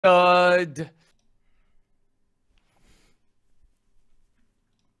Good.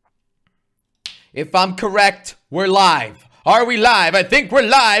 If I'm correct, we're live. Are we live? I think we're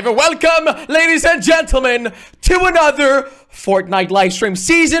live. Welcome, ladies and gentlemen, to another Fortnite live stream.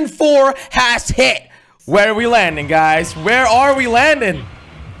 Season 4 has hit. Where are we landing, guys? Where are we landing?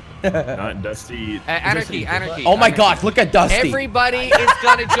 Not Dusty. Anarchy. Oh my gosh, look at Dusty. Everybody is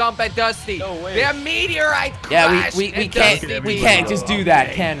gonna jump at Dusty. No way. They're meteorite Yeah, crash. we can't just do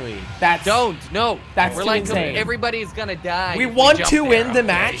that, can we? That's No. That's we're too like insane. everybody is gonna die. We if want jump to win there, the okay?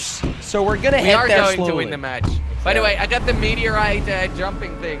 match, so we're gonna We head are there going slowly. to win the match. By the way, I got the meteorite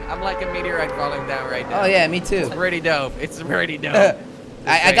jumping thing. I'm like a meteorite falling down right now. Oh yeah, me too. It's pretty dope. It's pretty dope.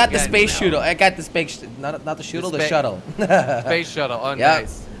 I got the space shuttle. shuttle. I got the space, not the shuttle, the spa- shuttle. Space shuttle. Oh, Yep.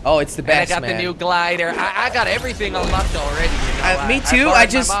 nice. Oh, it's the best, And I got man. the new glider. I got everything unlocked already. You know? Me too. borrowed I my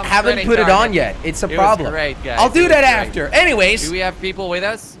just mom's haven't credit put it card. on yet. It's a It was problem. great, guys. I'll do It that was after. great. Anyways, Do we have people with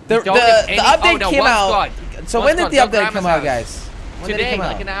us? the Don't give any- update oh, no, came one out. squad. So One when did squad. the Go update Grandma's come out, house. guys? When did it Today, come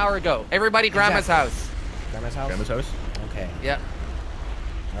like out? an hour ago. Everybody, Grandma's house. Grandma's house. Grandma's house. Okay. Yeah.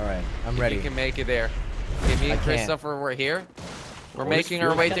 All right. I'm If ready. you can make it there. Okay, me I and can't. Christopher, we're here. We're making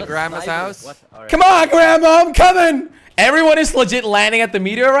our way to Grandma's house. Come on, Grandma, I'm coming. Everyone is legit landing at the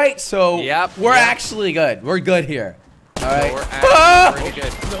meteorite, so we're actually good. We're good here. All right. We're actually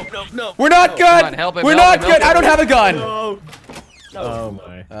pretty good. No. We're not good. Come on, help him, We're help not him, good. help I don't him. have a gun. No. Oh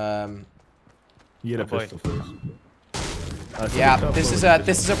my. You get a boy. pistol first. Yeah, this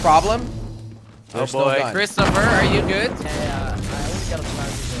is a problem. Oh There's no boy, gun. Christopher, are you good? Yeah, I only got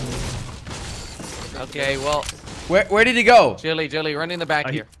a Okay, well, Where did he go? Jilly, run in the back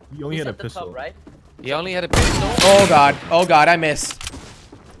here. You only had a the pistol. top, right? He only had a pistol. Oh god, I missed.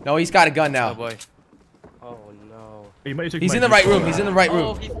 No, he's got a gun now. Oh boy. Oh no. You might take He's my in the right default, room. He's in the right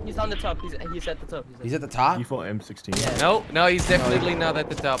Oh, room. he's on the top. He's at the top. He's at the top. Default M16. No, he's definitely not at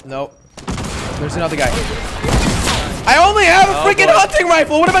the top. Nope. There's another guy. I only have a freaking boy. hunting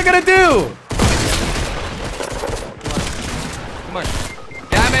rifle. What am I gonna do? Come on.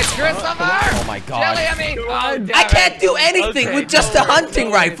 Damn it, Christopher! Oh my god. Jelly, I mean, oh, damn I can't it. do anything Okay, with just no a hunting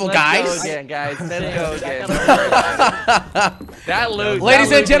worries, rifle, let's guys. Go again, guys. Let's go again. I That loot. Ladies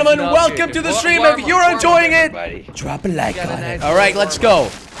that and gentlemen, loot is welcome not to the good. stream. Warm If up, you're warm up, enjoying it, everybody. drop a like Got a on it. nice All right, let's go.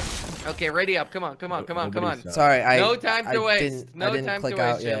 Okay, ready up. Come on. Sorry, No time to waste. I No didn't time click to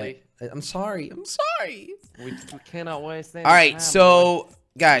out waste, yet. Jelly. I'm sorry. We cannot waste any All right, time. so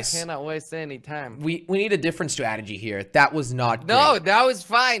We guys, cannot waste any time. we need a different strategy here. That was not No, great. that was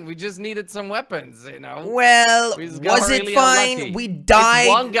fine. We just needed some weapons, you know. Well, We just got was it really fine? unlucky. We It's died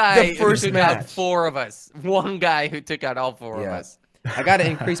one guy the first who took out match. 4 of us. One guy who took out all 4 of Yeah. us. I gotta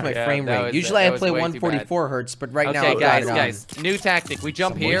increase my Yeah, frame that rate. was- Usually that I was play way too 144 hertz, but right now Okay, I've got guys, it on. new tactic. We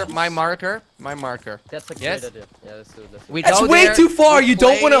jump here. My marker. That's a great Yes. idea. Yeah, let's do it. We That's go way there, too far. we You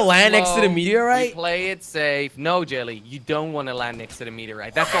don't play want to it land next to the slow, meteorite? We play it safe. No, Jelly, you don't want to land next to the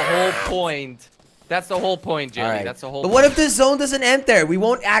meteorite. That's the whole point. That's the whole point, Jelly. All right. That's the whole But point. what if the zone doesn't end there? We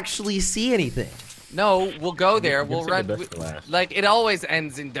won't actually see anything. No, we'll go there. You We'll save run. the best for last. Like, it always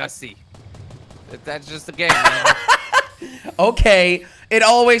ends in Dusty. That's just the game. You know? Okay, it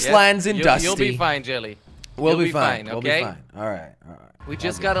always Yes, lands in Dusty. You'll be fine, Jelly. We'll You'll be fine. okay? We'll be fine. All right. We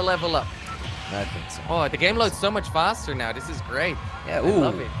just gotta level up. I think so. Oh, the game loads so much faster now. This is great. Yeah. I Ooh.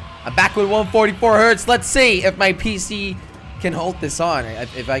 love it. I'm back with 144 hertz. Let's see if my PC can hold this on.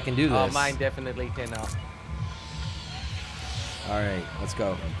 If I can do this. Oh, mine definitely cannot. All right. Let's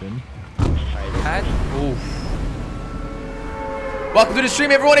go. Pat? Oof. Welcome to the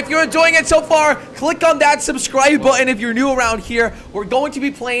stream, everyone. If you're enjoying it so far, click on that subscribe button if you're new around here. We're going to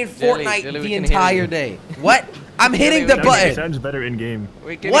be playing Fortnite Jelly, we the can hear entire you. day. What? I'm hitting the Jelly, It button. sounds better in game.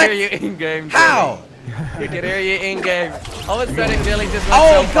 We can What? hear you in game. How? We can hear you in game. All of a sudden, Jelly just went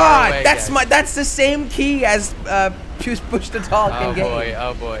Oh so far God, away, that's guys. that's the same key as push to talk in game.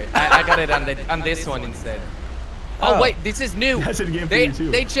 Oh boy. I got it on this one instead. Oh, Oh. wait, this is new. That's in game for you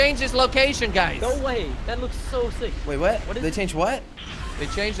too. They changed this location, guys. No way. That looks so sick. Wait, what? What is They it? changed what? They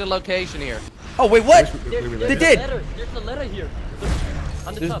changed the location here. Oh wait, what? There, They there's did. A letter. There's a letter here. Look,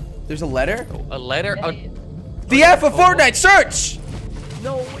 on the top. There's a letter. A letter? Oh, The F of Fortnite. Search.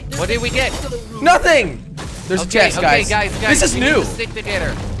 No, wait. there's what did we get? another room. Nothing. There's a chest, okay, guys. guys. This is we need new. to stick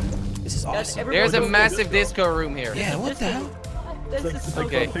together. This is Guys, awesome. everyone There's a go, go, massive go. disco room here. Yeah, what the hell? This is so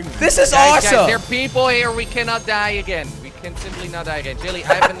Okay. cool. This is Guys, awesome. there are people here. We cannot die again. We can simply not die again. Jilly,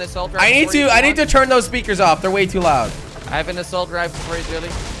 I have an assault rifle. I need for you if to. you I need to want. turn those speakers off. They're way too loud. I have an assault rifle for you, Jilly.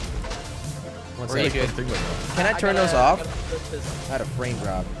 One Or are you second. good? Can I turn those I off? gotta flip this. I had a frame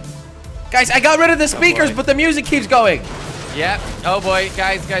drop. Guys, I got rid of the speakers, boy. but the music keeps going. Yeah. Oh boy,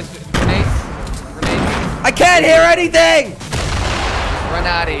 guys. Grenades. I can't hear anything. run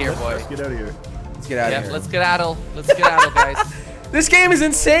out of here, boy. Let's get out of here. Let's get out of here. Let's skedaddle. Let's skedaddle, guys. This game is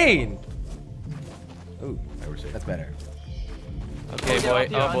insane. Ooh, that's better. Okay, Oh, boy.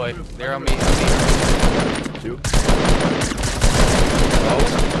 they're Oh, on boy. the roof. They're on me. Two.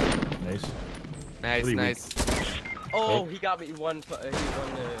 Nice. Nice, Really nice. Oh, he got me one.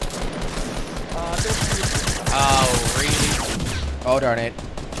 Oh, really? Oh, darn it.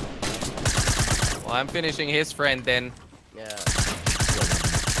 Well, I'm finishing his friend then. Yeah.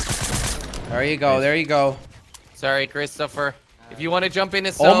 There you go. There you go. Sorry, Christopher. If you want to jump in,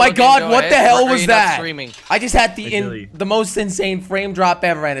 Oh my God! What the hell was that? Streaming? I just had Hey, the most insane frame drop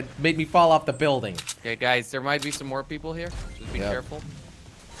ever, and it made me fall off the building. Okay, guys, there might be some more people here. Just be careful.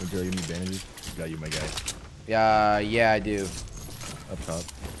 So, Jelly, you need bandages? Got you, my guy. Yeah, I do. Up top.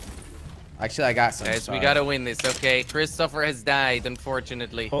 Actually, I got some. Guys, we gotta win this, okay? Christopher has died,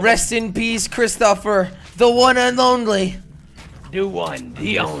 unfortunately. Oh. Rest in peace, Christopher, the one and only. The one,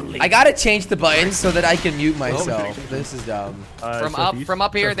 the only. I gotta change the buttons so that I can mute myself. This is dumb. From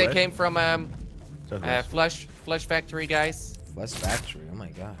up here, they came from Southwest. Flush Factory, guys. Flush Factory. Oh my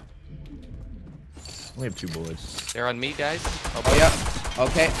God. Only have 2 bullets. They're on me, guys. Oh yeah.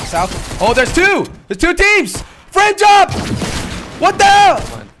 Okay. South. Oh, there's 2. There's 2 teams. Frame drop. What the hell?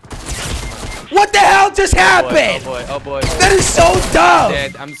 Come on. What the hell just happened? Oh boy, oh boy. That is so dumb.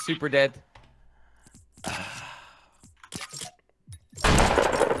 Dead. I'm super dead.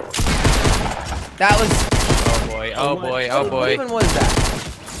 That was. Oh boy, oh boy, oh What boy. even was that?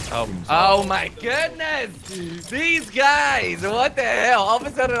 Oh my goodness! These guys, what the hell? All of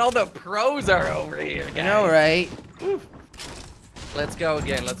a sudden, all the pros are over here, guys. You know, right? Let's go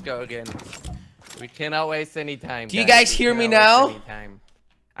again. Let's go again. We cannot waste any time. Do you guys hear me now?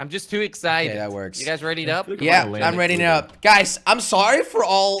 I'm just too excited. Okay, that works. You guys ready up? Yeah, I'm ready up. Guys, I'm sorry for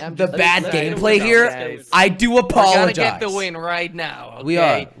all the bad let's get gameplay it here. guys. I do We apologize. gotta get the win right now. Okay? We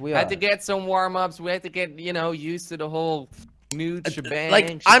are, we Had are. to get some warm-ups. We had to get, you know, used to the whole new shebang.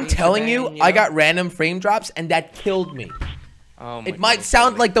 Like, I'm telling you, shebang, I know? got random frame drops, and that killed me. Oh my It might goodness,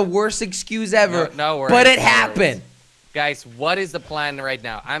 sound Billy. like the worst excuse ever, No worries, but it no happened. worries. Guys, what is the plan right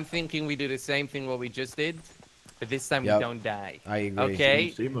now? I'm thinking we do the same thing what we just did, but this time Yep. we don't die. I agree.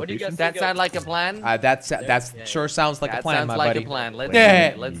 Okay? Same What do you location? guys Does that think sound like a plan? That's Yeah. sure sounds like that a plan, sounds my like buddy. a plan. Let's Yeah.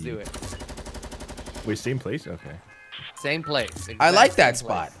 do it. Let's do it. Wait, same place? Okay. Same place. I exact like that same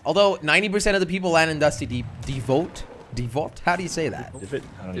spot. place. Although 90% of the people land in Dusty Devote. Devote? How do you say that? Divot?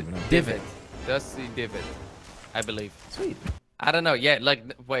 I don't even know. Divot. Dusty Divot, I believe. Sweet. I don't know. Yeah, like,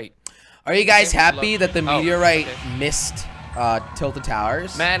 wait. Are you guys Okay, happy look. that the Oh, meteorite okay. missed Tilted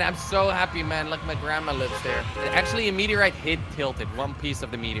Towers? Man, I'm so happy, man. Like, my grandma lives there. Actually, a meteorite hit Tilted. One piece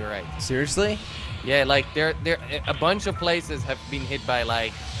of the meteorite. Seriously? Yeah, like, a bunch of places have been hit by,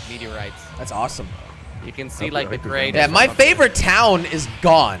 like, meteorites. That's awesome. You can see, Okay, like, I the like the crater. Yeah, my favorite town is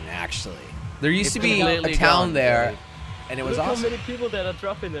gone, actually. There used It's to be completely a town gone, there, Billy. and it was Look how awesome. many people that are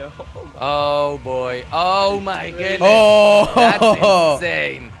dropping there. Oh, boy. Oh, my goodness. Oh! That's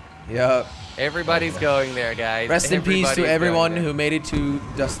insane. Yep. Everybody's going there, guys. Rest in peace to Everybody's everyone going there. who made it to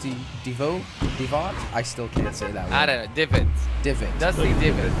Dusty Devote? I still can't say that word. I don't know. Divot. Divot. Dusty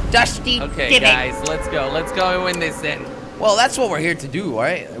Divot. Dusty Okay, Divot. guys, let's go. Let's go and win this then. Well, that's what we're here to do,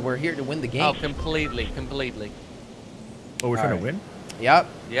 right? We're here to win the game. Oh, completely. Oh, we're trying to Alright. win? Yep.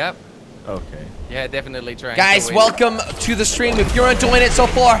 Yep. Okay. Yeah, definitely trying. Guys, to win. welcome to the stream. If you're enjoying it so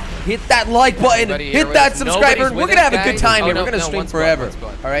far, hit that like button, Everybody here hit with that us. subscribe Nobody's button. We're with gonna us, have a good guys. time Oh, here. no, We're gonna no, stream one squad, forever. one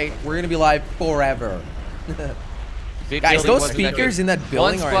squad. All right, we're gonna be live forever. Big Guys, building those wasn't that speakers good. in that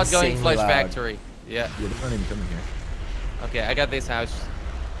building One are squad going insanely Flush loud. Factory. Yeah. Yeah, they're not even coming here. Okay, I got this house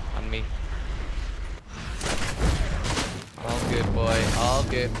on me. All good, boy. All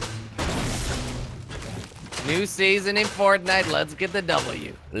good. New season in Fortnite. Let's get the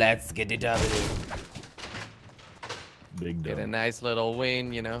W. Let's get it W. Big Get a dub. nice little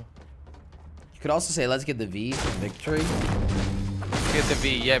win, you know. You could also say, let's get the V for victory. Get the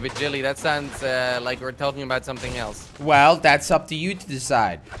V. Yeah, but Jilly, that sounds like we're talking about something else. Well, that's up to you to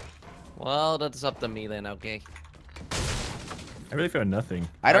decide. Well, that's up to me then, okay? I really found nothing.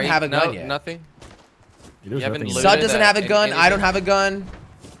 I don't Are you- have a gun no, yet. Nothing? There's haven't nothing. looted Sud doesn't have a gun. I don't anything? have a gun.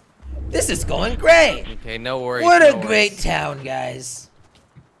 This is going great. Okay, no worries. What a no great worries. town, guys.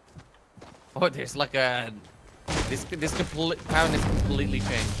 Oh, there's like a... This town is completely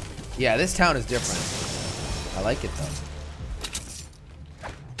changed. Yeah, this town is different. I like it though.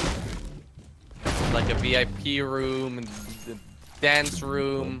 Like a VIP room, and the dance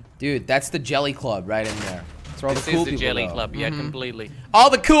room. Dude, that's the Jelly Club right in there. That's where all This the cool is the people Jelly go. Club, yeah, Mhm. completely. All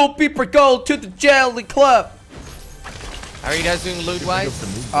the cool people go to the Jelly Club. How are you guys doing loot-wise?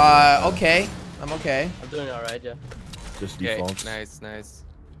 Okay. I'm okay. I'm doing alright, yeah. Just Okay, defaults. nice.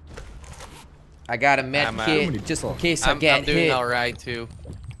 I got a med kit just in case I get I'm doing hit. alright too.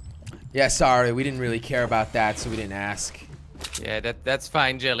 Yeah, sorry, we didn't really care about that, so we didn't ask. Yeah, that's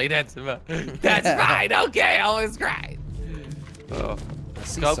fine, Jelly. That's fine. Okay, always right. Oh. I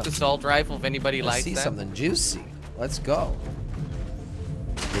see Scope something. assault rifle if anybody I likes see that. something juicy. Let's go.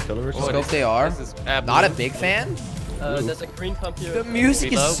 What color is Oh, it? Scope they are. This is, Not a blue. big fan. There's a green pump here. The music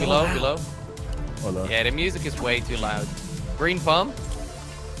Below, is so below, loud. below. Hold on. Yeah, the music is way too loud. Green pump?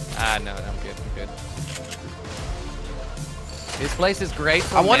 Ah, no, I'm good. This place is great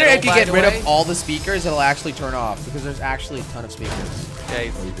for I wonder metal, if you by get the rid way. of all the speakers, it'll actually turn off because there's actually a ton of speakers.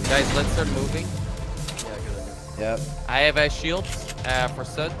 Okay, guys, let's start moving. Yep. I have shields for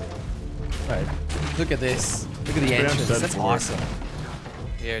Sud. Alright. Look at this. Look at the Let's put on entrance. Sud That's for- awesome.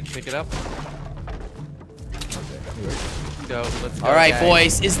 Here, pick it up. Go, let's go. All right, guys.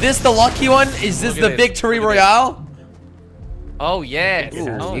 boys. Is this the lucky one? Is this Look at the this. victory Look at royale? Oh yes. Ooh,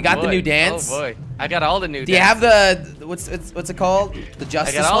 Oh, you got the boy. new dance? Oh boy, I got all the new. Do you have the what's it called? The I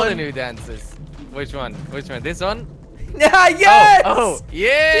justice got all one? the new dances. Which one? Which one? This one? Yeah, yes! Oh, yeah!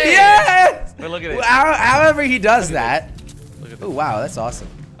 Yes! But look at it. However he does that. Look at Oh this. wow, that's awesome.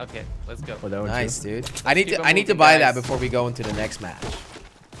 Okay, let's go. Oh, that one Nice, too? dude. I need keep to it I need to moving, buy that guys. before we go into the next match.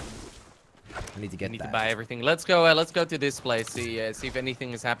 I need to We get need to that. buy everything. Let's go to this place. See if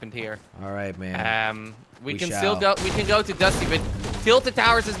anything has happened here. All right, man. We We can shall. still go. We can go to Dusty, but Tilted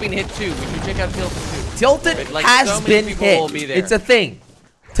Towers has been hit too. We should check out Tilted too. Tilted But, like, has so many been people hit. will be there. It's a thing.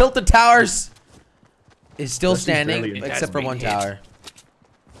 Tilted Towers is still Dusty's standing, barely- It has except for been one hit. tower.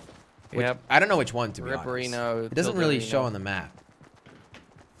 Which, Yep. I don't know which one to be honest. Ripperino, It doesn't really show Tilderino. on the map.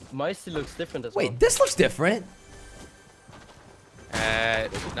 Mine still looks different as well. Wait, this looks different.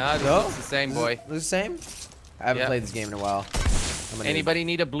 No, No? it's the same, boy. Looks the same. I haven't Yep. played this game in a while. I'm gonna Anybody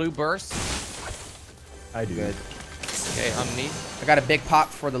need a blue burst? I do. Good. Okay, underneath. I got a big pop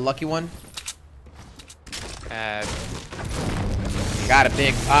for the lucky one. Got a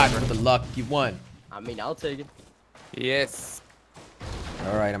big pot for the lucky one. I mean, I'll take it. Yes.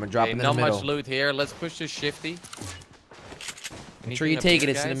 All right, I'm gonna drop Okay, it in the not middle. much loot here. Let's push this shifty. Make sure you Anything up take here,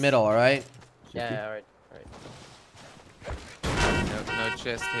 it. It's in the guys? middle. All right. Yeah, alright. No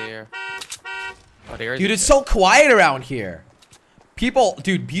chest here. Oh, there is Dude, a it's chest. so quiet around here.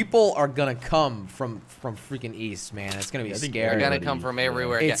 People are gonna come from freaking east, man. It's gonna be I think scary. They're gonna everybody- come from yeah.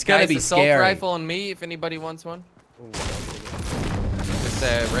 everywhere. It's Guys, gonna be assault scary. rifle on me if anybody wants one. Just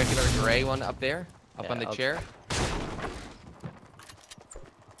a regular gray one up there, up Yeah, on the I'll- chair.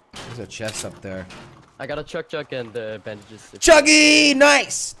 There's a chest up there. I got a chuck and bandages. Chuggy,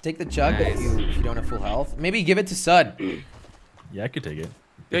 nice. Take the chug Nice. if you don't have full health. Maybe give it to Sud. Yeah, I could take it.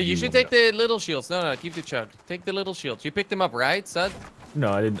 Yeah, If you should want take it. the little shields. No, keep the chug. Take the little shields. You picked them up, right, Sud?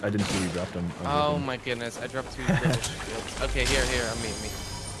 No, I didn't see you dropped them. Oh my goodness, I dropped 2 little shields. Okay, here, me.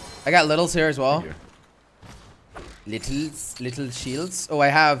 I got littles here as well. Here. Little shields. Oh, I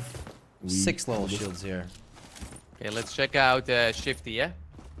have We- 6 little shields here. Okay, let's check out Shifty, yeah?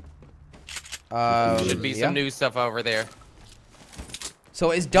 Should be yeah. some new stuff over there.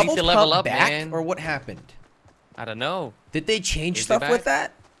 So is double to level pump up, back man. or what happened? I don't know. Did they change Is it stuff back? with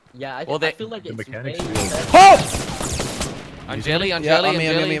that? Yeah, I, Well, I they- feel like the it's mechanics way feel- better. Oh! On Jelly, Yeah, Jelly, on me,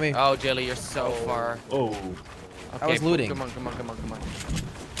 on me, Jelly. on me. Oh, Jelly, you're so far. Oh. Okay, I was looting. Come on.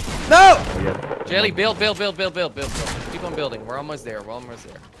 No! Oh yeah. Jelly, build. Keep on building. We're almost there.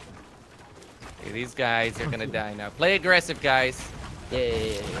 Okay, these guys are gonna die now. Play aggressive, guys.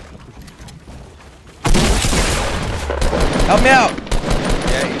 Yeah. Help me out!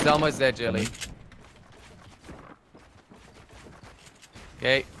 Yeah, he's almost there, Jelly.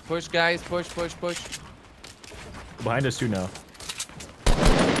 Okay, push, guys. Push. Behind us too now.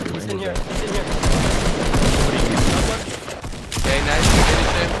 He's in here. Okay, nice.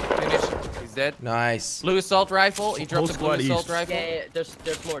 Finish him. He's dead. Nice. Blue assault rifle. He dropped Whole a blue squad assault east. rifle. Yeah,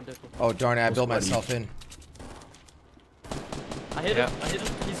 there's more. Oh, darn it. I built squad myself in. I hit Yeah. him.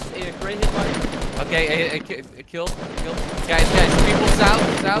 He's a great hit by. Okay, killed. Guys, people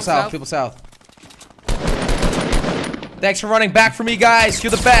south. People south. Thanks for running back for me, guys.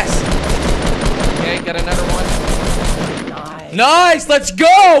 You're the best. Okay, got another one. Nice. Nice. Let's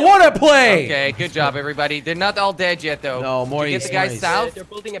go. What a play. Okay, good job, everybody. They're not all dead yet, though. No, more Did you east, get the guys more east. south? They're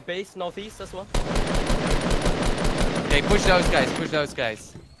building a base northeast as well. Okay, push those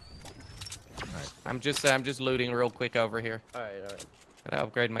guys. I'm just looting real quick over here. Alright. Gotta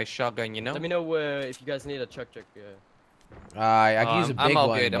upgrade my shotgun, you know? Let me know if you guys need a chuck. I can use a big I'm all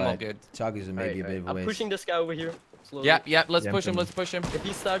one, good, I'm all but good. Chuggies are maybe a bit of a I'm waste. pushing this guy over here. Slowly. Yep, let's Yeah, push him, I'm let's push him. If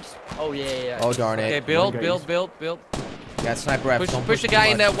he starts. Oh yeah. Oh, darn Okay, it. build. Got sniper rifles. Push, Don't push the too guy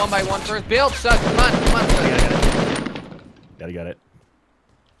in much. the 1x1 first. Build, son. Come on, son. Got it.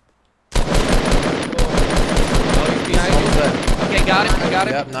 Oh, he's behind you. Okay, got him. I got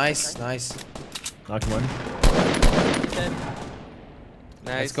him. Yep, nice. Knocked one. Nice.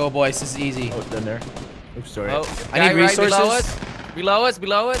 Let's go, boys. This is easy. Oh, down there. Oops, sorry. Oh, I guy need right resources.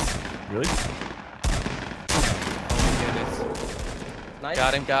 Below us. Really? Nice.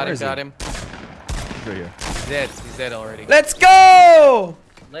 Got him. Where is he? Got him. He's right here. He's dead already. Let's go!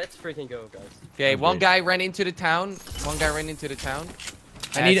 Let's freaking go, guys. Okay, one Okay. guy ran into the town.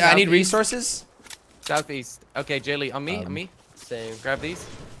 I need Southeast. resources. Southeast. Okay, Jelly, on me. Same. Grab these.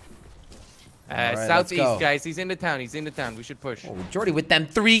 Alright, let's Southeast, go. guys. He's in the town. We should push. Oh, Jordy with them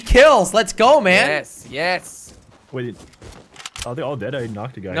 3 kills. Let's go, man. Yes. Wait, are they all dead? I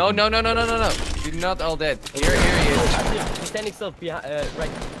knocked a guy. No. You're not all dead. Here he is. He's standing still behind,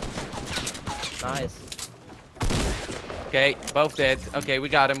 right. Nice. Okay, both dead. Okay, we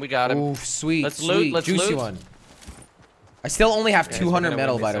got him. Ooh, sweet. Let's loot, let's Juicy loot. one. I still only have Guys, 200 we're gonna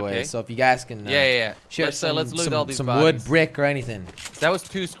metal, win by this, the way. okay? So if you guys can Yeah. share Let's some, loot all these some bodies. wood, brick, or anything. That was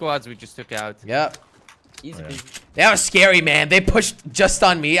 2 squads we just took out. Yep. Easy Oh, yeah. peasy. That was scary, man. They pushed just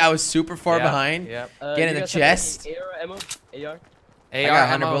on me. I was super far behind. Yep. Get you in the guys have chest. any AR ammo? AR? got AR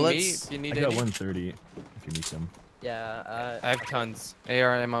 100 ammo on me bullets. if you I need got any. 130 if you need some. Yeah. I have tons.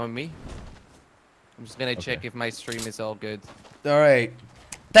 AR ammo on me. I'm just gonna Okay. check if my stream is all good. All right.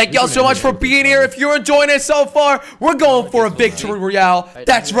 Thank y'all so much for being here. If you're enjoying it so far, we're going for a victory royale.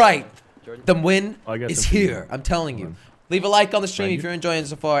 That's right. Jordan. The win I got is some for you. here. I'm telling you. Come on. Leave a like on the stream Thank if you. you're enjoying it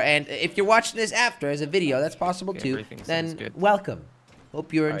so far. And if you're watching this after as a video, that's possible Okay, too. everything seems Then good. welcome.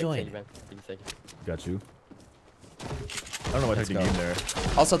 Hope you're Alright, enjoying thank you, it. man. Thank you. Got you. I don't know what Let's type go. of game there.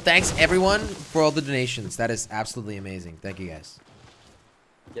 Also, thanks everyone for all the donations. That is absolutely amazing. Thank you guys.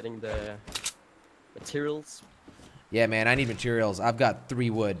 Getting the materials. Yeah, man, I need materials. I've got 3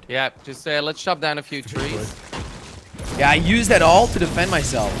 wood. Yeah, just let's chop down a few trees. Yeah, I used that all to defend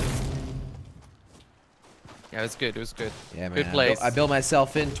myself. Yeah, it was good. Yeah, man. Good place. I built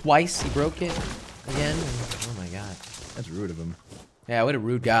myself in twice. He broke it again. And, oh my god. That's rude of him. Yeah, what a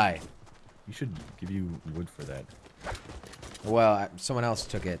rude guy. You should give you wood for that. Well, someone else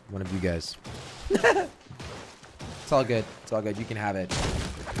took it. One of you guys. It's all good. It's all good. You can have it.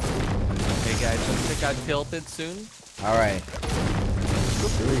 Okay, guys, let's check out Tilted soon. All right.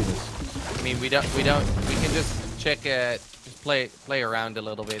 I mean, we can just check just play around a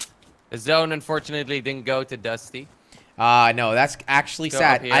little bit. The zone unfortunately didn't go to Dusty. No, that's actually Go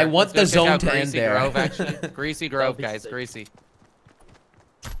sad. up here. I want Let's the go check zone out to end Greasy there. Grove, actually. Greasy Grove, be guys. sick. Greasy.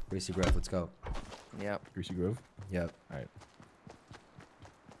 Greasy Grove, let's go. Yep. Greasy Grove. Yep. All right.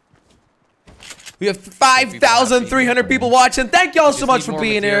 We have 5,300 people watching. Thank y'all so Just much need for more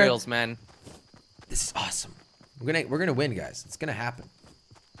being here. materials, man. This is awesome. We're gonna win, guys. It's gonna happen.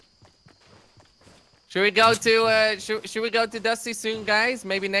 Should we go to should we go to Dusty soon, guys?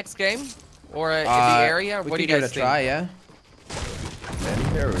 Maybe next game, or in the area? We What do you can give guys it a think? try, yeah.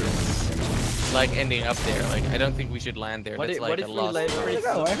 Landing there or Like ending up there. Like I don't think we should land there. What That's if, like what a if we lost. land zone. pretty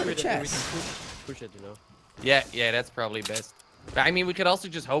There we go, I have a close to it and we chest. can push it, you know? Yeah, that's probably best. But I mean, we could also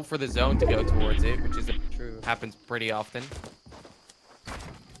just hope for the zone to go towards it, which is True. happens pretty often.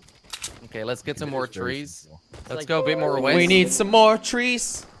 Okay, let's get some more trees. Let's like- go a bit more away. We need some more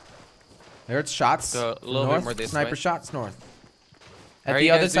trees. There's shots. So, a from little bit north. more this Sniper way. shots north. Are At the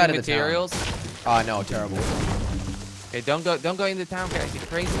you other guys side doing of the materials? town. Oh no, terrible. Okay, don't go in the town, guys. You're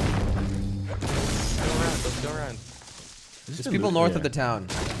crazy. Let's go around. There's people north of the town.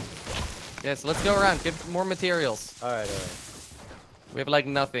 Yes, let's go around. Get more materials. Alright. We have like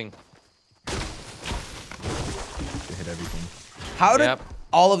nothing. To hit everything. How did Yep.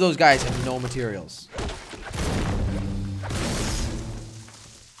 all of those guys have no materials?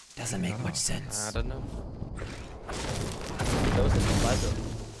 Doesn't make much I sense. don't know. That was the supply zone.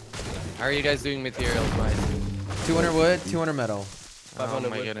 How are you guys doing materials, wise? 200 wood, 200 metal. Oh 500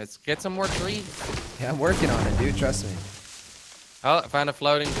 my wood. goodness. Get some more trees. Yeah, I'm working on it, dude. Trust me. Oh, I found a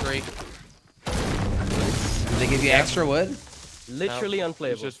floating tree. Did they give you extra wood? Literally No,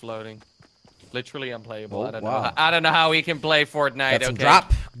 unplayable. It's just floating. Literally unplayable. Oh, I don't wow. know. I don't know how we can play Fortnite. Got some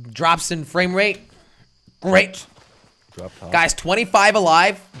Okay. drops in frame rate. Great. Drop top. Guys, 25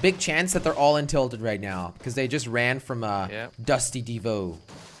 alive. Big chance that they're all in tilted right now because they just ran from Yeah. Dusty Devo,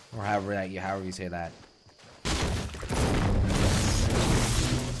 or however you say that.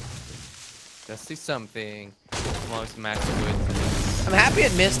 Just see something. Almost max wood. I'm happy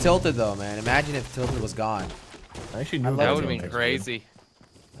it missed tilted though, man. Imagine if tilted was gone. I actually knew love That it. would have been crazy.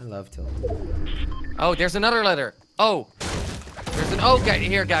 I love tilted. Oh, there's another letter. Oh. There's an O guy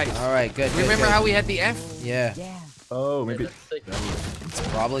here, guys. All right, good. good, Remember good. how we had the F? Yeah. Oh, maybe. It's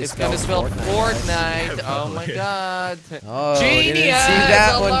probably It's gonna spell Fortnite. Oh my god. Oh, Genius didn't see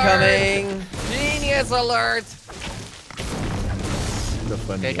that one alert. coming. Genius alert.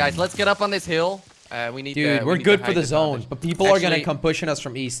 Okay, guys, let's get up on this hill. We need. Dude, we're good for the zone, but people are gonna come pushing us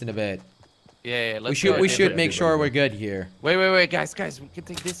from east in a bit. Yeah, we should make sure we're good here. Wait, guys, we can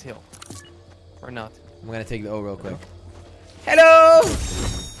take this hill. Or not. I'm gonna take the O real quick. Hello!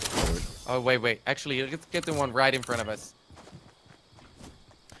 Oh, wait. Actually, let's get the one right in front of us.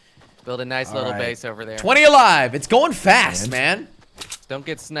 Build a nice little base over there. 20 alive. It's going fast, man. Don't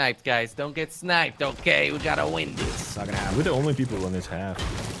get sniped, guys. Don't get sniped, okay? We gotta win this. It's not gonna happen. We're the only people in this half.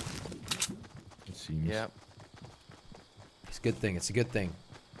 It seems. Yeah. It's a good thing. It's a good thing.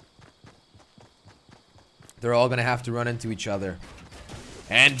 They're all gonna have to run into each other.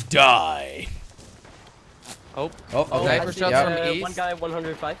 And die. Oh, okay. Sniper shots from east. One guy,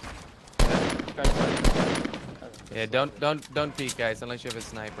 105. Yeah, don't peek, guys, unless you have a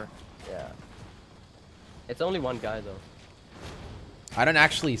sniper. Yeah. It's only one guy though. I don't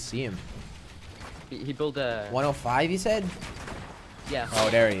actually see him. He built a 105, you said? Yeah. Oh,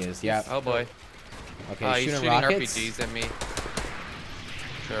 there he is. Yeah. Oh boy. Okay, He's shooting rockets. RPGs at me.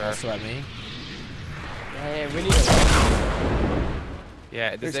 Sure. Also at me. Yeah, we need a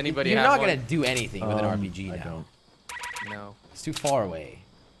Yeah. Does You're anybody not have gonna one? do anything with an RPG now. I don't. No. It's too far away.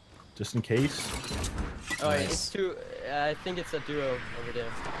 Just in case. Oh, Nice. it's two. I think it's a duo over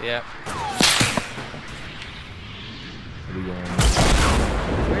there. Yeah. Are we going?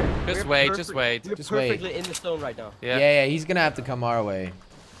 Just wait. Just wait. We're Just wait. perfectly in the zone right now. Yeah. Yeah, he's gonna have to come our way.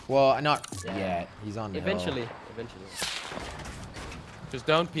 Well, not Yeah. yet. He's on the hill. Eventually. Just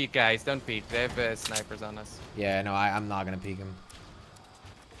don't peek, guys. Don't peek. They have snipers on us. Yeah, no, I'm not gonna peek him.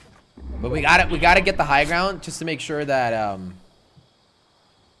 But we gotta get the high ground just to make sure that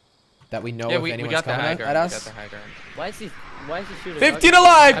that we know Yeah, if we anyone's got the coming high at ground. We got us. the high ground. Why is he shooting? 15 I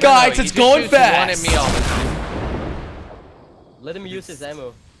alive, don't know, guys! he It's just going shoots one at fast. me all the time. Let him use his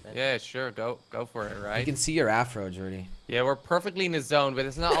ammo. Man. Yeah, sure. Go for it, You right? can see your afro, Jordy. Yeah, we're perfectly in the zone, but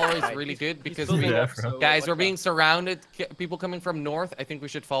it's not always really good because building we, up, so guys, watch we're out. being surrounded. People coming from north. I think we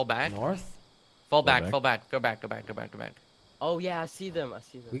should fall back. North? Fall back. back. Fall back. Go back. Oh yeah, I see them.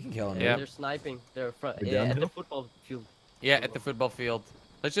 We can kill him. Yeah. They're sniping. They're front. We're Yeah, at downhill? the football field. Yeah, at the football field.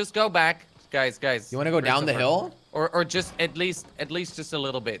 Let's just go back, guys. You want to go Bring down the some hill? or just at least just a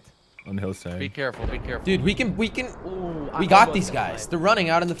little bit. On the hillside. Be careful. Dude, we Ooh, we got these guys. They're running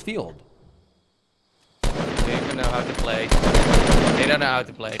out in the field. They don't know how to play. They don't know how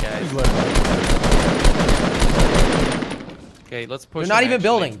to play, guys. Just let him Okay, let's push. They're not him, even actually.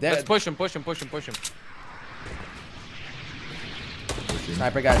 building. Let's push him.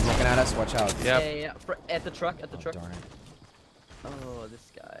 Sniper guys looking at us. Watch out. Yep. Yeah. At the truck. Oh, darn it. Oh,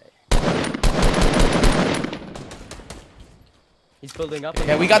 this guy. He's building up.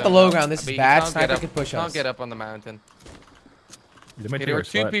 Okay, we got the low ground. This But is you bad. can't Sniper get up- could push Can't us. get up on the mountain. They might Okay, take there our were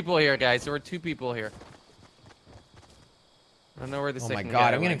two spot. people here, guys. There were two people here. I don't know where the Oh my second god, guy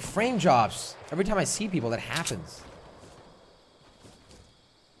I'm getting went. frame drops. Every time I see people, that happens.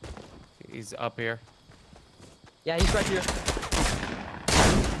 He's up here. Yeah, he's right here.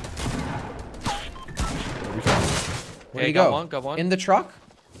 Where'd he got go? one, got one. In the truck?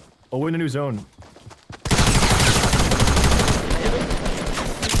 Oh, we're in a new zone.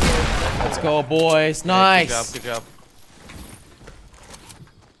 Let's go, boys. Nice. Good job.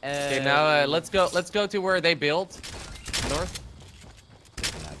 Okay, now let's go to where they built. North.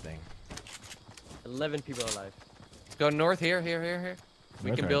 That thing. 11 people alive. Let's go north here. We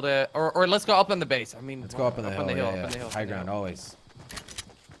can Okay. build a or let's go up on the base. I mean, Let's go up on the hill. Yeah, up yeah. on the hill. High ground, always.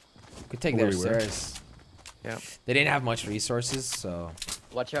 Could take Where their we were. stairs. Yeah. They didn't have much resources, so.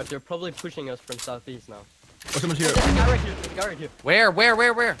 Watch out, they're probably pushing us from southeast now. Oh, someone's here. There's a guy right here. Where?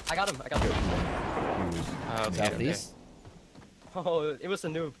 I got him. Oh, okay, Southeast? Oh, it was a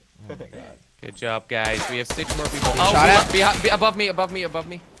noob. Okay. Good job, guys. We have 6 more people. Shot Oh, at? above me. Oh,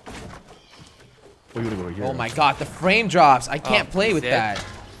 you wanna go here? Oh my god, the frame drops. I can't play he's with dead. that.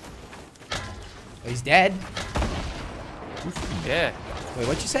 Oh, he's dead? Yeah. Wait,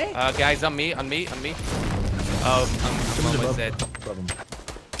 what'd you say? Guys, on me. I'm Someone's almost above, dead. above him.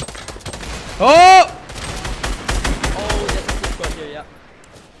 Oh! Oh, there's a full squad here, yeah.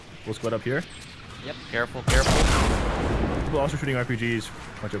 We'll squad up here. Careful. People also shooting RPGs.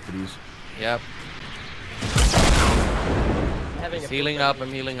 Watch out for these. Yep. Having a Healing full up.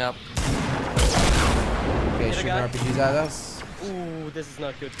 I'm healing up. Okay, Hit a shooting guy. RPGs at us. Ooh, this is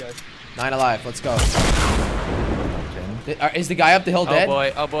not good, guys. 9 alive, let's go. Is the guy up the hill dead?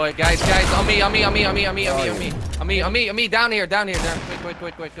 Oh boy, guys, on me, down here,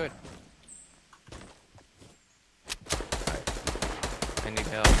 quick.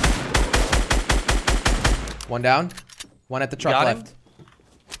 One down. One at the truck got left. him?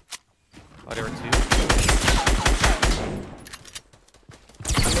 Oh, there were 2. I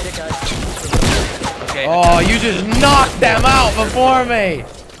made it, guys. Okay. Oh, you just knocked them out before me.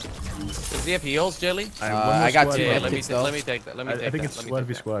 Does he have heals, Jelly? I got 2 Yeah, med let me kits though. let me take that. Let me take I think that. it's Let me squad take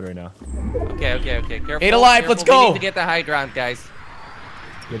v that. squad right now. Okay. Careful. 8 alive, let's careful. go. We need to get the high ground, guys.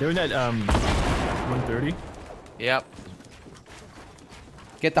 Yeah, they're in that 130. Yep.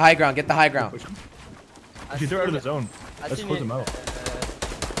 Get the high ground. Get the high ground. Push them. Actually, they're out of the zone. Let's close them out.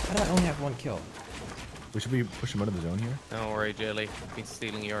 How do I only have 1 kill? Should we push them out of the zone here? Don't worry, Jelly. He's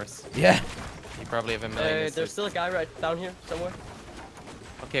stealing yours. Yeah. You probably have a million. There's still a guy right down here somewhere.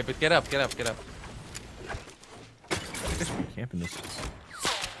 Okay, but get up. I guess we camp in this.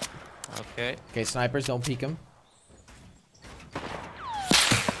 Okay. Okay, snipers, don't peek them.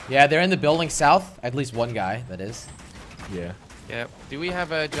 Yeah, they're in the building south. At least 1 guy, that is. Yeah. Yep. Do we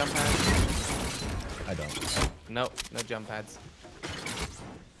have a jump pad? I don't. No jump pads.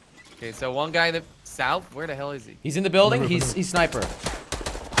 Okay, so 1 guy in the south. Where the hell is he? He's in the building. Remember, He's sniper. Okay.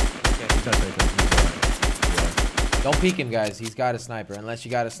 He's not safe. Don't peek him, guys. He's got a sniper. Unless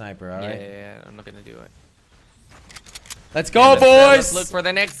you got a sniper, all right? Yeah. I'm not gonna do it. Let's go, Let's boys! look for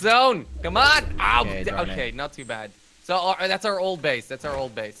the next zone. Come on. Ow. Okay, darn it. Okay, not too bad. So that's our old base.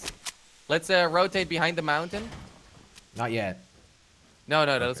 Let's rotate behind the mountain. Not yet. No.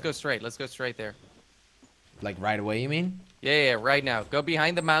 Let's go straight. Let's go straight there. Like right away, you mean? Yeah. Right now. Go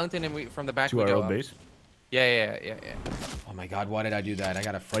behind the mountain, and from the back To we our go old up. base. Yeah. Oh my god, why did I do that? I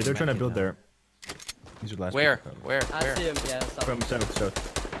got a. Right, they're trying to build there. These are the last. Where? people. Where? I see him. Yeah. From south.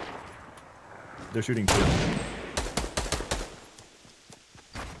 They're shooting too.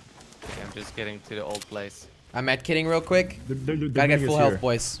 Okay, I'm just getting to the old place. I'm med kitting real quick. They're Gotta get bringing full us health, here.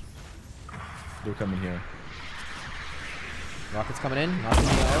 boys. They're coming here. Rockets coming in. Knocking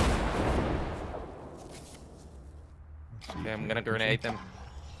me out. Okay, I'm gonna grenade them.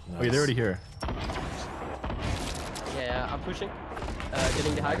 Oh, yeah, they're already here. Yeah, I'm pushing.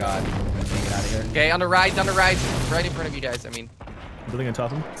 Getting the Oh high my god. ground. Let's get out of here. Okay, on the right. Right in front of you guys. I mean, Building on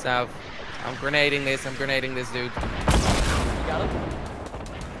top of them. south. I'm grenading this dude. You got him?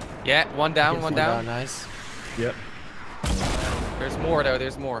 Yeah, one down. Nice. Yep. There's more though.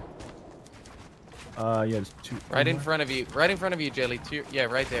 There's more. Yeah, there's 2. Right in front of you. Right in front of you, Jelly. Yeah,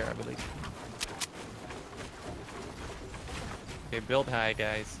 right there, I believe. Okay, build high,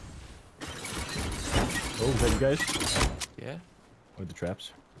 guys. Oh, is that you guys? Yeah. With the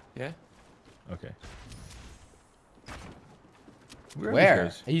traps. Yeah. Okay. Where? Are these Where?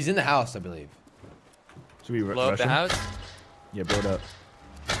 guys? He's in the house, I believe. Should we Blow up rush the them? house. Yeah, blow it up.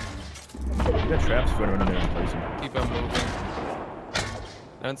 We got traps if we want to run in there and place them. Keep on moving.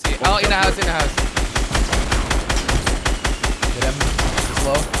 Don't see. Oh, in the house. Hit him.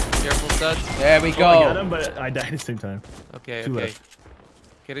 Slow. Careful, studs. There we Oh, I got go. him, but I died at the same time. Okay. Two Okay. left.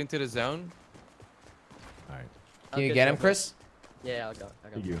 Get into the zone. Alright. Can you get him, Chris? Yeah, I got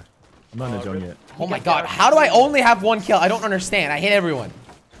Thank him. you. I'm not in the zone rip. yet. Oh my god. How do I only have 1 kill? I don't understand. I hit everyone.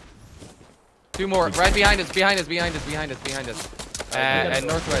 2 more. Right behind us. Behind us. And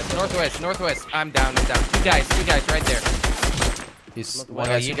northwest. I'm down. 2 guys right there. He's one Well,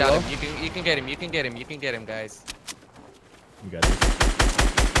 guy's you super got low. him. You can get him, guys. You got this.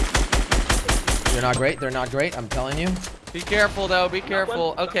 They're not great. I'm telling you. Be careful though. Be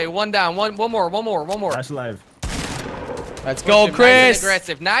careful. Okay, 1 down. One more. Last alive. Let's go, Nice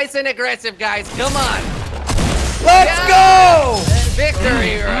Chris. and aggressive, guys. Come on. Let's go.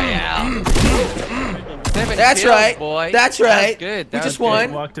 Victory Royale. 7 That's kills, right. boy. That's right. Good. We That just was good.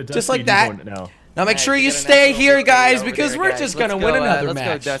 won. Walk to Just Dusty, like you that. going now. Now make Nice, sure we you got a stay national here, victory guys, over because there, we're guys. just Let's gonna win go, another let's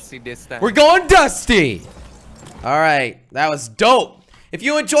match. go Dusty this time. We're going Dusty. All right, that was dope. If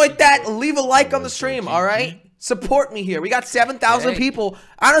you enjoyed that, leave a like on the stream. All right, support me here. We got 7,000 Hey. people.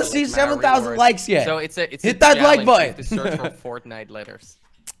 I don't see 7,000 likes yet. So it's Hit a that like challenge button. to search for Fortnite letters.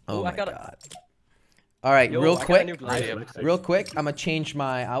 Oh Ooh, my I got god. All right, Yo, real I got a new quick. glider. Real quick, I'm gonna change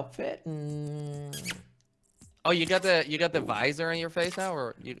my outfit. Oh, you got the visor on your face now,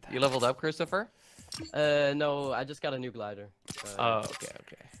 or you leveled up, Christopher? No, I just got a new glider. Oh, okay.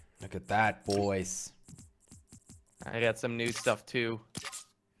 Look at that, boys. I got some new stuff too.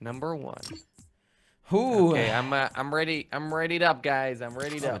 Number 1. Who? Okay, I'm ready. I'm readied up, guys. I'm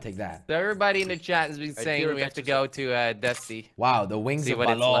readied I'm gonna up. take that. So everybody in the chat has been Right, saying here, we have back to to go to Dusty. Wow, the wings See of what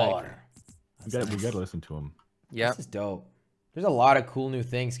it's like. Valor. We gotta listen to him. Yep. This is dope. There's a lot of cool new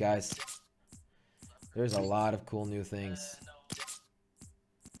things, guys. There's a lot of cool new things.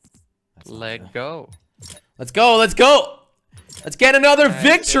 Let go. Let's go. Let's go. Let's get another Nice,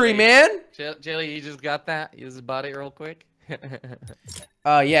 victory, baby. man. Jelly, you just got that? You just bought it real quick?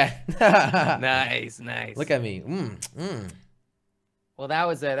 Yeah. Nice, nice. Look at me. Well, that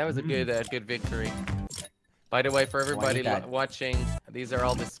was a good victory. By the way, for everybody that. watching, these are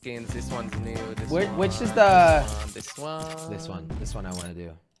all the skins. This one's new. Which is the? This one. This one. This one I want to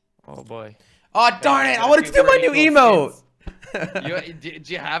do. Oh boy. Oh darn it! I wanted to do my new emote. Did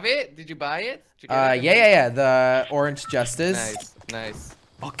you have it? Did you buy it? Yeah. The orange justice. Nice, nice.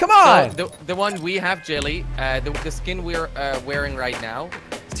 Oh come on! So the one we have, Jelly. The skin we're wearing right now.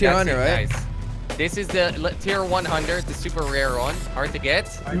 Tier 100, right? Nice. This is the tier 100, the super rare one. Hard to get.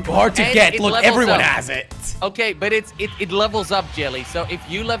 Hard to get. Look, everyone has it. Okay, but it levels up, Jelly. So if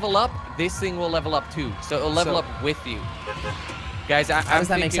you level up, this thing will level up too. So it'll level up with you. Guys, I'm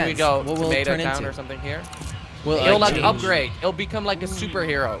thinking we go Tomato Town or something here. It'll like upgrade. It'll become like a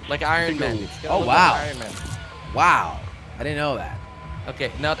superhero, like Iron Man. Oh wow! Like Iron Man. Wow, I didn't know that. Okay,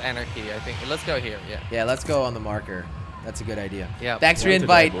 not Anarchy. I think. Let's go here. Yeah. Yeah, let's go on the marker. That's a good idea. Yeah. Thanks for the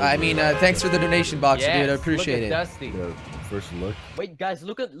invite. I mean, thanks for the donation box, dude. I appreciate it. Dusty. First look. Wait, guys,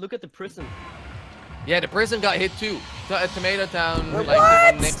 look at the prison. Yeah, the prison got hit too. Tomato Town, What? like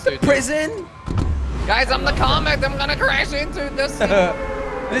the one next to The it. prison? Guys, I'm the Comet. I'm gonna crash into this.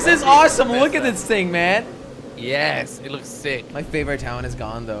 This is awesome. Look at this thing, man. Yes, it looks sick. My favorite town is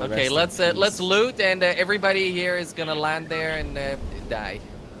gone though. Okay, let's loot, and everybody here is gonna land there and die.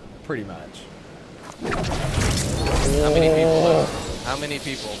 Pretty much. How many people? How many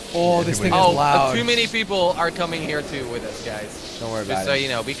people? Oh, this thing is loud. Too many people are coming here too with us, guys. Don't worry about Just so you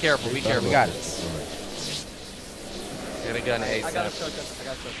know, be careful. Be careful. We got it. Get a gun, Ace. I got a shotgun.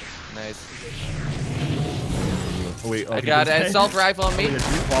 Nice. Oh, wait, I got an assault rifle on me.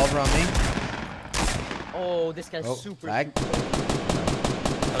 Revolver on me. Oh, this guy's super. Lag.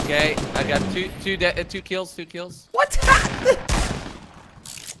 Okay, I got two kills. What?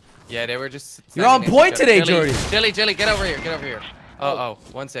 Yeah, they were just. You're on point today, Jordy. Jelly, get over here. Oh,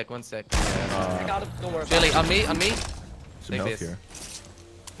 1 sec. I got him. Don't worry. Jelly, on me. Some Take health this. here.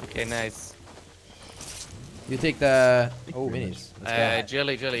 Okay, nice. You take the minis. Let's go.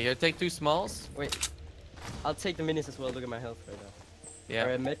 Jelly, here. Take 2 smalls. Wait, I'll take the minis as well. Look at my health right now. Yeah.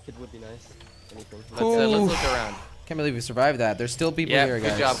 Or a medkit would be nice. Anything. Let's look around. Can't believe we survived that. There's still people Yeah, here,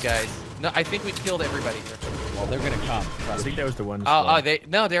 guys. good job, guys. No, I think we killed everybody here. Well, they're gonna come. I think that was the one.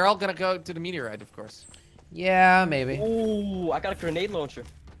 They're all gonna go to the meteorite, of course. Yeah, maybe. Ooh, I got a grenade launcher.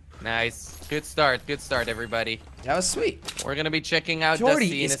 Nice. Good start, everybody. That was sweet. We're gonna be checking out Jordy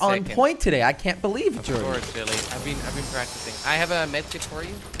Dusty in is a second. on point today. I can't believe it, Jordy. Of course, Billy. I've been practicing. I have a medkit for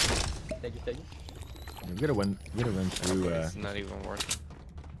you. Thank you. I'm gonna run through. It's not even working.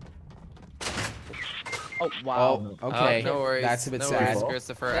 Oh wow. Oh, okay. No worries. That's a bit no sad. worries,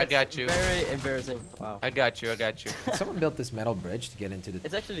 Christopher. I That's got you. Very embarrassing. Wow. I got you. Someone built this metal bridge to get into the.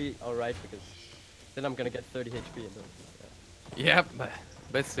 It's actually alright because then I'm gonna get 30 HP and then. Yep,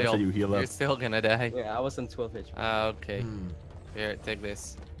 but still, you heal you're up. still gonna die. Yeah, I was on 12 HP. Okay. Here, take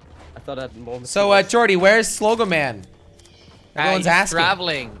this. I thought I had more. So, Jordy, where's Slogo Man? Everyone's he's asking.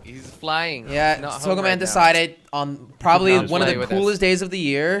 traveling. He's flying. Yeah, Not home Slogo Man right now. decided on probably Come one of play the with coolest us. days of the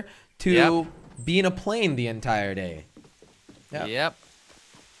year to be in a plane the entire day. Yeah. Yep.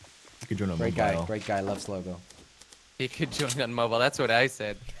 You could join on Great mobile. guy. Great guy. Loves Slogo. He could join on mobile. That's what I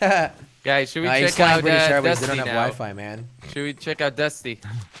said. Guys, should we He's check flying out British Airways. Dusty They don't have now? Wi-Fi, man. Should we check out Dusty?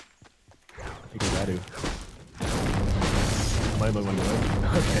 I think I do. Might have one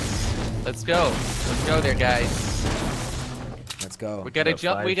away. Okay. Let's go. Let's go there, guys. Let's go. We gotta Got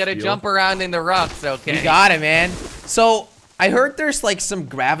jump. We 5 gotta steel. jump around in the rocks. Okay. You got it, man. So I heard there's like some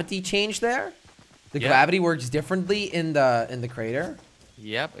gravity change there. The Yeah. gravity works differently in the crater.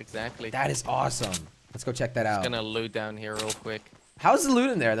 Yep, exactly. That is awesome. Let's go check that out. Gonna loot down here real quick. How's the loot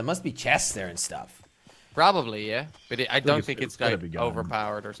in there? There must be chests there and stuff. Probably, yeah. But I don't think it's gotta like be gone.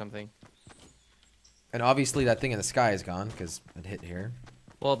 overpowered or something. And obviously that thing in the sky is gone because it hit here.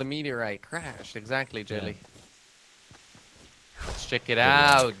 Well, the meteorite crashed. Exactly, Jelly. Let's check it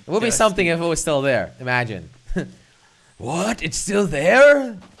out. It would be Dusty. something if it was still there. Imagine. What? It's still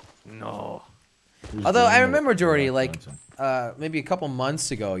there? No. Although I remember, Jordy, like maybe a couple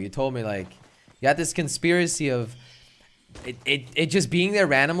months ago, you told me like you had this conspiracy of it just being there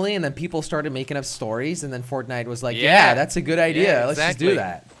randomly, and then people started making up stories, and then Fortnite was like, yeah, that's a good idea. Yeah, Let's just exactly. do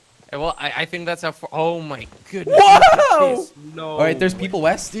that. Well, I think that's how. Oh my goodness. Whoa! This, No. All right, there's people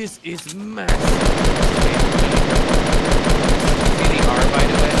west. this is massive. CDR, by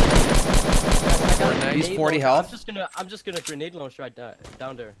the way. Fortnite. Use 40 health. I'm just gonna grenade launch right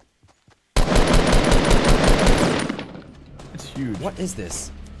down there. It's huge. What is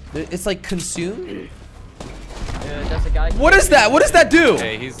this? It's like consume. There's a guy. What is that? What does that do?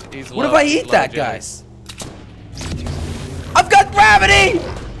 Okay, he's What if low, I eat low, that, Jelly. guys? gravity?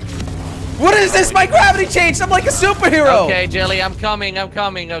 What is this? My gravity changed. I'm like a superhero. Okay, Jelly, I'm coming.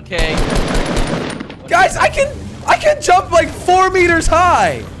 Okay. Guys, I can jump like 4 meters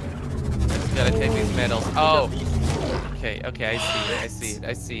high. Just gotta take these medals. Oh. Okay, I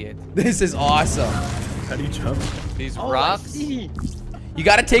see it. This is awesome. How do you jump? These rocks. You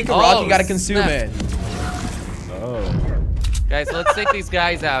gotta take a rock, you gotta consume it. Oh. Guys, let's take these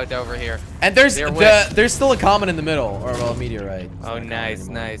guys out over here. And there's still a comet in the middle, or well, a meteorite. Oh, nice.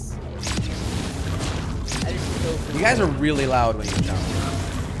 You guys are really loud when you jump.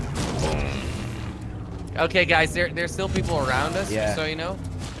 Okay, guys, there's still people around us, Yeah. just so you know.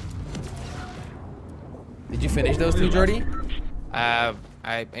 Did you finish those two, Jordy? I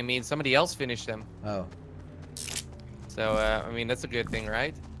mean, somebody else finished them. Oh. So, I mean, that's a good thing,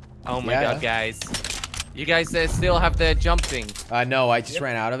 right? Oh my God, guys. You guys still have the jump thing. No, I just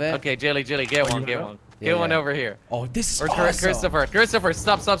ran out of it. Okay, Jelly, get one. Get one over here. Oh, this is or awesome. Christopher,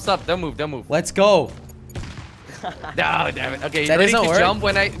 stop. Don't move. Let's go. No, damn it. Okay, you That ready doesn't to work? jump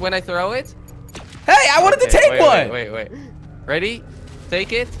when I throw it? Hey, I wanted to take one. Wait. Ready?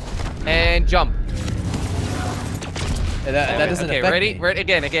 Take it and jump. That doesn't affect ready? me. Ready?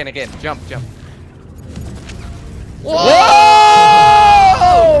 Again. Jump.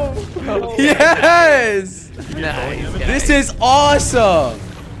 Whoa! Yes! Nice. This is awesome.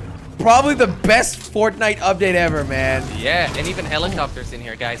 Probably the best Fortnite update ever, man. Yeah, and even helicopters in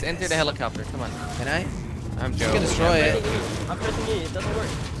here, guys. Enter the helicopter. Come on. Can I? I'm You joking. can destroy it. I'm pressing E. It doesn't work.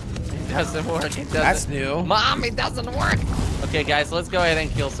 It doesn't work. It doesn't. That's new. Mom, it doesn't work. Okay, guys, let's go ahead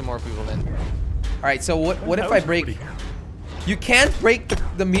and kill some more people then. All right, so what if I break? You can't break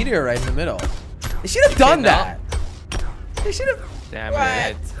the meteorite in the middle. They should have done that. They should have. Damn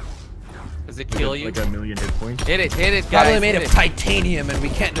it. Does it kill you? Like a million hit points. Hit it, guys. Probably made hit of it. titanium, and we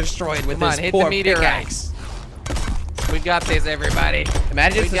can't destroy it with Come on, this hit poor the meteorite. pickaxe. We got this, everybody.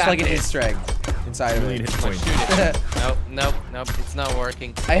 Imagine it's We just got like an this. Easter egg inside of Million it. hit points. Shoot it. Nope. It's not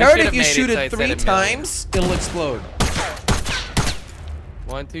working. I We heard should've if you made shoot so it said 3 a million. times, it'll explode.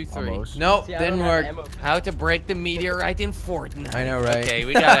 1, 2, 3. Almost. Nope, See, I didn't don't have work. ammo. How to break the meteorite in Fortnite. I know, right? Okay,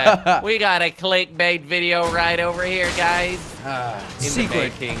 we got a clickbait video right over here, guys. In the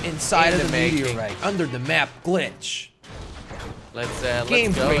Secret making. inside In of the making. meteorite, under the map glitch. Let's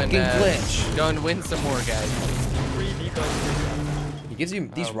Game go and breaking glitch. go and win some more, guys. Free decoys. He gives you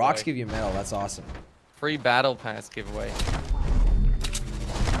these Oh, rocks boy. give you metal. That's awesome. Free battle pass giveaway.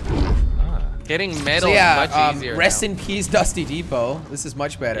 Ah. Getting So metal is yeah, much easier rest now. in peace, Dusty Depot. This is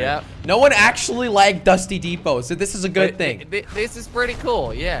much better. Yep. No one actually liked Dusty Depot, so this is a good But thing. This is pretty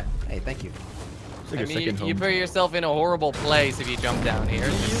cool, yeah. Hey, thank you. It's like I a mean, second you home. put yourself in a horrible place if you jump down here.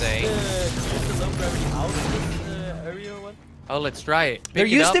 Just saying. The low gravity out of this area or what? Oh, let's try it. There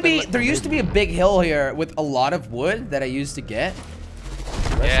Pick it used up to and be let- there used to be a big hill here with a lot of wood that I used to get.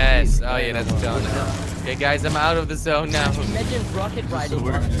 Yes. Oh yeah, that's done. Okay, guys, I'm out of the zone now. Imagine rocket riding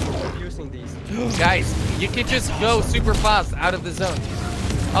while using these. Guys, you can just go super fast out of the zone.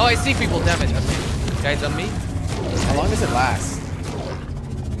 Oh, I see people. Damn it. Okay. Guys, on me. How long does it last?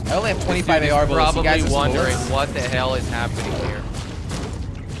 I only have 25 Dude, AR he's bullets. You guys probably have some wondering bullets? what the hell is happening here.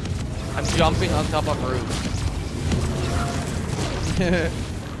 I'm jumping on top of roofs.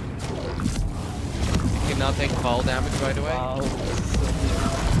 You cannot take fall damage right away. Wow.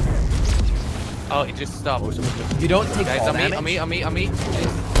 Oh, it just stopped. You don't take Guys, fall on damage? me.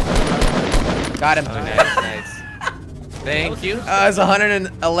 Got him. Oh, nice. Thank you. It's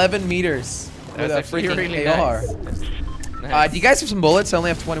 111 meters with That's a actually freaking really AR. nice. Do you guys have some bullets? I only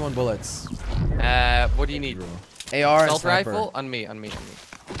have 21 bullets. What do you need? AR and Assault sniper. rifle? On me.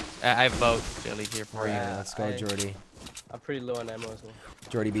 I have both, Jelly, here for you. Alright, let's go, Jordy. I'm pretty low on ammo as well.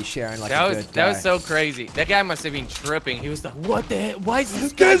 Jordy be sharing like That a was good guy. so crazy. That guy must have been tripping. He was like, "What the hell? Why is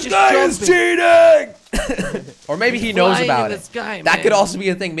this guy This just guy is jumping?" cheating! Or maybe he knows Flying about in it. the sky, That man. could also be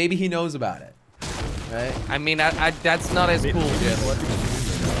a thing. Maybe he knows about it. Right? I mean, that's not as cool, Jelly.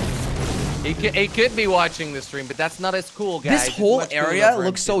 He could be watching the stream, but that's not as cool, guys. This It's whole much cooler area for him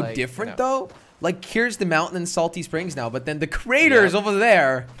looks to, so like, different, you know. though. Like, here's the mountain in Salty Springs now, but then the craters over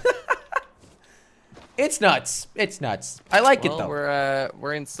there. It's nuts. It's nuts. I like it, Well, though.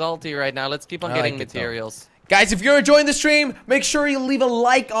 we're in Salty right now. Let's keep on I getting like it, though. materials. Guys, if you're enjoying the stream, make sure you leave a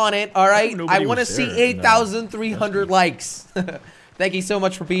like on it, all right? I Nobody want to was see there. 8,300 likes. Thank you so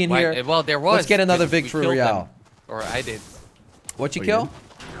much for being here. Well, there was. Let's get another we victory killed royale. them. Or I did. What you Oh, kill?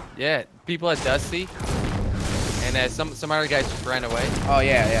 Yeah, people at Dusty. And some other guys just ran away. Oh,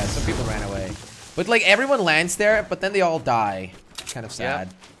 yeah. Some people ran away. But, like, everyone lands there, but then they all die. Kind of sad.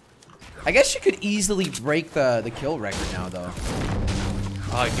 I guess you could easily break the kill record now, though.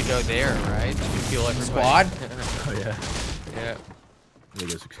 Oh, you could go there, right? You could kill everybody. Squad? Oh yeah. Yeah.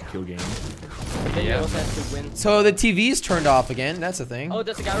 There's a kill game. Yeah. Has to win. So the TV's turned off again. That's a thing. Oh,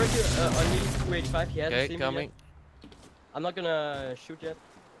 there's a guy right here on me. 285. He hasn't seen coming. me yet. I'm not gonna shoot yet.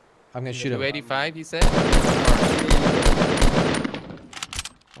 I'm gonna shoot him. 285, you said?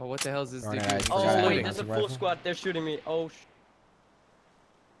 Oh, what the hell is this dude? Oh, wait, there's a full squad. They're shooting me. Oh,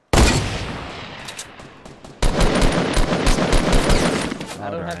 I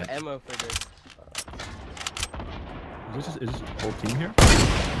don't have ammo for this. Is this a whole team here?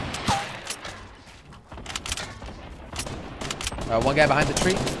 One guy behind the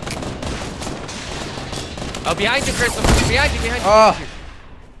tree. Oh, behind you, Christopher. Behind you, behind you. Oh.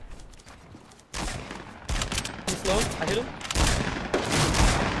 He's slow. I hit him.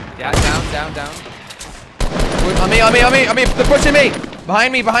 Yeah, down. On me. They're pushing me.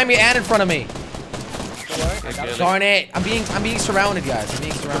 Behind me, and in front of me. Darn it. I'm being surrounded, guys. I'm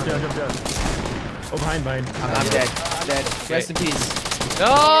being surrounded. Jump down. Oh, behind. I'm dead. Rest in peace.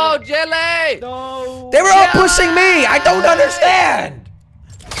 No, Jelly! No. They were all pushing me. I don't understand.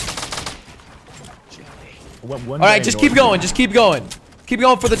 All right, just keep going. Keep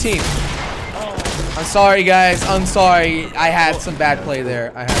going for the team. Oh. I'm sorry, guys. I'm sorry. I had some bad play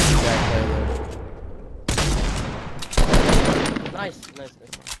there. Nice.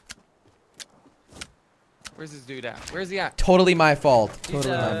 Where's this dude at? Where's he at? Totally my fault.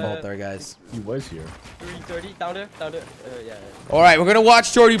 Totally my fault there, guys. He was here. 330 down there. Yeah. All right, we're gonna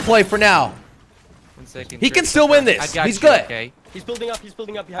watch Jordy play for now. 1 second. He can still win this. He's good. Okay. He's building up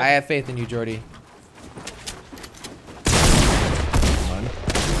behind. I have faith in you, Jordy.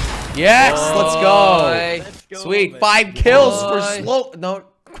 Yes, let's go. Sweet, 5 kills for slow. No,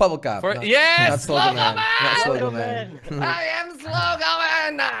 Bubble Cop. Yes, not Slogan Man. Not Slogan Man. I am Slogan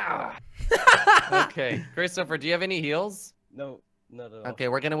Man now. Okay, Christopher, do you have any heals? No. Okay,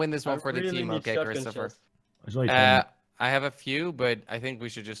 we're gonna win this one for the team. Okay, Christopher. I have a few, but I think we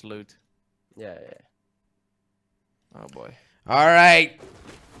should just loot. Yeah. Oh boy. All right.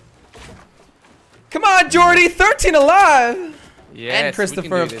 Come on, Jordy. 13 alive. Yes, and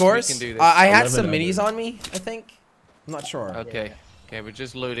Christopher, of course. I had some minis on me, I think. I'm not sure. Okay. Okay, we're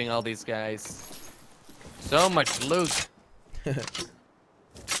just looting all these guys. So much loot.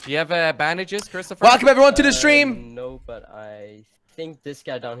 Do you have bandages, Christopher? Welcome everyone to the stream. No, but I think this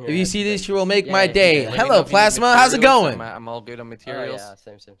guy down here. If you see this, you will make my day. Hello, Plasma. How's it going? I'm all good on materials. Yeah,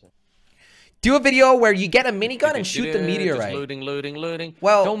 same. Do a video where you get a minigun and shoot the meteorite. Looting.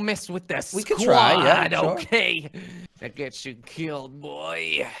 Well, don't mess with that squad. We could try, yeah. Sure. Okay. That gets you killed,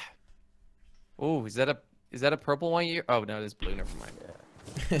 boy. Oh, is that a purple one? Oh no, it's blue. Never mind.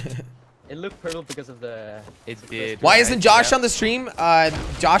 Yeah. It looked purple because of the. It did. Why isn't Josh on the stream?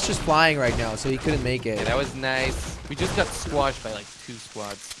 Josh is flying right now, so he couldn't make it. Yeah, that was nice. We just got squashed by like 2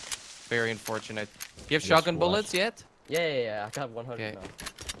 squads. Very unfortunate. Do you have shotgun bullets yet? Yeah. I got 100 now.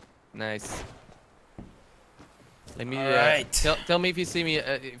 Nice. Let me tell me if you see me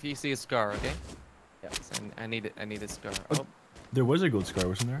if you see a scar, okay? Yeah. I need a scar. Oh. There was a gold scar,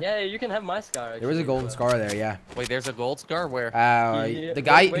 wasn't there? Yeah, you can have my scar. Actually, there was a golden scar there, yeah. Wait, there's a gold scar? Where? The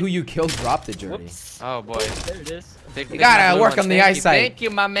guy who you killed dropped it, Jordy. Whoops. Oh boy. There it is. You gotta work on the eyesight. Thank you,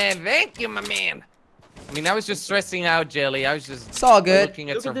 my man. I mean, I was just stressing out, Jelly. I was just it's all good. looking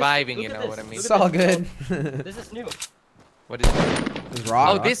at surviving, you know what I mean? It's all good. This is new. What is new? It's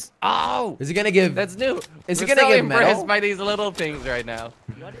raw. Oh, this. Oh. Is it gonna give? That's new. Is it We're gonna so give metal? impressed by these little things right now.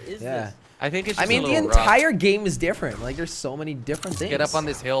 What is this? I think it's just the entire game is different. Like, there's so many different things. Get up on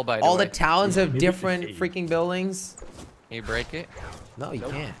this hill, by the way. All the towns have different freaking buildings. Can you break it? No, you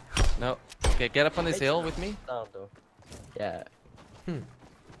can't. No. Okay, get up on this hill with me. Yeah.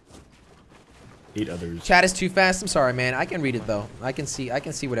 8 others. Chat is too fast. I'm sorry, man. I can read it though. I can see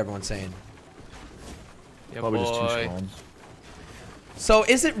what everyone's saying. Yeah, probably just 2 boy. spawns. So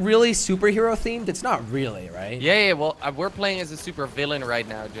is it really superhero themed? It's not really, right? Yeah. Well, we're playing as a super villain right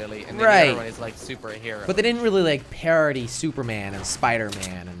now, Jelly, and then right. the other one is like superhero. But they didn't really like parody Superman and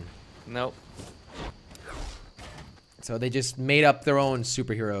Spider-Man and. Nope. So they just made up their own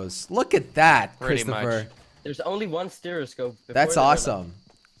superheroes. Look at that, Pretty Christopher. much. There's only one stereoscope. That's awesome.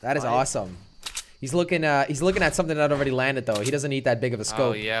 That is awesome. He's looking at something that already landed though. He doesn't need that big of a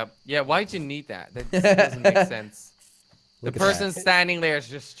scope. Oh yeah. Yeah. Why'd you need that? That doesn't make sense. The person standing there is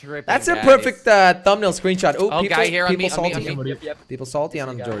just tripping. That's a perfect thumbnail screenshot. Oh, guy here on me. Salty. Yep. People salty on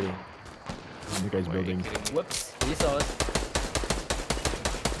him, Jordy. The guy's building. Whoops. He saw us.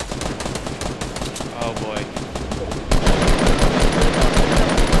 Oh boy.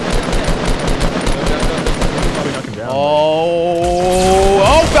 Probably knock him down.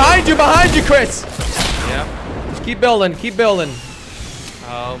 Oh, behind you, Chris. Yep. Keep building.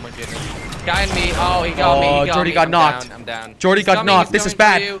 Oh my goodness. Guy on me. Oh, he got me. He got Jordy me. got knocked. I'm down. Jordy got knocked. This is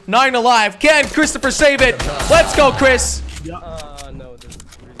bad. 9 alive. Can Christopher save it? Let's go, Chris. No, this is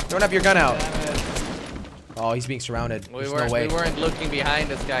really Don't have your gun out. Oh, he's being surrounded. We There's no way. weren't looking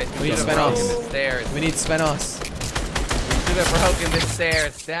behind us, guys. We need Spenos. Stairs. We need Spenos. We should have broken the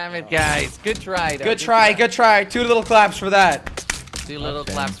stairs. Damn it, guys. Good try, though. Good try. Good try. 2 little claps for that. 2 little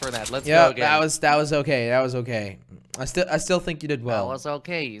claps for that. Let's go again. That was okay. That was okay. I still think you did well. That was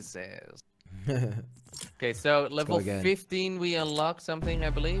okay, he says. Okay, so level 15 we unlock something, I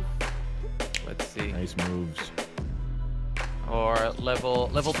believe. Let's see. Nice moves. Or level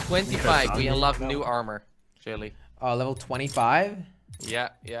 25 we unlock new armor. Chili. Oh, level 25? Yeah.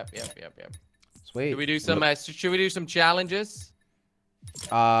 Sweet. Should we do some challenges?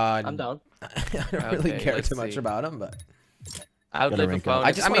 I'm down. I don't really care too much about them, but outlive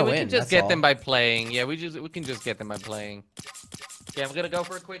opponents. I mean, we can just get them by playing. Yeah, we can just get them by playing. Yeah, I'm gonna go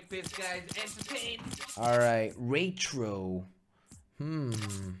for a quick piss, guys. Entertain. All right, retro.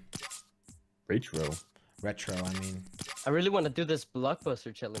 Retro. I mean, I really want to do this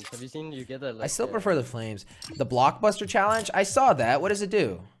blockbuster challenge. Have you seen you get a? Like, I still prefer the flames. The blockbuster challenge. I saw that. What does it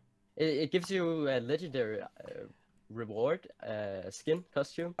do? It gives you a legendary reward, skin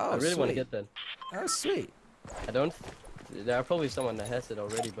costume. Oh, I really want to get that. Oh, sweet. I don't. There are probably someone that has it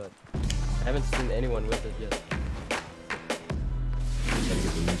already, but I haven't seen anyone with it yet. Gotta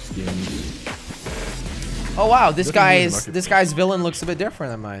get the new skins. Oh wow, this guy's villain looks a bit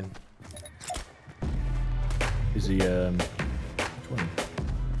different than mine. Is he which one?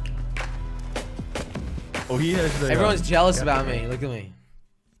 Oh, he has the. Everyone's jealous about me. Look at me.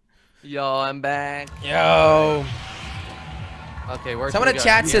 Yo, I'm back. Yo. Okay, where's Someone in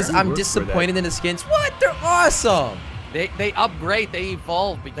chat says I'm disappointed in the skins. What? They're awesome. They upgrade, they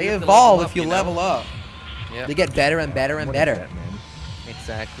evolve. They evolve if you level up. Yeah. They get better and better and better.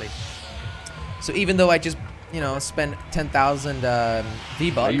 Exactly. So even though I just, spend 10,000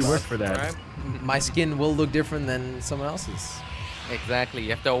 V-Bucks, you work for that. Right? my skin will look different than someone else's. Exactly. You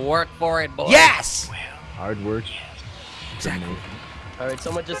have to work for it, boy. Yes! Hard work. Exactly. Alright,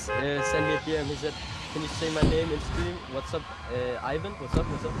 someone just sent me a DM. He said, can you say my name in stream? What's up, Ivan? What's up?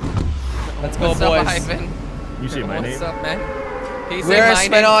 Let's go, What's boys. Up, Ivan? You say my name? What's up, man? Where's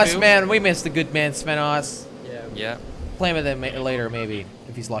Svenos, man? We missed the good man, Svenos. Yeah. Play with him later, maybe,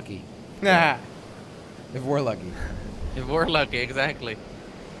 if he's lucky. Nah. If we're lucky. If we're lucky, exactly.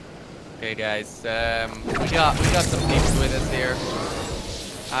 Okay, guys. We got some peeps with us here.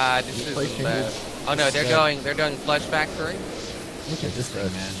 This is. Oh no, they're going Flush Factory. Look at this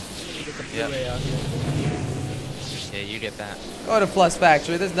thing, man. Yeah. Yeah, you get that. Go to Flush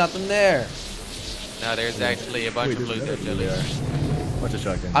Factory. There's nothing there. No, there's actually a bunch of loot there, Chili. Bunch of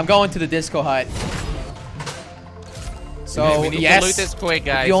shotguns. I'm going to the disco hut. So, we need yes, to loot this quick,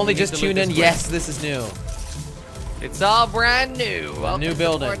 guys. if you only just tuned in, yes, this is new. It's all brand new. Welcome new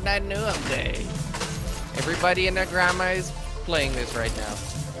building. To Fortnite new update. Everybody and their grandma is playing this right now.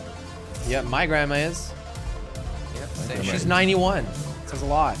 Yep, my grandma is. Yep, same. She's 91. Says a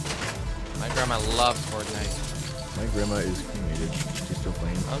lot. My grandma loves Fortnite. My grandma is cremated. She's still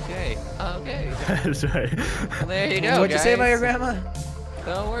playing. Okay. Sorry. Well, there you go, What'd you say about your guys. grandma?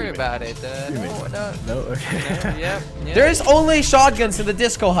 Don't worry about it. No, okay. Yep. There's only shotguns in the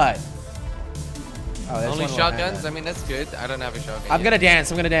disco hut. Oh, there's Only one shotguns? I mean, that's good. I don't have a shotgun. I'm gonna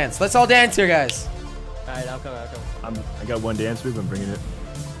dance. Let's all dance here, guys. Alright, I'll come. I got one dance move. I'm bringing it.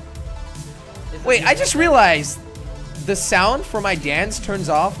 Wait, I just realized the sound for my dance turns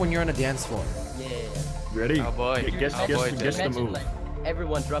off when you're on a dance floor. Yeah. Ready? Oh boy. Guess the Imagine, move. like,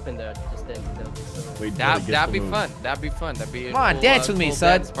 everyone dropping there just dancing. That'd be so... Wait, That'd be fun. That'd be fun. That'd be a Come on, cool, dance with me, cool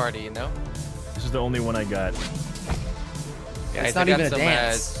son. Dance party, you know? This is the only one I got. Guys, It's not I got even a some,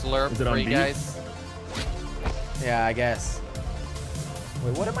 dance. Slurp Is it on for you B? guys. Yeah, I guess.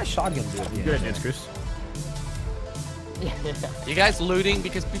 Wait, what did my shotgun do? You good at dance, Chris? You guys looting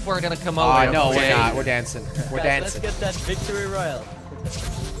because people are gonna come Oh, over. no, okay? we're not. We're dancing. We're Guys, dancing. let's get that victory royale.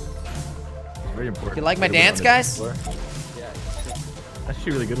 Very important. You like my Everyone dance, on the guys? floor. Yeah. That's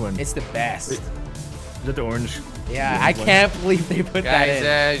actually a really good one. It's the best. Wait, is that the orange? Yeah, green I one? can't believe they put that in.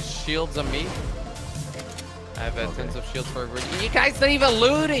 Guys, shields on me. I have tons of shields for everybody. You guys not even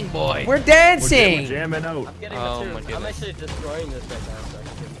looting, boy. We're We're dancing. jamming out. I'm getting Oh, materials. my I'm goodness. actually destroying this right now. So I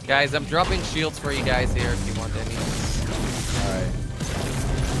can get... Guys, I'm dropping shields for you guys here if you want any. Alright.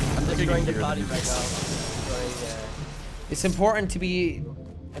 I'm destroying the You're body the right now. Destroying, It's important to be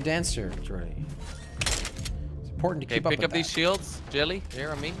a dancer, Jordy. It's important to Okay, keep up pick with up these shields. Jelly,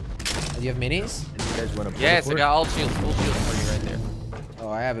 here on me. Do you have minis? And you guys want to Yes, I got all shields, full shields for you right there. Oh,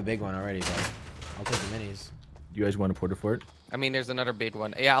 I have a big one already, but I'll take the minis. You guys want a porta fort? I mean, there's another big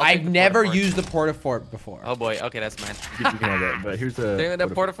one. Yeah, I've never used the porta fort before. Oh boy. Okay, that's mine. You can have that. But here's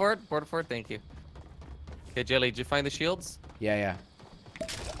the porta fort. Porta fort. Thank you. Okay, Jelly, did you find the shields? Yeah.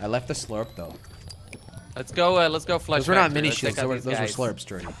 I left the slurp though. Let's go. Let's go. Flush. Those were not mini shields. Those were slurps,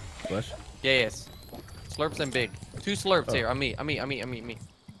 Jordy. Flush? Yeah, yes. Slurps and big. 2 slurps here. On me.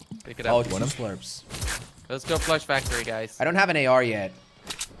 Pick it up. Oh, 2 slurps. Let's go flush factory, guys. I don't have an AR yet.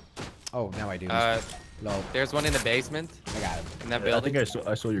 Oh, now I do. Low. There's one in the basement. I got it. In that building. I think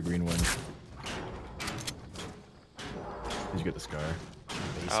I saw your green one. Did you get the scar?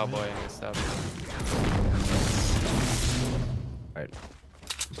 Oh boy, I messed up. Alright.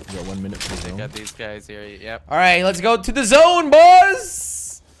 You got 1 minute for the zone. Got these guys here. Yep. All right, let's go to the zone,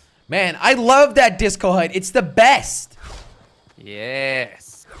 boys. Man, I love that disco hut. It's the best.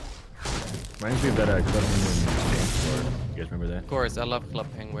 Yes. Reminds me of that Club Penguin. You guys remember that? Of course, I love Club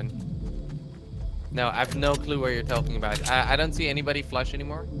Penguin. No, I have no clue what you're talking about. I don't see anybody flush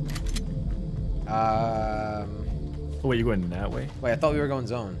anymore. Oh, wait, you're going that way? Wait, I thought we were going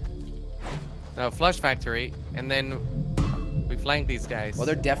zone. No, flush factory, and then we flank these guys. Well,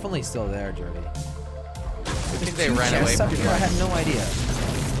 they're definitely still there, Jordy. I think they ran away. Here? I had no idea.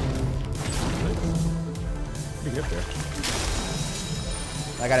 Pretty good there.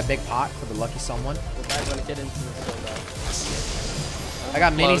 I got a big pot for the lucky someone. We're not gonna get into the zone now. I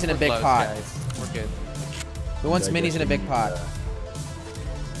got minis in a big pot. Guys. We're good. Who wants minis in a big pot?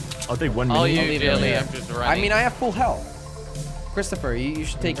 I'll take 1 minute. Oh, you really? I'm just running. I mean, I have full health. Christopher, you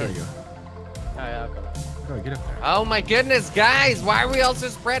should take it. Oh, yeah, okay. Oh, get up there. Oh my goodness, guys! Why are we all so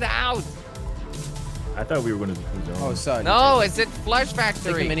spread out? I thought we were going to the zone. Oh, sorry. No, it's at flush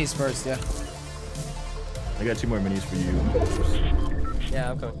factory. Take the minis first, yeah. I got 2 more minis for you.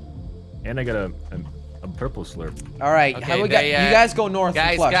 Yeah, I'm coming. And I got a purple slurp. All right, Okay, how we got? You guys go north. Guys,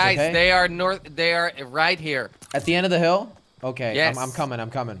 and flush, guys, okay? they are north. They are right here. At the end of the hill. Okay. Yes. I'm coming.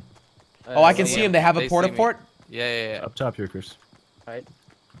 Oh, I can see them. They have a porta fort. Yeah. Up top here, Chris. Alright.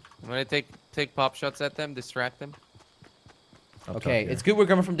 I'm gonna take pop shots at them, distract them. Up Okay, top it's good we're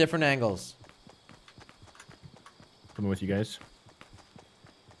coming from different angles. Coming with you guys.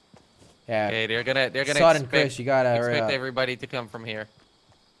 Yeah. Okay, they're gonna Sod and Chris, you gotta expect everybody to come from here.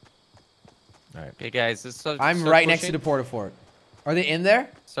 All right. Okay, guys, let's start I'm right next to the porta fort. Are they in there?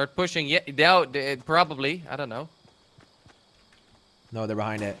 Start pushing. Yeah, no, probably. I don't know. No, they're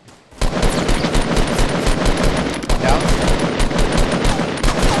behind it. Down.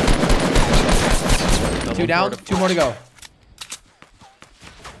 2 down. 2 more to go.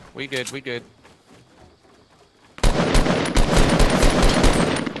 We good.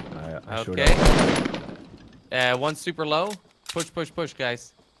 I Okay. One super low. Push,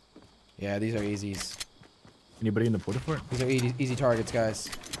 guys. Yeah, these are easies. Anybody in the porta fort? These are easy targets, guys.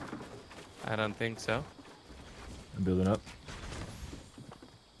 I don't think so. I'm building up.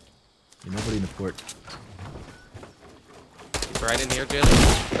 There's nobody in the fort. Keep right in here, Jilly.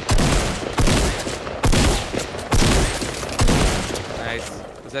 Nice.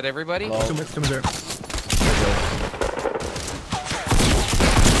 Is that everybody? Hello. Someone's there.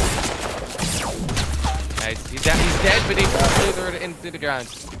 Nice. He's dead, but he flew into the ground.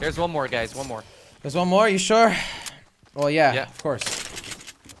 There's one more, guys. One more. There's one more. You sure? Well, yeah. Of course.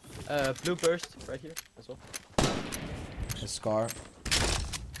 Blue burst right here as well. A scar.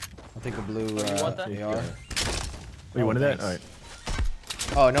 I'll take the blue You want that? AR. Oh, you wanted that? thanks.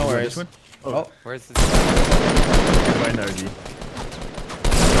 Alright. Oh, no worries. This one? Oh. Where's the... Find the RG.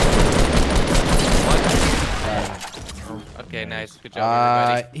 Okay, nice. Good job,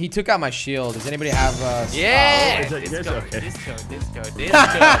 everybody. He took out my shield. Does anybody have Yeah! Oh, is that yours? Okay. Disco.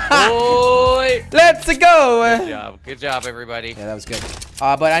 Boy! Let's go! Good job, everybody. Yeah, that was good.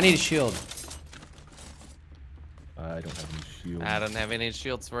 But I need a shield. I don't have any shield. I don't have any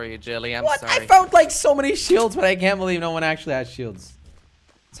shields for you, Jelly. I'm What? sorry. I found like so many shields, but I can't believe no one actually has shields.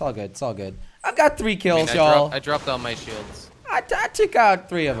 It's all good. It's all good. I've got 3 kills, y'all. I dropped all my shields. I took out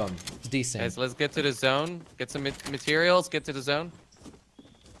 3 of them. It's decent. Guys, let's get to the zone. Get some materials. Get to the zone.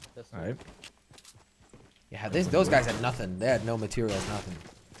 Alright. Yeah, those guys had nothing. They had no materials, nothing.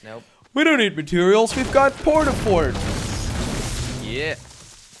 Nope. We don't need materials. We've got porta fort. Yeah.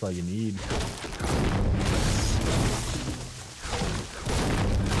 That's all you need.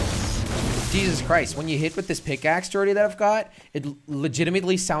 Jesus Christ, when you hit with this pickaxe, Jordy, that I've got, it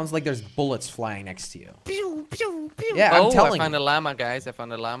legitimately sounds like there's bullets flying next to you. Pew, pew, pew. Yeah, I'm telling I found you. a llama, guys. I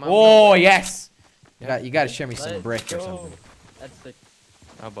found a llama. Oh, yes. Yeah. You got to share me some Let's brick or go. something. That's sick.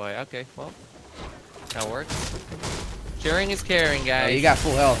 Oh, boy. Okay, well. That works. Sharing is caring, guys. You got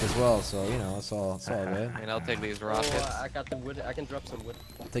full health as well, so, you know, it's all good. And I'll take these rockets. Oh, I got the wood. I can drop some wood.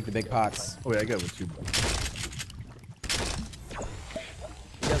 I'll take the big pots. Oh, wait, I got one too.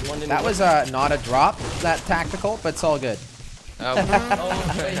 That was not a drop, that tactical, but it's all good. Oh,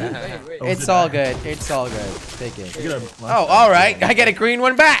 wait. It's all good. It's all good. Take it. Oh, all right. I get a green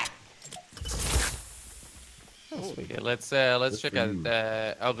one back. Okay, let's check out.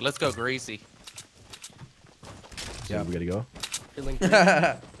 Oh, let's go greasy. Yeah, we gotta go.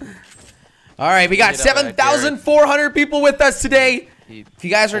 All right, we got 7,400 people with us today. If you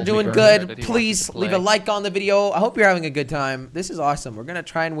guys are doing good, please leave a like on the video. I hope you're having a good time. This is awesome. We're gonna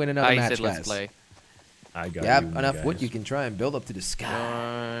try and win another match, guys. Let's play. I got Yep, enough wood. You can try and build up to the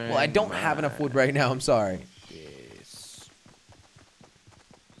sky. Well, I don't have enough wood right now. I'm sorry.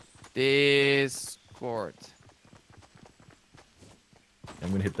 Discord.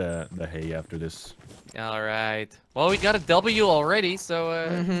 I'm gonna hit the hay after this. All right. Well, we got a W already,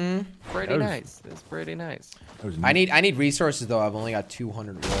 so pretty nice. That's pretty nice. I need resources though. I've only got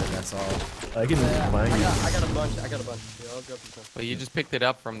 200 wood. That's all. I can. I got a bunch. Here, I'll drop you some. Well, you just picked it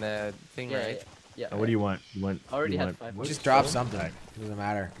up from the thing, right? Yeah. What do you want? You want? I already had 5. Just drop something. Doesn't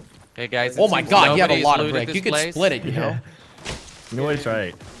matter. Hey guys. Oh my God, you have a lot of brick. You could split it, you know. You know what? It's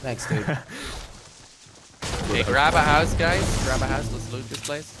right. Thanks, dude. Okay, grab a house, guys. Grab a house. Let's loot this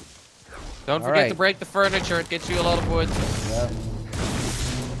place. Don't forget to break the furniture. It gets you a lot of wood. Yeah.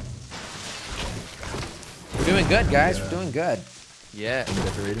 We're doing good, guys. We're doing good. Yeah.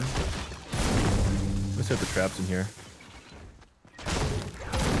 Decorating. Let's set the traps in here.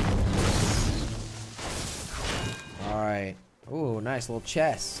 All right. Ooh, nice little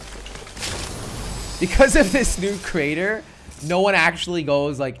chest. Because of this new crater, no one actually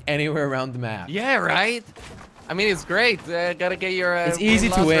goes like anywhere around the map. Yeah, right? I mean, it's great. Gotta get your it's easy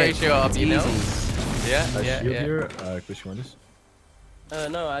to win. Ratio up, you know? Yeah, shield here. Chris, you want this?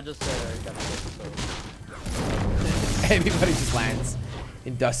 No, I just got it. So. Everybody just lands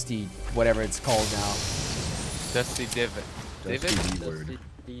in Dusty, whatever it's called now. Dusty Divot. Dusty D word.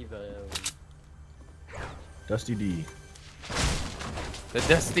 Dusty D. The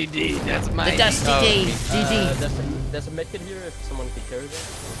Dusty D. That's my. The Dusty D. DD. There's a medkit here if someone can carry that.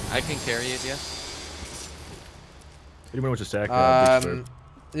 I can carry it, yeah. Anyone wants a sack?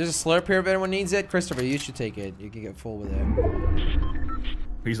 There's a slurp here if anyone needs it. Christopher, you should take it. You can get full with it.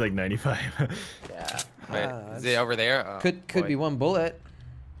 He's like 95. Yeah. Is it over there? Oh, could be one bullet.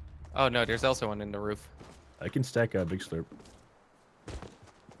 Oh no, there's also one in the roof. I can stack a big slurp.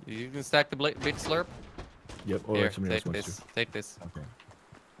 You can stack the big slurp? Yep. Or here, somebody else wants to. Take this. Okay.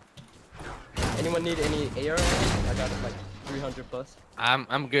 Anyone need any AR? I got like 300 plus.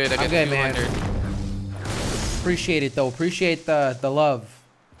 I'm good. I got 200. Man. Appreciate it though. Appreciate the love.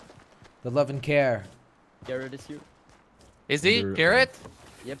 The love and care. Garrett is here. Is he? Garrett?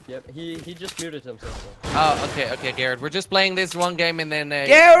 Yep. He just muted himself. Oh, okay, Garrett. We're just playing this one game and then.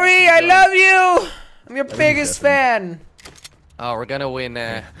 Gary, I love you. I'm your biggest fan. Oh, we're gonna win.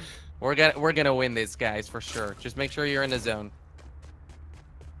 We're gonna win this, guys, for sure. Just make sure you're in the zone.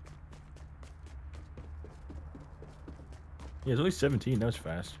 Yeah, it's only 17. That was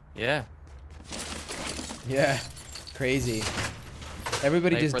fast. Yeah. Yeah. Crazy.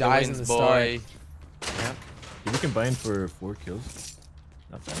 Everybody just dies in the start. Yeah. Did we combine for 4 kills?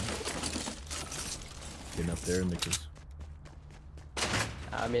 Not bad. Getting up there in the kills.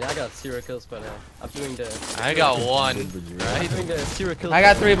 I mean, I got 0 kills, but I'm doing the. I got 1. I'm doing the 0 kills. I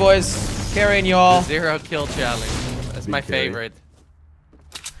got 3 boys. Carrying y'all. 0 kill challenge. That's my favorite.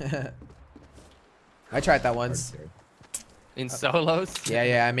 I tried that once. In solos?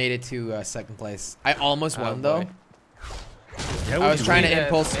 Yeah, I made it to 2nd place. I almost won though. Yeah, I was trying to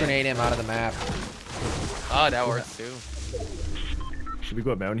impulse grenade him out of the map. Oh, that works too. Should we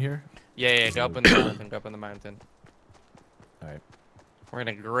go up mountain here? Yeah, go up in the mountain. Go up in the mountain. Alright. We're in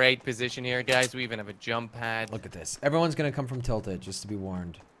a great position here, guys. We even have a jump pad. Look at this. Everyone's gonna come from tilted, just to be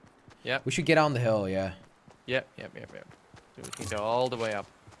warned. Yep. We should get on the hill, yeah. Yep. So we can go all the way up.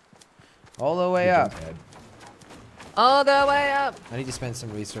 All the way up. All the way up. I need to spend some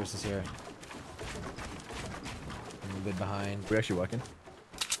resources here. I'm a bit behind. We're actually walking.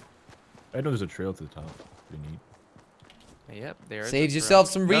 I know there's a trail to the top. Pretty neat. Yep, there. Saves yourself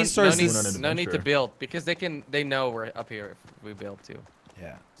some resources. No need to build because they know we're up here if we build too.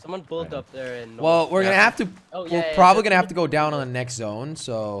 Yeah. Someone built up there and. Well, we're gonna have to. We're probably gonna have to go down on the next zone.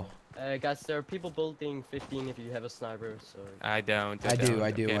 So. Guys, there are people building 15 if you have a sniper. So. I don't. I do.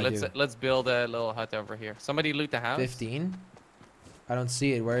 Okay, let's build a little hut over here. Somebody loot the house. 15. I don't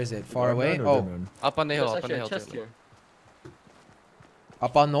see it. Where is it? Far away? Oh. Up on the hill. Up on the hill.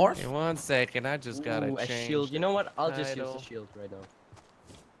 Up on north? Hey, 1 second, I just gotta change. A shield. You know what? I'll just use the shield right now.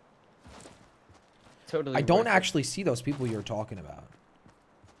 Totally. I don't actually see those people you're talking about.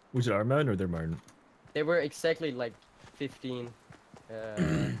 Was it our mountain or their mountain? They were exactly like 15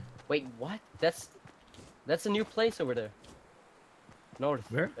 Wait, what? That's a new place over there. North.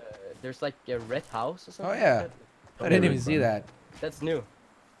 Where? There's like a red house or something. Oh yeah. Like I didn't even see that. That's new,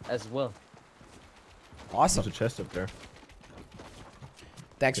 as well. Awesome. There's a chest up there.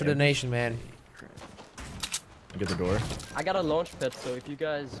 Thanks for the donation, man. Get the door. I got a launch pad, so if you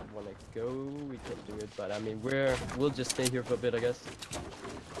guys wanna go, we can do it. But I mean, we'll just stay here for a bit, I guess.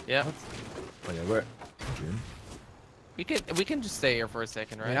 Yeah. Oh yeah, where? We can just stay here for a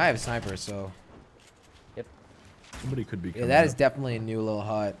second, right? I mean, I have a sniper, so. Yep. Somebody could be. Yeah, that is definitely a new little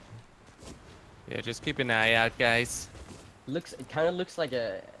hut. Yeah, just keep an eye out, guys. It kind of looks like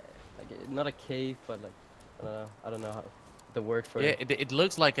not a cave, but like I don't know how the word for it. Yeah, it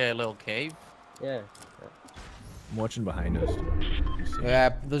looks like a little cave. Yeah. I'm watching behind us.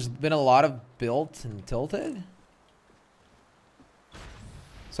 Yeah, there's been a lot of built and tilted.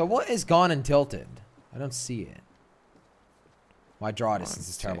 So what is gone and tilted? I don't see it. My draw distance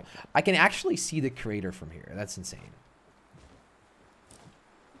is terrible. I can actually see the crater from here. That's insane.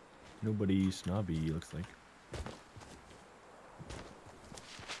 Nobody snobby, looks like.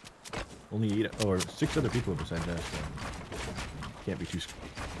 Only 8 or 6 other people besides us. So can't be too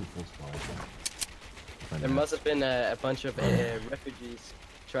full small. There must have been a bunch of refugees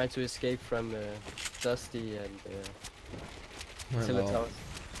trying to escape from Dusty and Tillet.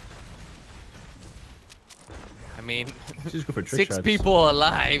 I mean, Just go for trick 6 shots. people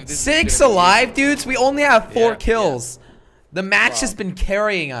alive. This 6 alive, dudes? We only have 4 kills. The match has been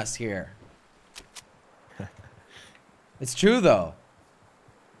carrying us here. It's true, though.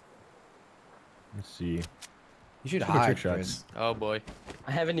 Let's see. You should hide, trick Chris. shots. Oh boy.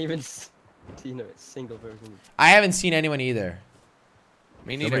 I haven't even seen a single person. I haven't seen anyone either.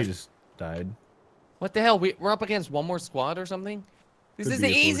 Me neither. Somebody just died. What the hell? We're up against one more squad or something? This Could is be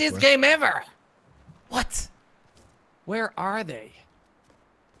the a full easiest squad. game ever. What? Where are they?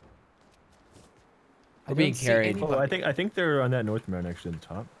 We're being carried. Oh, I think they're on that north mountain actually at the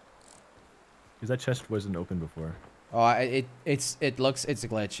top. Because that chest wasn't open before. Oh, it's a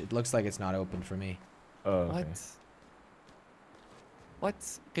glitch. It looks like it's not open for me. Oh, okay. What?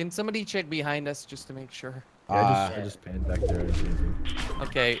 Can somebody check behind us just to make sure? Yeah, I just panned back there.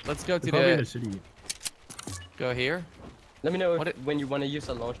 Okay, let's go to Probably in the city. Go here. Let me know when you want to use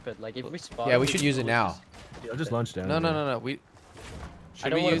a launch pad. Like if we spot. Yeah, we should use it now. Yeah, I'll just launch down. No.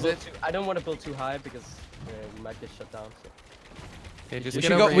 Should we use it? I don't want to build too high because we might get shut down. So. Okay, just We get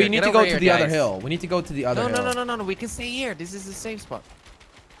should over go. We here. need Get to go over to here, the other guys. hill. We need to go to the other hill. No. We can stay here. This is a safe spot.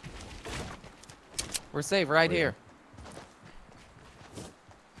 We're safe right here.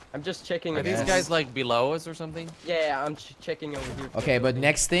 I'm just checking. Are these guys like below us or something? Yeah, I'm checking over here. Okay, but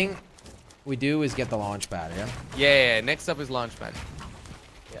next thing we do is get the launch pad, yeah? Yeah, next up is launch pad.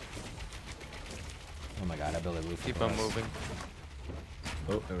 Yeah. Oh my god, I built a roof. Keep on moving.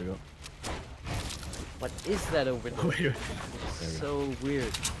 Oh, there we go. What is that over there? So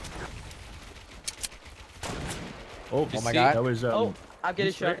weird. Oh my god. That was I'll get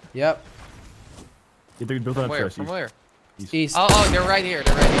a shot. Yep. Yeah, they're built on Where? first. From where? East. Oh, they're right here.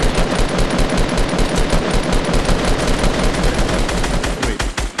 They're right here. Wait.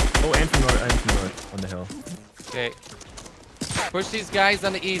 Oh, and from north on the hill. Okay. Push these guys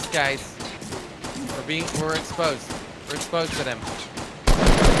on the east, guys. We're exposed. We're exposed to them.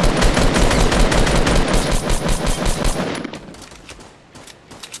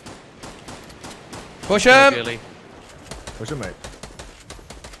 Push him! Billy. Push him, mate.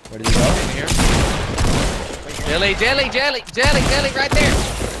 Where did he go? In here. Jelly, right there.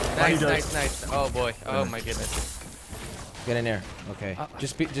 Nice. Oh boy. Oh my goodness. Get in there. Okay.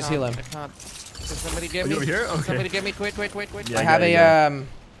 Just heal him. I can't. Can somebody get me? Over here? Okay. Somebody get me quick. Yeah, I have a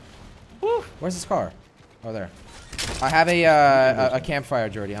Where's this car? Oh, there. I have a campfire,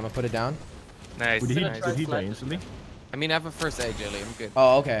 Jordy. I'm gonna put it down. Nice. Did Nice. he die instantly? I mean, I have a first aid, Jelly. I'm good.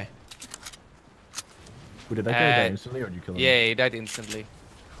 Oh, okay. Did that guy die instantly, or did you kill him? Yeah, he died instantly.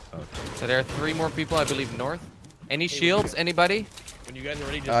 Okay. So there are 3 more people, I believe, north. Any shields? Anybody? When you guys are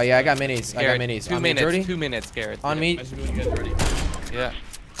ready, just Oh yeah, I got minis. Garrett, 2 minutes. 2 minutes, Garrett. On me. I should do when you guys are ready. Yeah.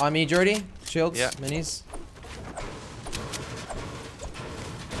 On me, Jordy. Shields. Yeah. Minis.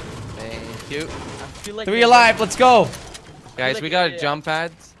 Thank you. I feel like 3 alive. Let's go. Guys, like we got yeah. a jump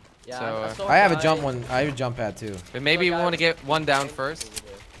pad. Yeah, So, saw I have a guy jump one. I have a jump pad too. but maybe we want to get one down first.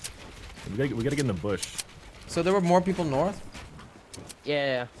 We gotta get in the bush. So there were more people north.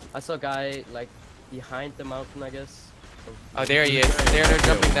 Yeah, I saw a guy like behind the mountain, I guess. Oh, there he is. They're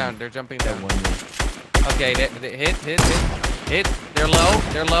jumping down. They're jumping That down. one. Okay, they hit. They're low.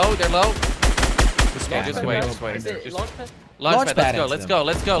 Yeah, just wait. Is it Just launch pad? launch pad. pad Let's into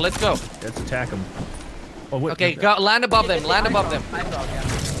go. Let's attack him. Oh, wait, Okay, go land above them. Land above them.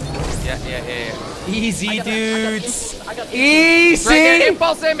 Yeah. Easy, dudes. He's right there. Easy.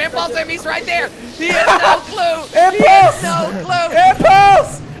 Impulse him. Impulse him. He's right there. He has no clue. Impulse. No clue.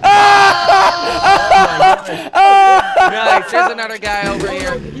 Impulse. Nice. There's another guy over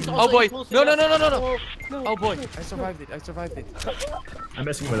here. Oh boy. No. Oh boy. I survived it. I'm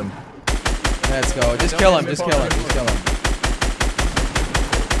messing with him. Let's go. Just kill him. Just kill him.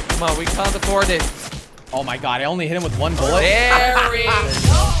 Come on, we can't afford it. Oh my god, I only hit him with one bullet. There we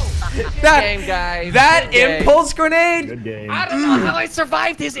go. Good game, guys. That Good game. impulse grenade? Good game. I don't know how I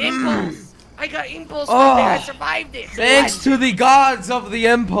survived his impulse. I got impulse right there. I survived it. Thanks to the gods of the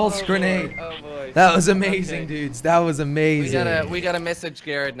impulse grenade. Oh boy. That was amazing, dudes. That was amazing. We gotta message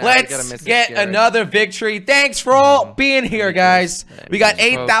Garrett now. Let's get another victory. Thanks for all being here, guys. We got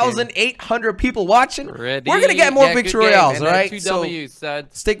 8,800 people watching. Ready? We're gonna get more victory royales, all right? 2 W's, so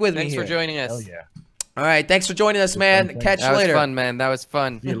stick with me Thanks here. for joining us. Hell yeah. All right, thanks for joining us, man. Catch you later. That was fun, man. That was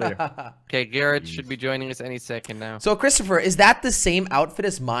fun. See you later. Okay, Garrett should be joining us any second now. So, Christopher, is that the same outfit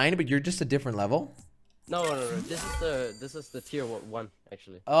as mine, but you're just a different level? No. This is the tier 1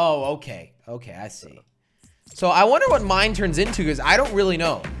 actually. Oh, okay. Okay, I see. So I wonder what mine turns into because I don't really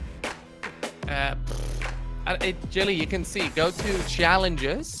know. Jelly, you can see. Go to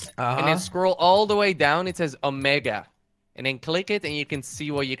challenges and then scroll all the way down. It says Omega, and then click it, and you can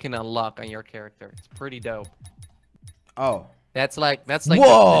see what you can unlock on your character. It's pretty dope. Oh, that's like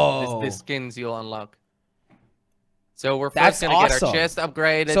whoa. the skins you'll unlock. So we're first gonna get our chest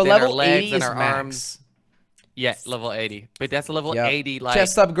upgraded, so then level our legs 80 and is our max. arms. Yeah, level 80. But that's level 80, like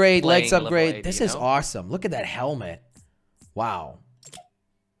chest upgrade, legs playing level upgrade. 80, This you is know? awesome. Look at that helmet. Wow.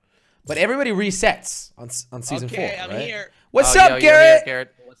 But everybody resets on season 4, I'm right? here. What's Oh, up, yo, you're Garrett? here,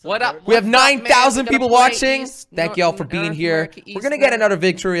 Garrett. What up? We have What's up, man? 9,000 We're people gonna play watching. East Thank y'all for North being here. America, We're gonna East get North. another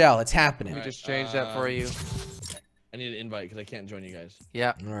victory royale. It's happening. Let me just change that for you. I need an invite because I can't join you guys.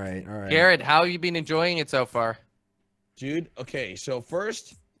 Yeah. All right, all right. Garrett, how have you been enjoying it so far? Dude, okay, so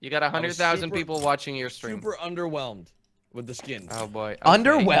first, You got 100,000 super- people watching your stream. super underwhelmed with the skins. Oh boy. Okay.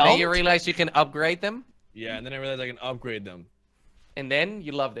 Underwhelmed? Then you realize you can upgrade them, Yeah, and then I realized I can upgrade them. and then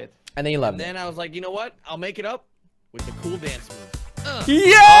you loved it. And then you love And it. then I was like, you know what? I'll make it up with the cool dance move.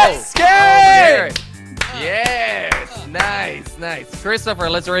 Yes, Garrett! Garrett! Yes! Nice, nice. Christopher,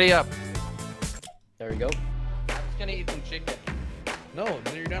 let's ready up. There we go. I'm just gonna eat some chicken. No,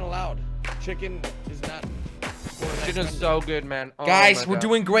 you're not allowed. Chicken is not. Chicken's so good, man. Oh Guys, my we're God.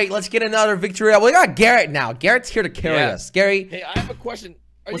 doing great. Let's get another victory royale. We got Garrett now. Garrett's here to carry Yeah. us. Gary, Hey, I have a question.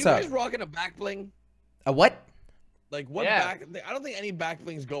 Are What's you up? guys rocking a back bling? a what? Like what Yeah. back? I don't think any back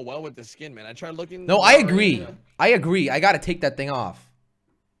blings go well with the skin, man. I tried looking. No, I agree. I agree. I gotta take that thing off.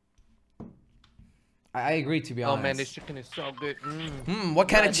 I agree, to be honest. Oh man, this chicken is so good. What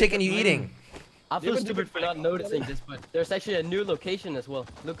kind of chicken you eating? I feel stupid for not noticing this, but there's actually a new location as well.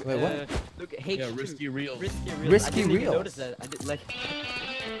 Look, Wait, what? look, H2. Yeah, Risky Reels. Risky Reels. Risky I didn't even Reels. notice that. I did like.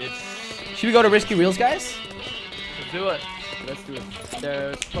 It's Should we go to Risky Reels, guys? Let's do it. Let's do it.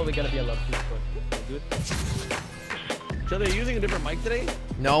 There's probably gonna be a lot of people, but we'll do it. so they're using a different mic today.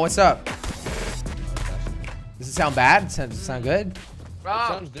 No, what's up? Does it sound bad? Does it sound good? It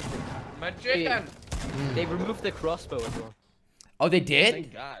Rob, sounds different. my chicken. They removed the crossbow as well. Oh, they did?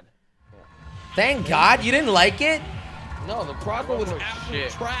 Thank God. Thank God. You didn't like it? No, the crossbow was Oh, absolute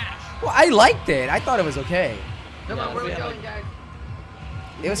shit. trash. Well, I liked it. I thought it was okay. Come on, where we Yeah. going, guys?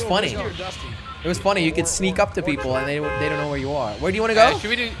 It was funny. Risky or Dusty? It was funny. You could sneak up to people and they don't know where you are. Where do you want to go? Should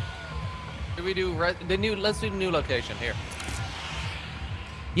we do the new? Let's do the new location here.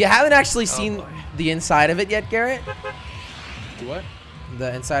 You haven't actually seen boy. the inside of it yet, Garrett? Do what?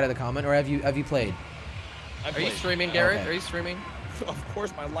 The inside of the comment, or have you played? I Are you played. streaming, Garrett? Okay. Are you streaming? Of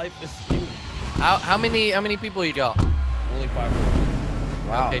course, my life is skewed. How many people you got? Only 5.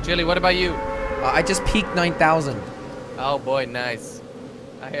 Wow. Okay, Chili, what about you? I just peaked 9,000. Oh boy, nice.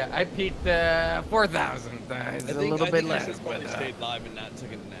 I peaked 4,000. It's a little bit less. I probably But, stayed live and not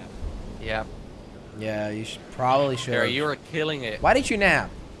taken a nap. yeah. Yeah, you probably should. Gary, you were killing it. Why didn't you nap?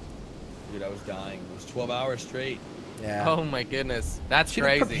 Dude, I was dying. It was 12 hours straight. Yeah. Oh my goodness, that's Should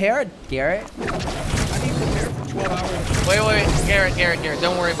have crazy. prepared, Garrett. I need to prepare for 12 hours. Wait, Garrett,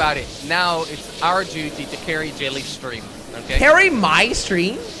 don't worry about it. Now it's our duty to carry Jelly's stream, okay? Carry my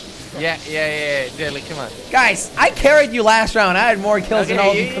stream? Yeah, Jelly, come on. Guys, I carried you last round. I had more kills than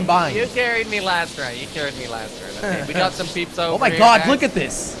all of you combined. You carried me last round. Okay, we got some peeps over Oh my here, God, guys. look at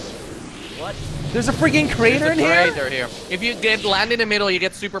this. What? There's a freaking crater There's in a here. crater here. If you land in the middle, you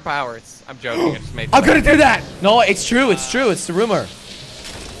get superpowers. I'm joking. I just made I'm gonna do that. No, it's true. It's true. It's the rumor.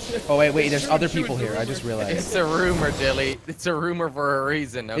 Oh wait, there's other people here. I just realized. It's a rumor, Jelly. It's a rumor for a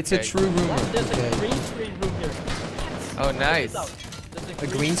reason. Okay. It's a true rumor. There's a green screen room here. Oh, nice. A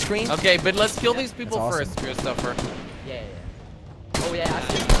green screen? Okay, but let's kill these people awesome. first, Christopher. Yeah. Oh yeah, I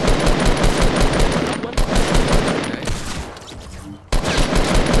see.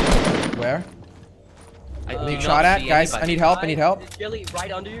 Where? Being do shot not at, see guys. anybody. I need help. I need help. Jelly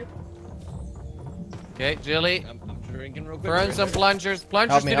right under you. Okay, Jelly. I'm drinking real quick. Throwing some plungers.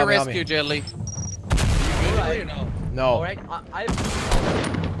 Plungers Help me, to the help me, rescue, Jelly. You good, Jelly, or no? No. Alright, Use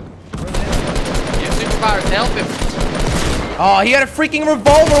superpowers. Help him. Oh, he had a freaking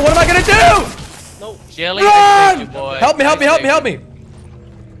revolver. What am I gonna do? No. Jelly, Run! you, boy. Help me! Help me! Help me! Help me!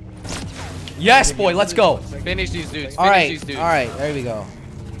 Yes, boy. Let's go. Finish these dudes. All Finish right. these dudes. All right. There we go.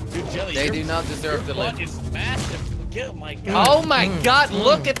 Dude, Jelly, They your- do not deserve to your live. butt is massive. Oh my god. Oh my God!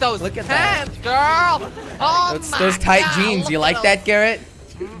 Look at those Look at that. pants, girl. Oh my Those tight God, jeans. You look like at that, Garrett?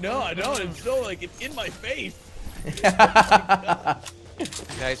 No, I don't. It's so like it's in my face. those-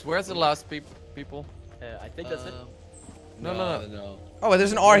 Guys, where's the last people? I think that's it. No. Oh,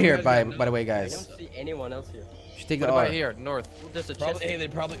 there's an R here, guys by got the way, I guys. don't see anyone else here. Should take What the R. about here, north? There's a chest. Probably, hey, they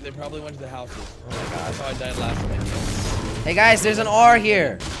probably went to the houses. Oh my god, that's how I died last night. Hey guys, there's an R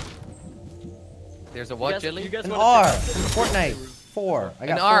here. There's a what, Jelly? You guys An wanna R. check this? Fortnite 4. I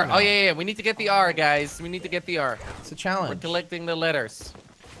got An R. Fortnite. Oh yeah. We need to get the R, guys. We need to get the R. It's a We're challenge. collecting the letters.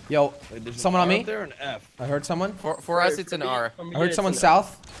 Yo, Wait, there's an someone on R me? up there and F. I heard someone. For us, it's an R. For me, I heard it's someone an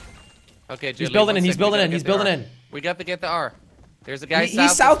south. Okay, Jelly. building in, one he's sec, we building gotta in, get he's the building R. in. We got to get the R. There's a guy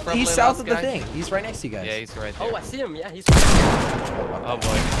He's south. south. He's south of the thing. He's right next to you guys. Yeah, he's right Oh, there. I see him. Yeah, he's. Oh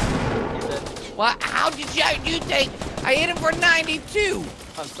boy. He's dead. What? How did you take? I hit him for 92.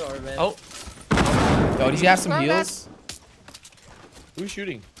 I'm sorry, man. Oh. Yo, does he have some Not heals? Who's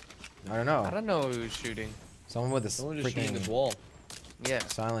shooting? I don't know. I don't know who's shooting. Someone with a Someone just shooting this freaking wall. Yeah.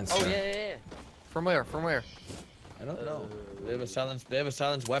 silencer. Oh yeah. From where? From where? I don't know. They have a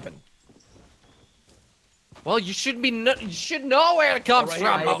silenced weapon. Well, you should be. You should know where it comes Right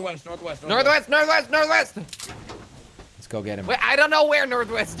from. here, northwest. Northwest. Let's go get him. Wait, I don't know where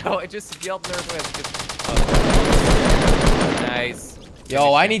northwest. No, I just yelled northwest. Nice.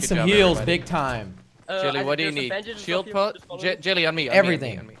 Yo, I need Good some job, heals everybody. big time. Jelly, what do you need? Shield pot? Jelly, on me.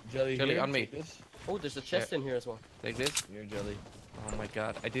 Everything. On me. Jelly, Jelly, here, on me. take this. Oh, there's a chest in here as well. Take this. Here, Jelly. Oh my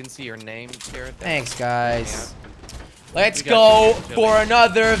God, I didn't see your name here. Thanks, guys. Let's We got go you, for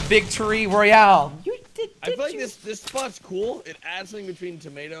another victory royale. I feel like this spot's cool. It adds something between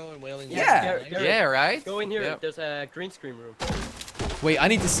tomato and whaling. Yeah. Yeah, right? Go in here. Yep. There's a green screen room. Wait, I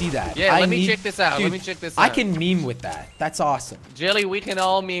need to see that. Yeah, I let me need- check this out. Dude, Let me check this I out. can meme with that. That's awesome. Jelly, we can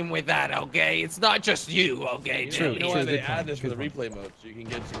all meme with that, okay? It's not just you, okay? True, You know Jelly? why they good add point, this for the good replay mode, so you can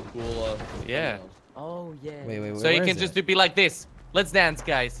get some cool. Yeah. thumbnails. Oh yeah. Wait. So you where can is just it? be like this. Let's dance,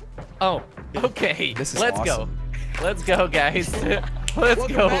 guys. Oh, okay. This is Let's awesome. go. Let's go, guys. Let's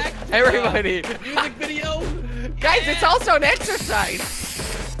Welcome go. back to, Everybody. Music video. Guys, it's also an exercise.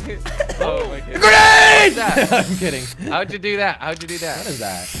 Oh my God. Grenade! What's that? I'm kidding. How'd you do that? How'd you do that? What is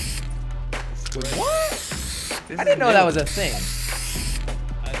that? This I is didn't know new. that was a thing.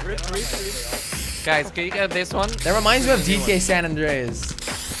 Guys, can you get this one? That reminds me of GTA San Andreas.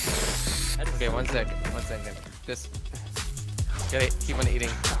 Okay, 1 second. 1 second. Just get it. Keep on eating.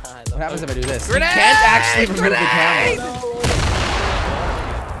 What happens if I do this? Grenade! You can't actually remove Grenade! the camera.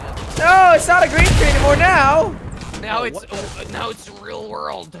 No, it's not a green screen anymore now. Now it's real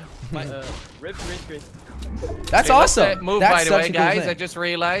world. Rip green screen. That's Okay, let's, awesome. move, That's by the such way, a cool guys. thing. I just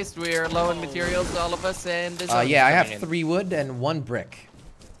realized we're low in materials, all of us, and this Yeah, I have 3 wood and 1 brick.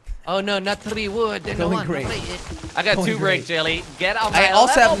 Oh no, not 3 wood. No Going one. great. I got Going 2 brick, great. Jelly. Get off I my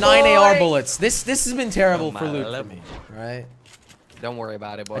also have level, 9 AR boy. bullets. This has been terrible On for my loot for level. me. Right? Don't worry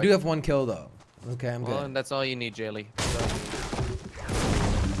about it, boy. I do have 1 kill though. Okay, I'm Well, good. and that's all you need, Jelly.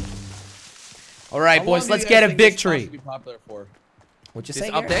 All right, How boys, long do let's you get guys a think this spot victory. should be popular for? What you This say?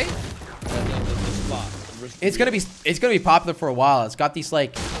 Garrett? update? This spot. It's gonna be popular for a while. It's got these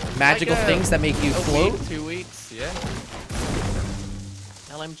like magical Like a- things that make you A float. week, 2 weeks, yeah.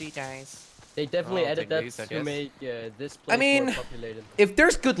 LMG, guys. They definitely I'll added take that these, I to guess. make this place mean, more populated. If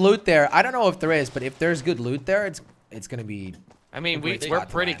there's good loot there, I don't know if there is, but if there's good loot there, it's gonna be. I mean, A great we're spot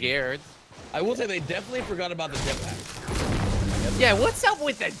to pretty land. geared. I will say they definitely forgot about the jetpack. Yeah, what's up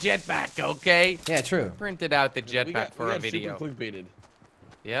with the jetpack, okay? Yeah, true. Printed out the We jetpack got for a super video. clickbaited.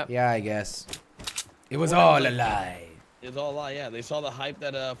 Yep. Yeah, I guess. It was all a lie. It's all a lie, yeah. They saw the hype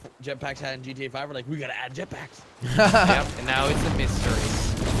that jetpacks had in GTA 5. We're like, we gotta add jetpacks. Yep. And now it's a mystery.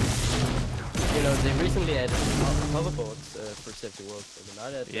 You know, they recently added hoverboards for Safety World, so they're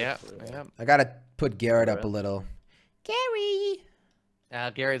not added. Yeah. For, Yep. I gotta put Garrett up a little. Gary.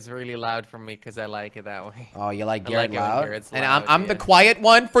 Garrett's really loud for me because I like it that way. Oh, you like Garrett loud? And loud, I'm the quiet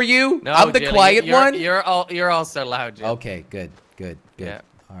one for you? No, I'm the Jilly, quiet one? You're also loud, Jill. Okay, good. Yeah.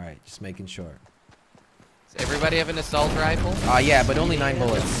 All right, just making sure. Does everybody have an assault rifle? Yeah, but only 9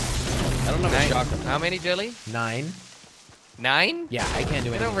 bullets. I don't have a shotgun. How many, Jilly? 9. 9? Yeah, I can't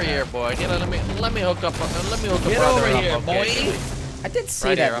do anything. Get over here, boy. Let me hook up. Let me hook up. Get brother over up, here, okay? boy. I did say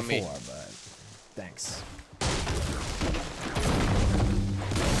Right that here, before, but thanks.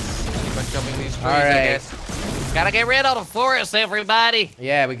 Keep on jumping these trees, All I right. guess. Gotta get rid of the forest, everybody.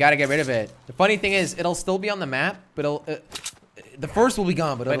 Yeah, we gotta get rid of it. The funny thing is, it'll still be on the map, but it'll the first will be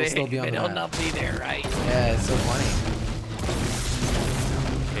gone, but it'll still be on the map. It'll not be there, right? Yeah, it's so funny.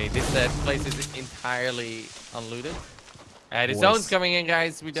 Okay, this place is entirely unlooted. The zone's coming in,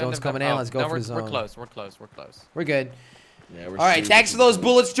 guys. We don't Zone's coming in. Let's go for the zone. We're close. We're good. Yeah, we're All right, thanks for those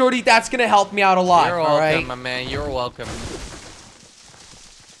bullets, Jordy. That's gonna help me out a lot. You're all welcome, right? my man. You're welcome.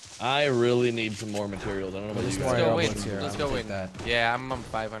 I really need some more materials. I don't know about you Let's guys. go in. Here. Let's I'll go take in. that. Yeah, I'm on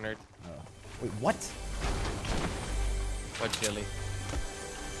 500. Wait, what? What, Jilly?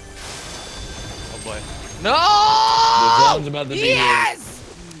 Oh boy. No! The zone's about to be here. Yes!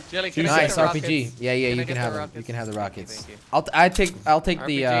 Jelly, can I Nice get the RPG. rockets? Yeah, Can I you get can the have them. rockets? You can have the rockets. Thank you. I'll take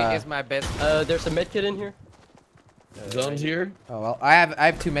the. RPG is my best. There's a medkit in here. Zone's here. Oh well, I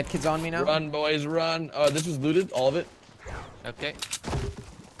have 2 medkits on me now. Run, boys, run. Oh, this was looted, all of it. Okay.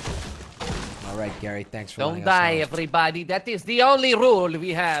 All right, Gary. Thanks for. Don't die, everybody. That is the only rule we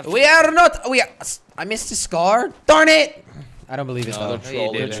have. We are not. I missed a scar. Darn it! I don't believe it No, though. they're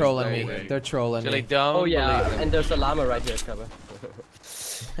trolling. They're trolling No me. way. They're trolling Jelly, me. don't. Oh yeah, believe them. and there's a llama right here, cover.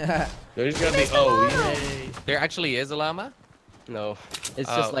 There's gonna be. Oh, yay. There actually is a llama. No, it's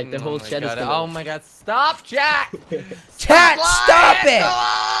just like the whole my shed is God. gonna. Oh my God! Stop, chat! Chat, stop it!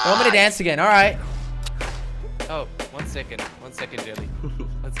 Go Want me to dance again? All right. Oh, 1 second, Jelly.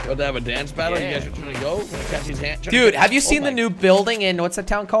 Let's go. About to have a dance battle? Yeah. You guys are trying to go? Gonna catch his hand? Dude, have you seen Oh the my- new building in what's that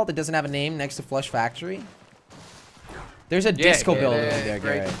town called? That doesn't have a name next to Flush Factory. There's a disco building over there,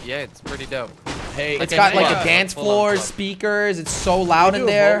 great. Gary. Yeah, it's pretty dope. Hey, It's Okay, got hold like on, a dance hold on, floor, hold on. speakers. It's so loud in Can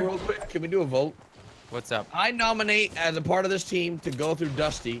we do a there. vote real quick? Can we do a vote? What's up? I nominate as a part of this team to go through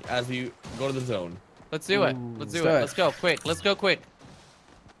Dusty as we go to the zone. Let's do it. Let's do it. Let's go quick. Let's go quick.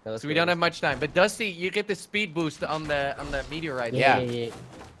 Yeah, So we don't have much time. But Dusty, you get the speed boost on the meteorite. Yeah.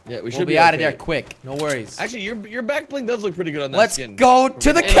 Yeah, we We'll should be out of okay. there quick. No worries. Actually, your back bling does look pretty good on that Let's skin. go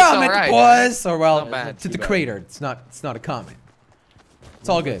to the It's comet, alright. boys. Or well, Not bad. to the Too bad. crater. It's not a comet. It's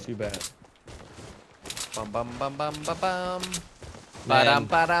all good. Too bad. Bum bum bum bum bum bum. Man. Ba-dum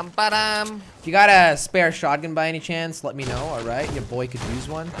ba-dum ba-dum. If you got a spare shotgun by any chance, let me know. All right, your boy could use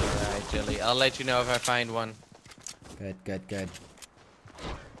one. Alright, Jelly. I'll let you know if I find one. Good.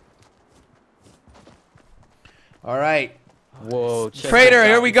 All right, Whoa, check Crater, this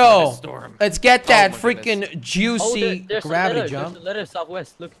here out. we go. Storm. Let's get that my freaking juicy there's gravity a letter, jump. There's a letter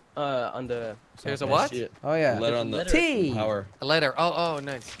southwest. Look, on the. There's a what? Shit. Oh yeah. Letter on the Letter. T. power. A letter. Oh,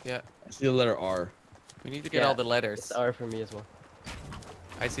 nice. Yeah. I see the letter R. We need to get Yeah, all the letters. It's R for me as well.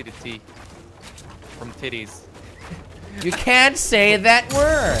 I see the T. From titties. You can't say that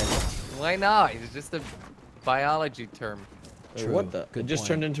word. Why not? It's just a biology term. Wait, True. what the? Good It just point.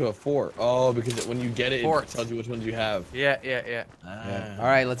 turned into a fort. Oh, because when you get it, Fort. it tells you which ones you have. Yeah. Yeah. All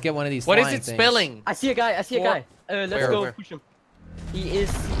right, let's get one of these. What is flying it things. spelling? I see a guy. Where? Let's Where? go Where? push him. He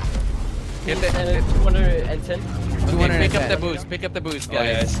is. Get He's, the- 210. Okay, pick up 210. the boost. Pick up the boost, Oh,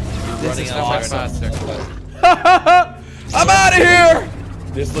 yeah, guys. it's This running is out awesome. faster. I'm out of here.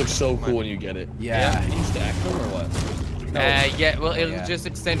 This looks so cool when you get it. Yeah. Can you stack them or what? Yeah, well, it'll Yeah. just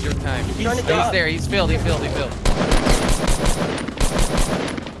extend your time. He's trying to get there. He's filled. He's filled.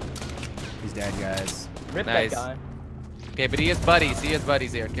 He's dead, guys. Rip Nice. that guy. Okay, but he has buddies. He has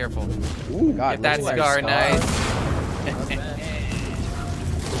buddies here. Careful. Ooh, God, Get that look at scar. Nice. Not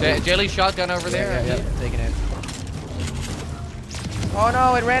bad. Jelly shotgun over there. Yeah, taking it. Oh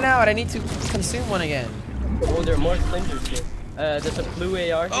no, it ran out. I need to consume one again. Oh, there are more splinters here. There's a blue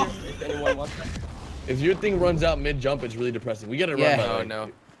AR here, Oh. if anyone wants that. If your thing runs out mid-jump, it's really depressing. We gotta Yeah. run by the Oh way.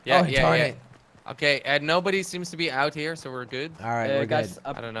 no. Yeah, Oh, yeah, darn yeah. it. Okay, and nobody seems to be out here, so we're good. All right, we're guys,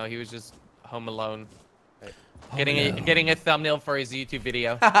 good. I don't know. He was just home alone, Oh, getting a thumbnail for his YouTube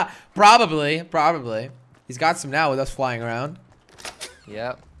video. Probably. He's got some now with us flying around.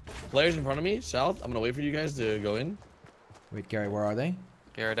 Yep. Players in front of me, south. I'm gonna wait for you guys to go in. Wait, Gary, where are they?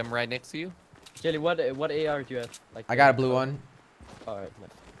 Garrett, I'm right next to you. Jelly, what AR do you have? Like, I got a blue one. Alright,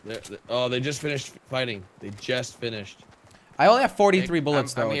 nice. Oh, they just finished fighting. They just finished. I only have 43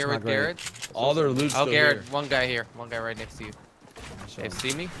 bullets I'm though. here It's with not great. Garrett. All their loot's Oh, still Garrett, here. one guy here. One guy right next to you. So- They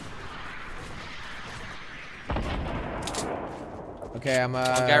see me? Okay, I'm One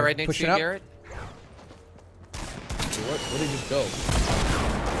guy right next to pushing you, up. Garrett. Where did he just go?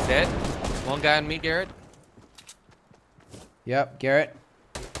 Dead. One guy on me, Garrett. Yep, Garrett.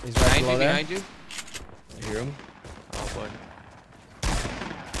 He's right below there. Behind you. I hear him. Oh boy.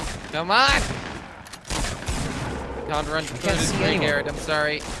 Come on! Can't run to can't see anyone. Garrett. I'm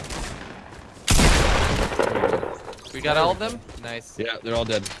sorry. We got all of them? Nice. Yeah, they're all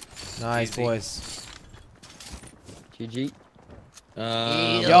dead. Nice, Easy. boys. GG.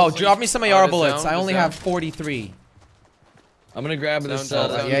 Yo, drop me some of your bullets. I only have 43. I'm gonna grab this.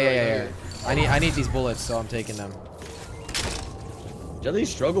 Yeah. I need these bullets, so I'm taking them.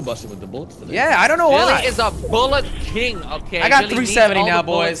 Jelly's struggle busting with the bullets today. Yeah, I don't know why. Jelly is a bullet king, okay? I got Jelly 370 needs all now, the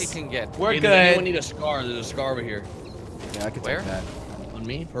bullets boys. he can get. We're Hey, good. does anyone need a scar? There's a scar over here. Yeah, I could Where? take that. On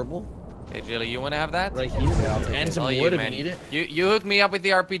me, purple. Hey, Jelly, you want to have that? Right here. Yeah, I'll take And it. some All you, wood if you man. need it. You hooked me up with the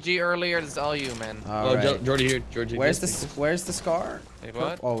RPG earlier. This is all you, man. All right. Jordy here. Jordy. Where's the scar? Hey,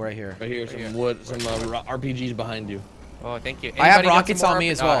 what? Oh, right here. Right here. Some wood. Some RPGs behind you. Oh, thank you. I have Anybody got rockets some more on me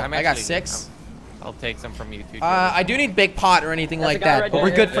as No, well. I'm I got actually- 6. I'll take some from you too. Jordy. I do need big pot or anything That's like a guy that, right but there.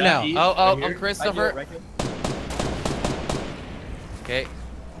 we're good for now. Yeah, Oh, right here. I'm Christopher. Right here. Okay.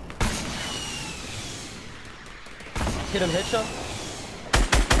 Hit him, headshot.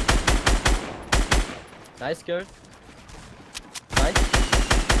 Nice, Garrett. Nice.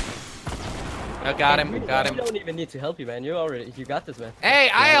 I got We him. Got him. don't even need to help you, man. You got this, man. Hey,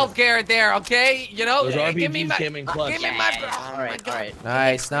 I helped Garrett there, okay? You know, Those hey, give me RPGs my, came in clutch. give me my. All right, all right.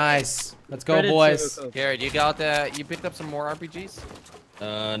 Nice, nice. Let's go, Credit to boys. Coke. Garrett, you picked up some more RPGs?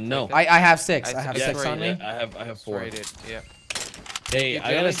 No. I have 6. I have Yeah, 6 on me. I have 4. Rated, yeah. Hey, You I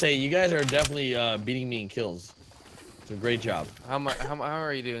gotta Jelly? say, you guys are definitely beating me in kills. It's a great job. How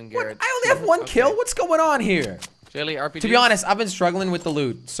are you doing, What? Garrett? I only have 1 kill. What's going on here? Jelly, RPG. To be honest, I've been struggling with the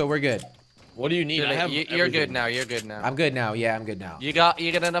loot, so we're good. What do you need? Jelly, I have you're everything. good now. You're good now. I'm good now. Yeah, I'm good now. You got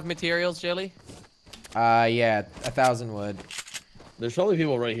enough materials, Jelly? Yeah, 1,000 wood. There's probably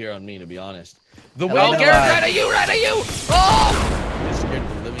people right here on me, to be honest. The way Hello, Oh, that Garrett, Garrett. right at you, right at you! Oh! you scared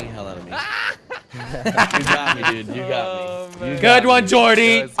the living hell out of me. You got me, dude. You got me. You Good got one, me.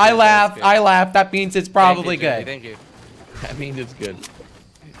 Jordy. That's good, I that's laughed. good. I laughed. That means it's probably Thank you, Jelly, good. Thank you. That means it's good.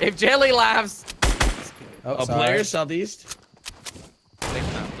 If Jelly laughs, Oh, A sorry. player southeast.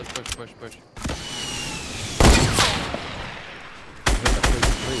 let's push.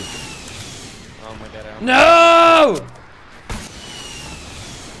 Oh my god. No!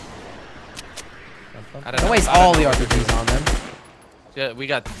 I Don't waste all the RPGs on them. Yeah, we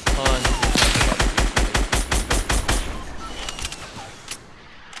got tons.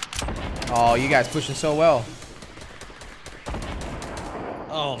 Oh, you guys pushing so well.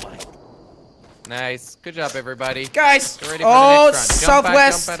 Oh my. Nice. Good job, everybody. Guys! Get ready for Oh, the next round.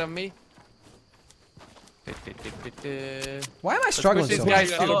 southwest! Jump out of me. Why am I struggling push so these much?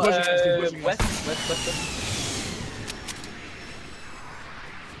 guys. West.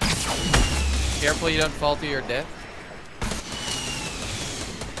 Careful you don't fall to your death.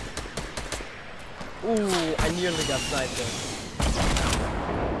 Ooh, I nearly got sniped there.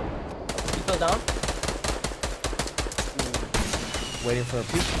 You fell down? Waiting for a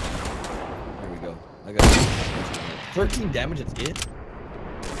peek. There we go. I got 13 damage. That's it.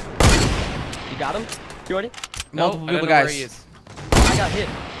 You got him, Jordy? No, Multiple I don't people, know where guys. he is. I got hit.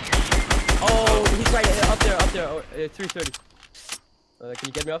 Oh, he's right up there. 330. Can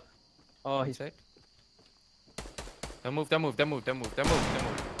you get me up? Oh, he's Sick. Don't move.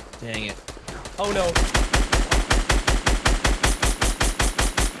 Dang it. Oh no.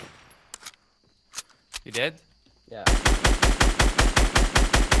 You dead? Yeah.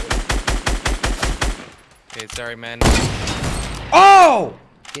 Okay, sorry, man. Oh!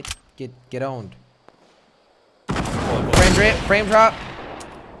 Get owned. Frame drop.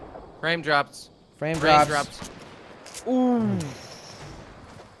 Frame drops. Frame Frame drops. drops. Ooh.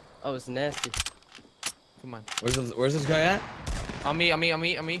 That was nasty. Come on. Where's this guy at? On me.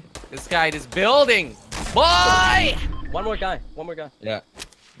 This guy, this building. Boy! One more guy. Yeah.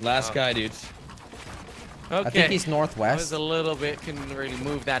 Last guy, dudes. Okay. I think he's I was northwest. a little bit, couldn't really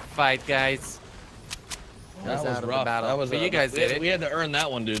move that fight, guys. That out was of the rough. battle. That was. But you guys did it. We had to earn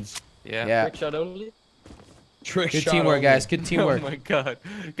that one, dudes. Yeah. Yeah. Trick shot only. Trick Good shot teamwork, only. guys. Good teamwork. Oh my god.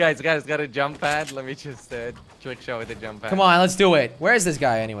 Guys, got a jump pad. Let me just trick shot with the jump pad. Come on, let's do it. Where is this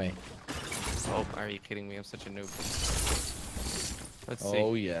guy anyway? Oh, are you kidding me? I'm such a noob. Let's see.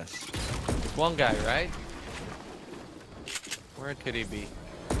 Oh yes. One guy, right? Where could he be?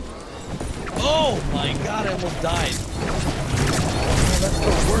 Oh my god! I almost died. Oh, that's the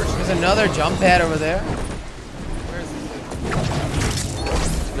worst. There's another jump pad over there. Where is he?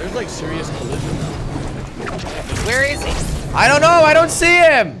 There's like serious collision now. Where is he? I don't know. I don't see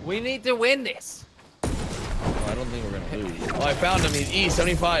him. We need to win this. Oh, I don't think we're gonna lose. Oh, I found him. He's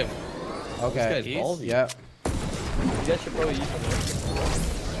E75. Okay. This guy's ballsy. Yep. You guys should probably use him.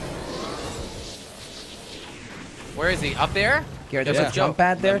 Where is he? Up there? Garrett, there's a jump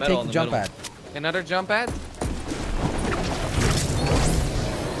pad there. Take the jump pad. Another jump pad? Let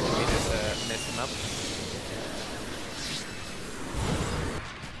me just mess him up.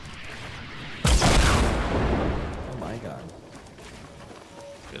 Oh my god.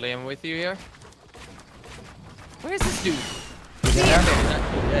 Billy, I'm with you here. Where is this dude? He's in there?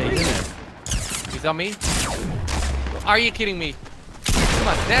 Yeah, he's in there. He's on me? Are you kidding me? Come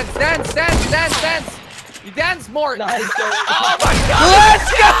on, dance, dance, dance, dance, dance! You dance more! Nice. Oh my god!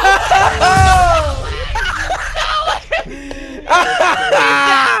 Let's go!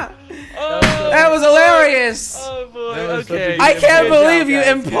 That was hilarious! Oh boy, okay. I can't Good believe job, you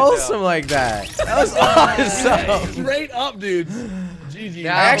guys. impulse him like that. That was awesome. Straight up, dude. GG.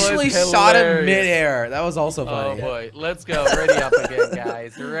 Yeah. I actually was shot him hilarious. midair. That was also Oh funny. boy, let's go. Ready up again,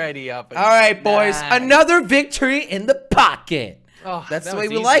 guys. Ready up again. All right, boys. Nice. Another victory in the pocket. Oh, That's that the way was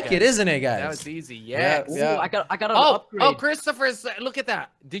we easy, like guys. it, isn't it, guys? That was easy. Yes. Yeah, yeah. Ooh, I got an Oh, upgrade. oh, Christopher's. Look at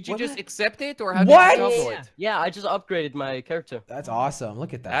that. Did you What? just accept it, or how What? did you upload it? Yeah, I just upgraded my character. That's awesome.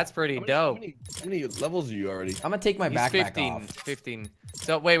 Look at that. That's pretty How dope. many levels are you already? I'm gonna take my He's backpack 15. off. 15.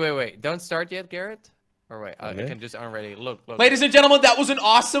 So wait. Don't start yet, Garrett. Or wait, I Okay. can just already look. Ladies and gentlemen, that was an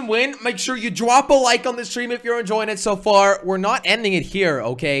awesome win. Make sure you drop a like on the stream if you're enjoying it so far. We're not ending it here,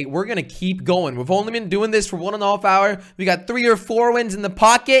 okay? We're gonna keep going. We've only been doing this for 1.5 hours. We got 3 or 4 wins in the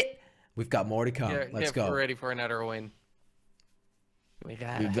pocket. We've got more to come. Let's go. We're ready for another win. We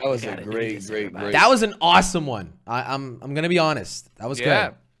got Dude, that was a great. That was an awesome one. I'm gonna be honest. That was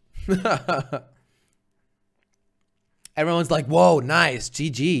Yeah. good. Everyone's like, "Whoa, nice,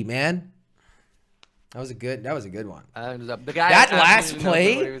 GG, man." That was a good one. The guy That last absolutely knows what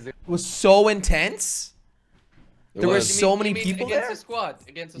he play was doing. was so intense. There were was. so You many mean people against there. the squad,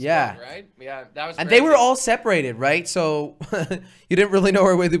 against the Yeah. squad, right? Yeah, that was. And they crazy. were all separated, right? So you didn't really know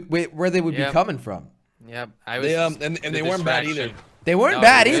where they would be Yep. coming from. Yeah, I was. They and the they weren't bad distraction. either. They weren't No,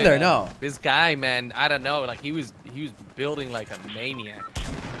 bad they either, weren't. no. This guy, man, I don't know. Like he was building like a maniac.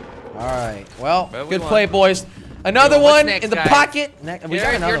 All right. Well, But we good won. play, boys. Another Yo, what's one next, in the guys? pocket. We got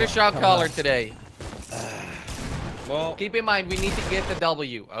Garrett, another you're the one shot coming caller up. today. Well, Keep in mind, we need to get the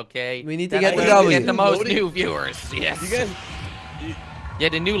W, okay? We need to That's get the how we W. Get the most Loading? new viewers. Yes. you guys, Yeah,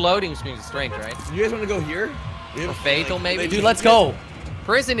 the new loading screen is strange, right? you guys want to go here? We have, Fatal, maybe? Dude, let's go.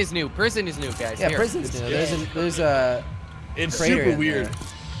 Prison is new. Prison is new, guys. Yeah, Here. prison's new. yeah. There's a It's Crater super in weird. there.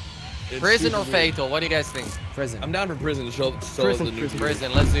 It's Prison super or weird. fatal? What do you guys think? prison. I'm down for prison to show Prison, the new prison.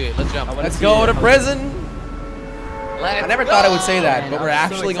 Prison. Let's do it. Let's jump. Let's go to prison. Let's I never go. thought I would say that, Man, but we're I'm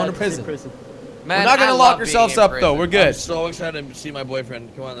so actually going to excited see prison. Man, We're not I gonna lock love being ourselves in up though. prison. We're I'm good. so excited to see my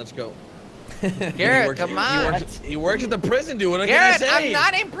boyfriend. Come on, let's go. Garrett, come on. He works at the prison, dude. What Garrett, can I say? I'm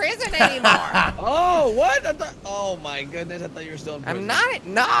not in prison anymore. Oh, what? I thought, oh my goodness, I thought you were still in prison. I'm not.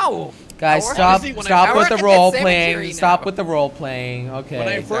 No. Guys, I work- stop honestly, when I stop with work the at the role cemetery playing. now. Stop with the role playing. Okay. When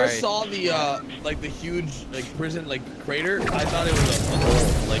I first Sorry. saw the like the huge like prison like crater, I thought it was a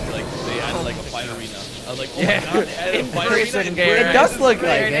hole. Like they had like a fight arena. I was like, oh Yeah. my god, they had a In fight prison, arena. Garrett. It does look like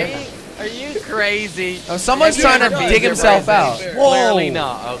Garrett, it. Are you crazy? Oh, someone's Yeah, trying to yeah, dig yeah, himself right, out. right, Whoa. Clearly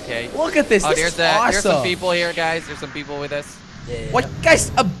not. Okay. Look at this. Oh, This is there's awesome. some people here, guys. There's some people with us. What,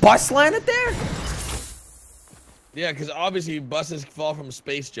 guys? A bus landed there? Yeah, because obviously buses fall from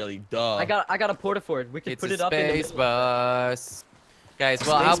space, Jelly. Duh. I got a porta for it. We can It's put a it up in the space middle. bus. Guys,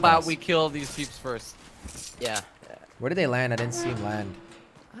 well, how Space about bus. we kill these peeps first? Yeah. Where did they land? I didn't see them land.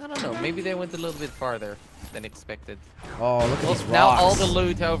 I don't know. Maybe they went a little bit farther than expected. Oh, look at Well, these rocks. now all the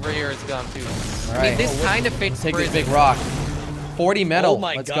loot over here is gone too. All I right. mean, this kind of fits Take this prison. big rock. 40 metal. Oh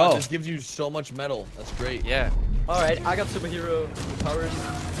my Let's god, go. this gives you so much metal. That's great. Yeah. All right, I got superhero powers.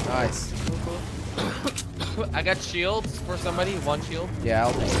 Nice. Cool. I got shields for somebody. 1 shield. Yeah,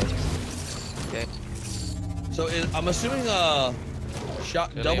 I'll take it. Okay. So I'm assuming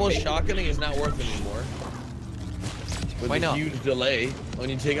Good double name. shotgunning is not worth anymore. With Why the not? huge delay when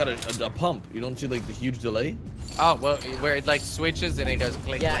you take out a pump. You don't see like the huge delay. Oh well, where it like switches and it goes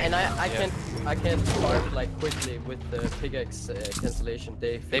click. Yeah, click. and I Yeah. can't fart like quickly with the pickaxe cancellation.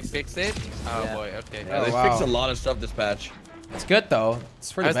 They Fix it? Oh Yeah. boy. Okay. Oh, They wow. fixed a lot of stuff this patch. It's good though.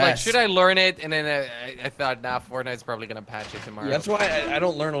 It's for I the was like, best. should I learn it? And then I thought, nah, Fortnite's probably gonna patch it tomorrow. That's why I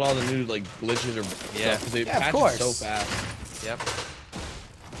don't learn a lot of the new like glitches or Yeah. stuff because they Yeah, of patch course. it so fast. Yep.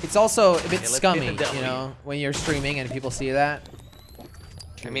 It's also a bit let's scummy, get the you W. know, when you're streaming and people see that.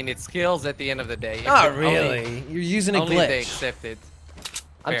 I mean, it's skills at the end of the day. If Not it- only- really. You're using a Only if they glitch. accept it.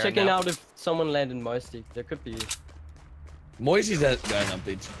 I'm Fair checking enough. out if someone landed Moisty. There could be. Moisey's got an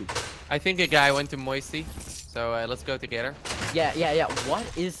update too. I think a guy went to Moisey. So let's go together. Yeah. What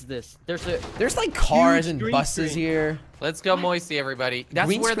is this? There's like cars and buses here. Let's go Moisey, everybody. That's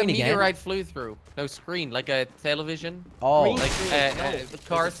Green where the screen again? meteorite flew through. No screen, like a television. Oh. Like a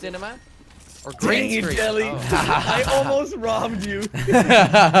car cinema. Or green screen. Jelly. Oh. I almost robbed you.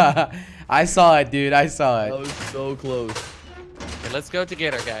 I saw it, dude. I saw That it. was so close. Okay, let's go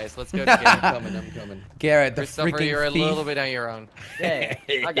together, guys. Let's go together. I'm coming. Garrett, the Christopher, freaking you're a thief. little bit on your own. Yeah.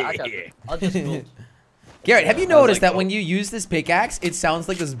 I got it. I'll just move. Garrett, have you noticed like, that when you use this pickaxe, it sounds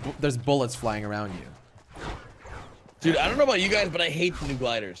like there's bullets flying around you? Dude, I don't know about you guys, but I hate the new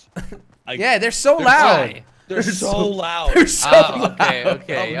gliders. Yeah, they're so loud. They're so loud. They're so loud.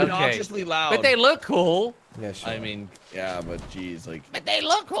 Okay. Obnoxiously loud. But they look cool. Yeah, sure. I mean, yeah, but geez, like, But they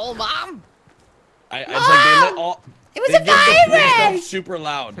look cool, Mom. it's like they let all. It was they a give the green virus! stuff super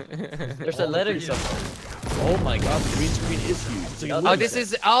loud. There's a letter here. Oh my god, the green screen is huge. It's like a Oh, movie this set.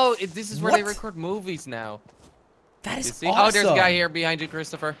 is where they What? record movies now. That You is see? awesome. Oh, there's a guy here behind you,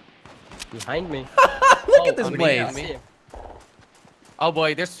 Christopher. Behind me. Look at this I'm blaze. I see him. Oh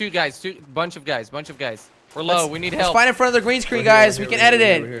boy, there's two guys, bunch of guys. We're low. We need Let's help. find in front of the green screen, We're here, guys. we're We here, can edit we're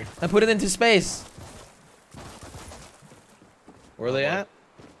here, it we're here. and put it into space. Where are they at?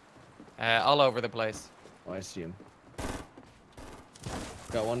 All over the place. Oh, I see him.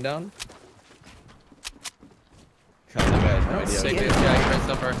 Got one down. God, that guy has no idea. Take it. this guy,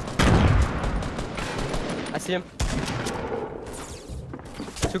 Christopher. I see him.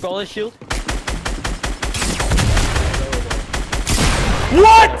 Took all his shield.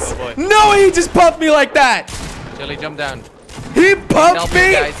 What? Oh, boy. No, he just pumped me like that. Jelly, jump down. He pumped Help me.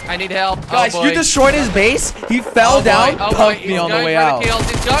 me, guys. I need help. Guys, oh, you boy. destroyed his base. He fell Oh, down, boy. Oh, boy. pumped me He's on the going way for out. The kills.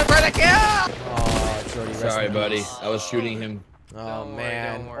 He's going for the kill. Oh, it's already Sorry, resting in buddy. peace. I was shooting him. Oh Don't worry,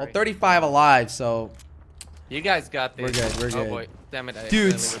 man. don't Well, worry. 35 alive, so You guys got this. We're good, we're Oh good. boy, damn it! I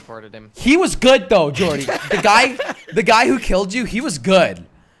Dudes. accidentally reported him. he was good though, Jordy. the guy who killed you, he was good.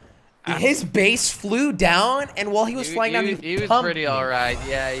 His base flew down, and while he was flying down, he was pumped pretty me. alright.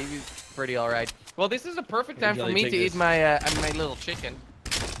 Yeah, he was pretty alright. Well, this is a perfect time for Jelly, me take to this. eat my my little chicken.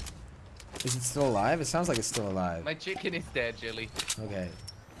 Is it still alive? It sounds like it's still alive. My chicken is dead, Jelly. Okay.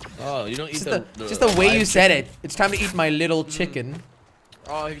 Oh, you don't eat Just the way you live said chicken? it. It's time to eat my little chicken.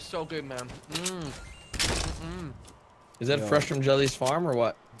 Oh, he's so good, man. Is that Yo. fresh from Jelly's farm or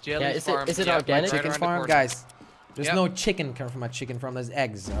what? Jelly Yeah, is it- farm. is it yeah, organic? right Chicken around the farm, corner. guys. There's Yep. no chicken coming from my chicken farm. There's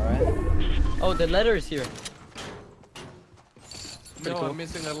eggs. All right. Oh, the letter is here. No, cool. I'm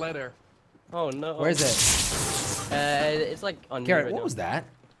missing a letter. Oh no. Where is it? It's like on. Garrett, right what now. was that?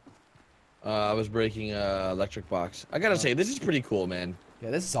 I was breaking electric box. I gotta say, this is pretty cool, man. Yeah,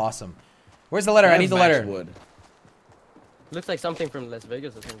 this is awesome. Where's the letter? I need the letter. Wood. Looks like something from Las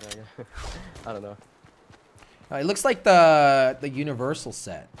Vegas or something. I don't know. It looks like the Universal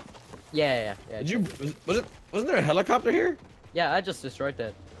set. Yeah. Did you? Wasn't there a helicopter here? Yeah, I just destroyed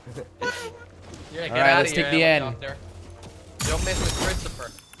that. Yeah, get All right, out let's of here, take the end. helicopter. Don't mess with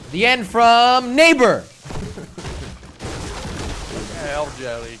Christopher. The end from neighbor. What the hell,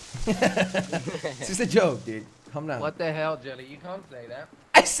 Jelly? It's just a joke, dude. Calm down. What the hell, Jelly? You can't say that.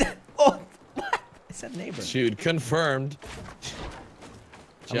 I said. Oh, what? I said neighbor. Dude, confirmed.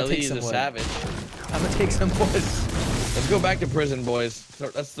 I'm gonna Jelly take is some a wood. savage. I'm gonna take some wood. Let's go back to prison, boys.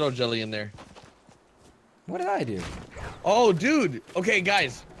 Let's throw Jelly in there. What did I do? Oh, dude. Okay,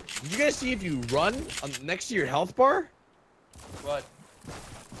 guys. Did you guys see if you run next to your health bar? What?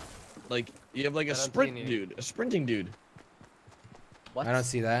 Like, you have like a I don't see sprint any. dude. A sprinting dude. What? I don't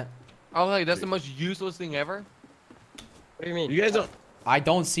see that. Oh, like that's the most useless thing ever. What do you mean? You guys don't. I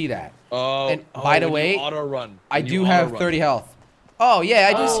don't see that. Oh, And by the when you way, auto run. I When you do have auto-run. 30 health. Oh, yeah,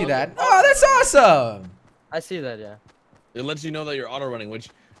 I do Oh. see that. Oh, that's awesome. I see that. Yeah. It lets you know that you're auto running. Which,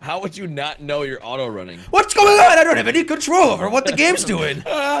 how would you not know you're auto running? What's going on? I don't have any control over what the game's doing.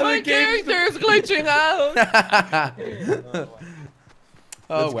 My character is glitching out.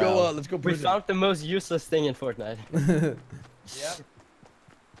 Oh, Let's well. go. Let's go. We Prison. found the most useless thing in Fortnite. Yeah.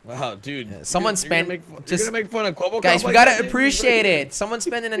 Wow, dude. Yeah, someone spent You're just- gonna make fun of Quobo Guys, we like gotta that, dude? appreciate it. Someone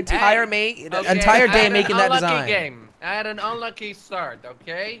spent an entire Okay, entire I day had making an that unlucky design. game. I had an unlucky start.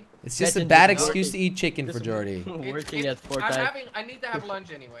 Okay. It's just a Legend bad is working. excuse to eat chicken for Just Jordy. Working at I'm Fortnite. I need to have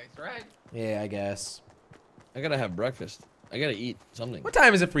lunch anyways, right? Yeah, I guess. I gotta have breakfast. I gotta eat something. What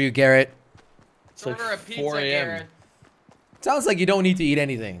time is it for you, Garrett? It's like Order a pizza, 4 a.m. Garrett. Sounds like you don't need to eat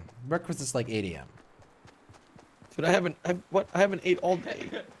anything. Breakfast is like 8 a.m. Dude, I haven't ate all day.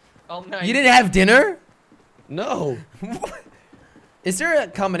 All night. You didn't have dinner? No. Is there a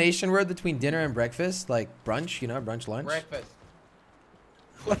combination word between dinner and breakfast? Like brunch, you know, brunch, lunch? breakfast.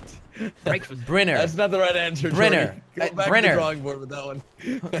 What? Brenner. That's not the right answer. Brenner. Go back to the drawing board with that one.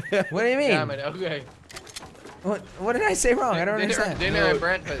 What do you mean? Damn it. Okay. What did I say wrong? I don't understand. Dinner and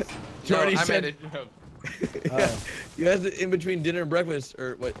breakfast. Jordy I said. made a joke. Yeah. You had it in between dinner and breakfast,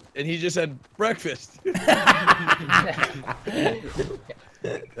 or what? And he just said breakfast. That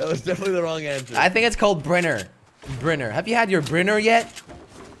was definitely the wrong answer. I think it's called Brenner. Brenner. Have you had your Brenner yet?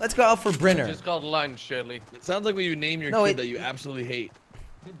 Let's go out for Brenner. It's just called lunch, Shirley. It sounds like when you name your kid that you absolutely hate.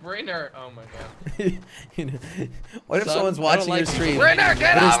 Brenner. Oh my god. What if someone's watching your stream? Brenner,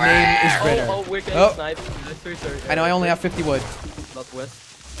 get but his over name here! is Brenner. Oh, we're getting sniped. I know. I only have 50 wood. Northwest.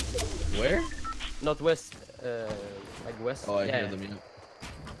 Where? Northwest. Like west. Oh, I hear them. Yeah.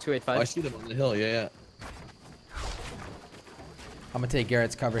 285. Oh, I see them on the hill. Yeah. I'm gonna take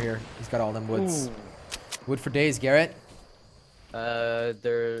Garrett's cover here. He's got all them woods. Ooh. Wood for days, Garrett. There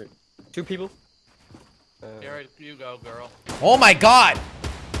are 2 people. Garrett, you go, girl. Oh my god!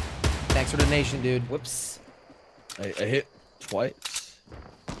 Thanks for the donation, dude. Whoops. I hit twice.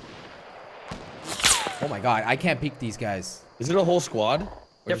 Oh my god, I can't peek these guys. Is it a whole squad?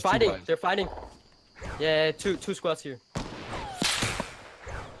 They're fighting. They're fighting. Yeah, two squads here.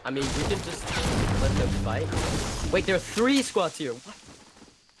 I mean, we can just let them fight. Wait, there are 3 squads here. What?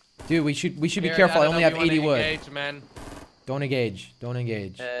 Dude, we should be Garrett, careful. I only have you wanna 80 wood. engage, man. Don't engage. Don't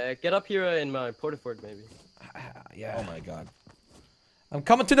engage. Get up here in my porta fort, maybe. Yeah. Oh my god. I'm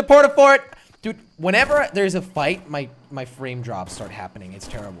coming to the porta fort. Dude, whenever there's a fight, my frame drops start happening. It's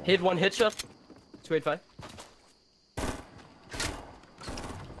terrible. Hit 1 headshot. 285.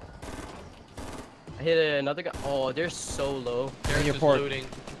 I hit another guy. Oh, they're so low. They're your just port. looting.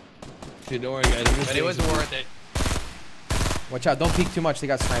 Dude, don't worry, guys. But it was worth it. Watch out. Don't peek too much. They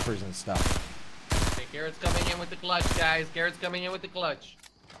got snipers and stuff. Okay, Garrett's coming in with the clutch, guys. Garrett's coming in with the clutch.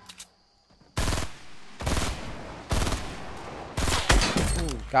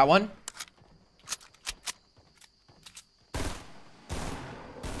 Got one.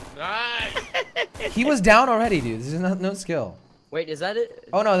 Nice. He was down already, dude. This is no skill. Wait, is that it?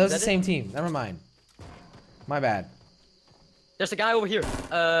 Oh no, that was Is the same team. Never mind. My bad. There's a guy over here.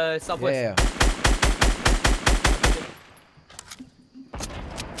 Southwest. Yeah.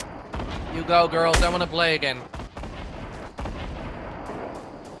 You go, girls. I want to play again.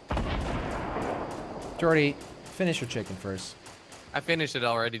 Jordy, finish your chicken first. I finished it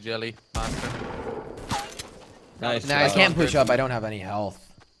already, Jelly. Monster. Nice. Nah, I can't push up. I don't have any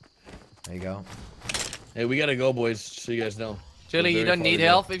health. There you go. Hey, we gotta go, boys. So you guys know. Jelly, you Very don't far need to go.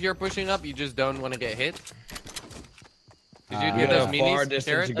 health if you're pushing up. You just don't want to get hit. Did you We get got those a minis, far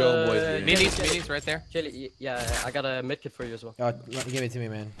distance to Garrett? go, boys. Minis right there. Jelly, yeah, I got a medkit for you as well. Oh, give it to me,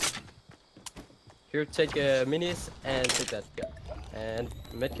 man. Here, take minis and take that. Yeah. And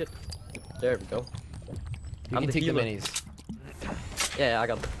medkit. There we go. You I'm can the take healer. the minis. Yeah, I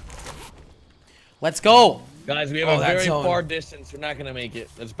got them. Let's go. Guys, we have a very far distance. We're not gonna make it.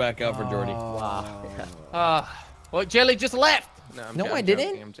 Let's back out for Jordy. Wow. Well, Jelly just left. No, I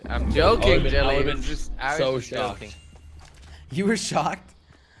didn't. I'm joking, Jelly. I would've been I was so just shocked. joking. You were shocked?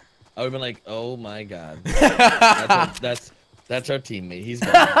 I would've been like, oh my god. That's our teammate. He's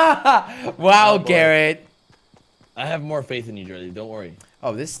gone. Wow, Oh, boy. Garrett. I have more faith in you, Jordy. Don't worry.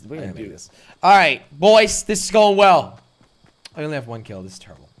 Oh, we're gonna do. do this. All right, boys, this is going well. I only have 1 kill. This is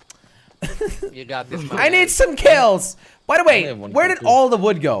terrible. You got this. I need some kills. By the I only way, have 1 where kill, did too. all the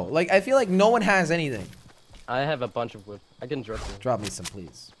wood go? Like, I feel like no one has anything. I have a bunch of wood. I can drop you. Drop me some,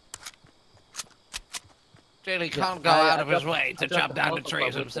 please. Jelly can't go out of his way to chop down the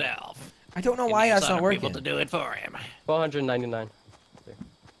trees himself. I don't know why that's not working. People to do it for him. 499. There.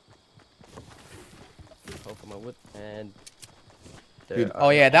 Hope for my wood and. There Dude, Oh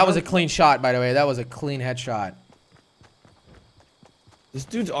yeah, that was a clean shot, by the way. That was a clean headshot. This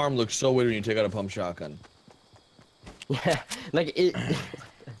dude's arm looks so weird when you take out a pump shotgun. Yeah, like it.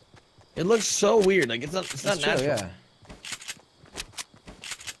 It looks so weird. Like it's not It's natural. true, yeah.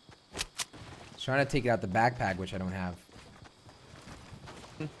 Trying to take it out the backpack, which I don't have.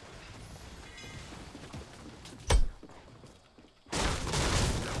 There's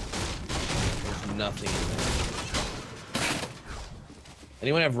nothing in there.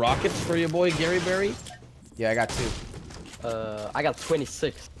 Anyone have rockets for your boy Gary Berry? Yeah, I got 2. I got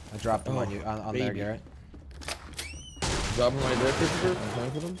 26. I dropped them on you on there, baby. Garrett. Drop them right there, Christopher. I'm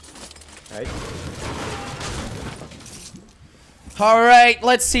coming for them. Alright. All right,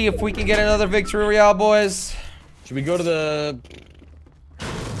 let's see if we can get another victory royale, boys. Should we go to the?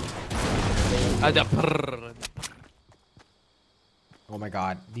 Oh my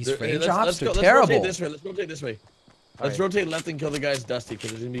God, these There- frame let's drops are go, terrible. Let's rotate this way. Let's rotate left and kill the guys Dusty,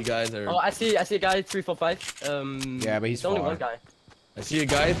 because there's gonna be guys that are. Oh, I see a guy 345. Yeah, but he's there's only far. 1 guy. I see a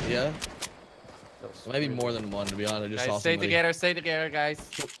guy. Yeah. It might be more than one, to be honest. I just saw somebody. Stay together, guys.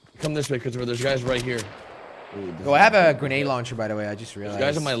 Come this way, Christopher. There's guys right here. Ooh, oh, I have a grenade launcher, by the way. I just realized. There's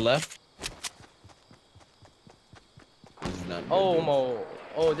guys on my left. This is not good,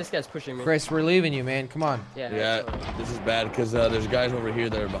 Oh, this guy's pushing me. Chris, we're leaving you, man. Come on. Yeah, this is bad because there's guys over here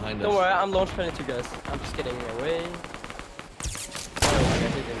that are behind us. Don't worry, I'm launch planning too, guys. I'm just getting away.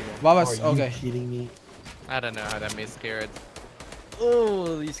 Babas, Are you okay. kidding me? I don't know how that missed, Garrett.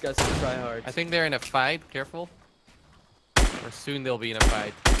 Oh, these guys can try hard. I think they're in a fight. Careful. Or soon they'll be in a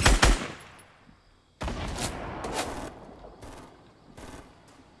fight.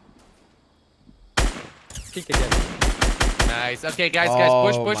 Peek again. Nice. Okay, guys,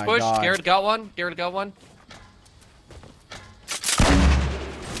 push. God. Garrett got one.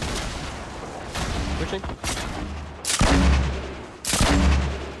 Pushing.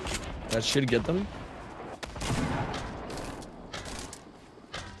 That should get them.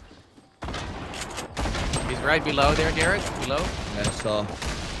 He's right below there, Garrett. Below. I saw.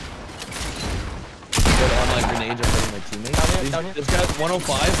 Put all my grenades on my teammates. Down here. This guy's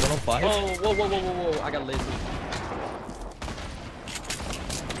 105. Whoa. I got lazy.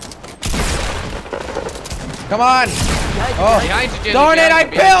 Come on. Oh, Behind you, Jimmy. darn it, I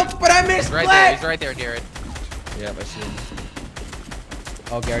built, but I missed. He's right there, Garrett. Yeah, I see him.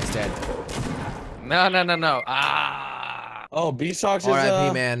 Oh, Garrett's dead. No. Ah. Oh, B-Sox is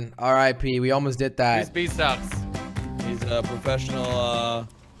R.I.P. man. R.I.P. We almost did that. Who's B-Sox? He's a professional,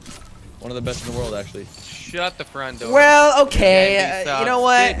 one of the best in the world, actually. Shut the front door. Well, okay. Good game, You know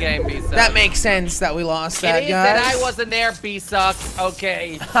what? Good game, B-Sox. That makes sense that we lost that, It is guys. that I wasn't there, B-Sox.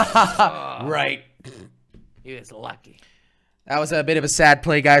 Okay. Right. He was lucky. That was a bit of a sad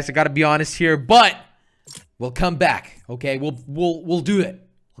play, guys. I gotta be honest here, but we'll come back. Okay, we'll do it.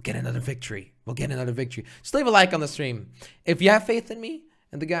 We'll get another victory. Just leave a like on the stream. If you have faith in me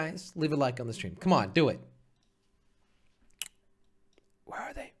and the guys, leave a like on the stream. Come on, do it. Where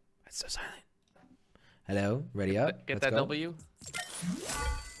are they? It's so silent. Hello, ready up. Get that W.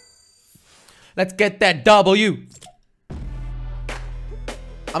 Let's get that W. I'm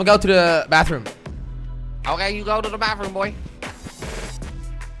gonna go to the bathroom. Okay, you go to the bathroom, boy.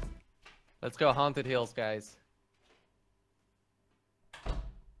 Let's go Haunted Hills, guys.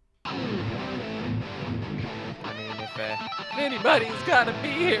 I mean, if anybody's gotta be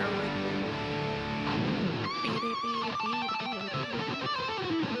here with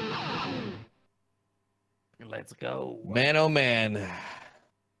me. Let's go. Man, oh man.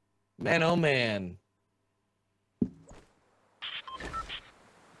 Man, oh man.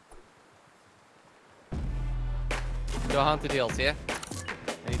 Go Haunted Hills, yeah?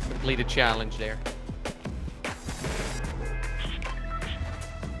 I need to complete a challenge there.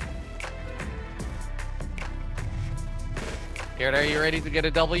 Garrett, are you ready to get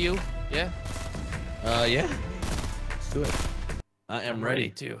a W? Yeah? Yeah. Let's do it. I am ready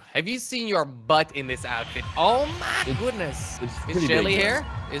to. Have you seen your butt in this outfit? Oh my goodness. Is Shelly here?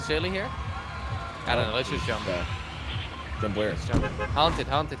 Is Shelly here? I don't know. Let's just jump. Jump where? Let's jump.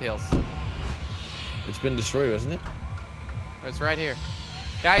 Haunted Hills. It's been destroyed, hasn't it? It's right here.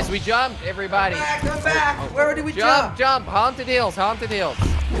 Guys, we jumped, everybody. Come back. Where did we jump? Jump. Haunted Hills. Okay,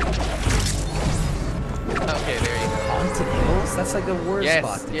 there you go. Haunted Hills? That's like the worst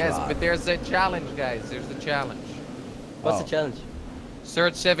spot to drop. But there's a challenge, guys. There's a challenge. What's the challenge?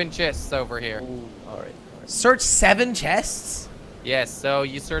 Search 7 chests over here. Ooh, all right. Search 7 chests? Yes, so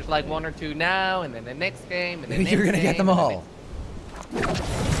you search like 1 or 2 now, and then the next game, and then you're gonna get them all.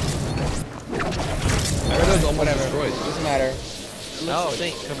 Whatever. Destroyed. Doesn't matter. No,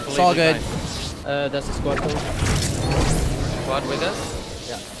 it's completely It's all good. fine. That's a squad though. Squad with us?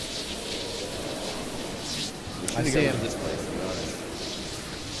 Yeah. I see him. This place, to be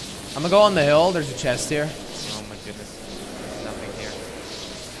honest. I'm gonna go on the hill. There's a chest here. Oh my goodness. Nothing here.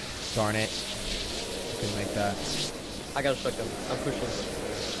 Darn it. Couldn't make that. I got a shotgun. I'm pushing.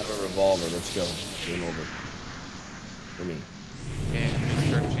 I have a revolver. Let's go. Game over. For me. Okay, just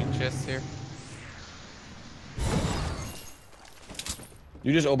searching chests here.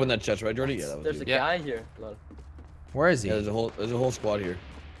 You just opened that chest, right, Jordy? Yeah, that was There's you. a guy here. Lol. Where is he? Yeah, there's a whole squad here.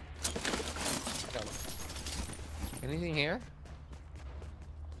 Anything here?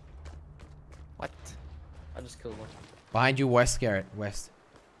 What? I just killed one. Behind you, west, Garrett. West.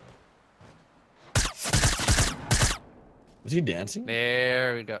 Was he dancing?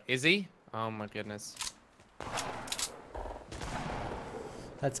 There we go. Is he? Oh my goodness.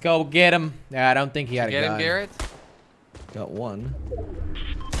 Let's go get him. Yeah, I don't think he had a gun. Get him, Garrett? Got one.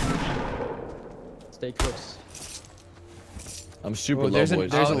 Stay close. I'm super Oh, low, there's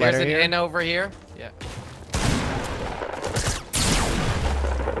boys. there's a letter an here. N over here. Yeah.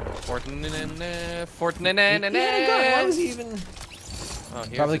 Fortnite. Why was he even? Oh,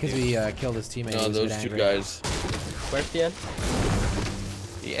 probably because we killed his teammate. No, those two guys. Where's the end?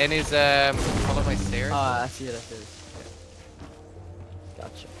 The end is follow my stairs. I see it. I see it.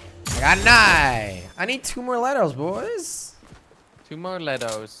 Gotcha. I got an eye. I need 2 more letters, boys. 2 more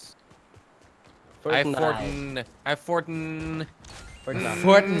letters. I have Fortin.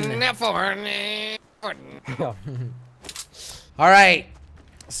 All right.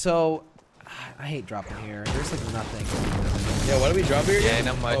 So, I hate dropping here. There's like nothing. Yeah, why do we drop here? Yeah,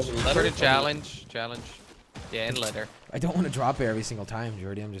 not much. For the challenge. Yeah, and letter. I don't want to drop here every single time,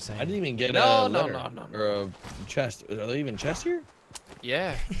 Jordy. I'm just saying. I didn't even get no. Or a chest. Are there even chests here?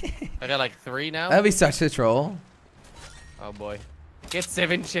 Yeah. I got like 3 now. That'd be such a troll. Oh boy. Get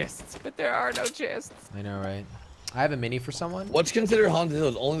 7 chests, but there are no chests. I know, right? I have a mini for someone. What's considered Haunted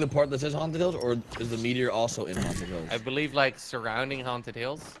Hills? Only the part that says Haunted Hills, or is the meteor also in Haunted Hills? I believe like surrounding Haunted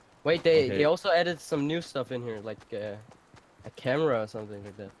Hills. Wait, they also added some new stuff in here, like a camera or something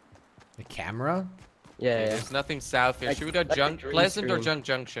like that. A camera? Yeah. There's nothing south here. Should we go Pleasant or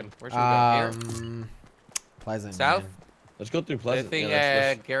Junction? Where should we go? Here? Pleasant. South? Man. Let's go through Pleasant. I think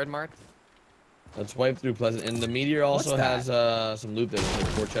Garrett Mart. Let's wipe through Pleasant. And the meteor also has some loot there. There's like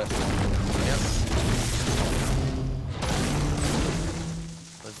 4 chests. Yep.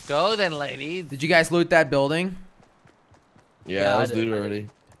 Let's go then, ladies. Did you guys loot that building? Yeah, I was looted already.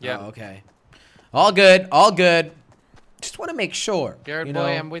 Yeah. Oh, okay. All good. All good. Just want to make sure. Garrett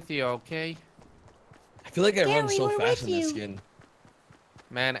boy, I'm with you, okay? I feel like I run so fast in this skin.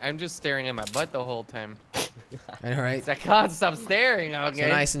 Man, I'm just staring at my butt the whole time. All right. I can't stop staring, okay? So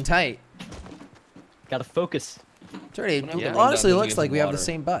nice and tight. Gotta focus. Jordy, it honestly looks like we have the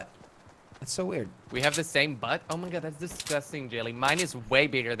same butt. That's so weird. We have the same butt? Oh my god, that's disgusting, Jelly. Mine is way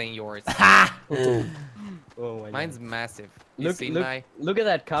bigger than yours. Ha! Oh my Mine's massive. Look at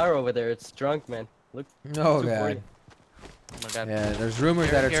that car over there. It's drunk, man. Look. Oh god. Oh my god. Yeah, there's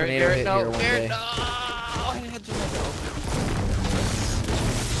rumors that a tornado hit here one day. No! I had to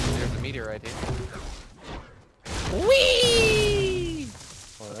There's a meteorite here. Whee!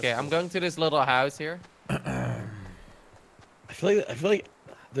 Okay, I'm going to this little house here. I feel like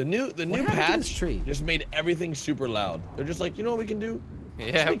the new patch just made everything super loud. They're just like, you know what we can do?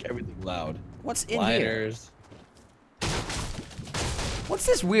 Yeah. Just make everything loud. What's in Lighters. here? What's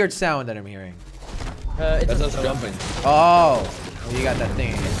this weird sound that I'm hearing? That's us jumping. Oh, you got that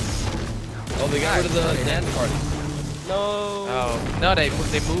thing. Oh, they got rid of the dance party. No. Oh, no, they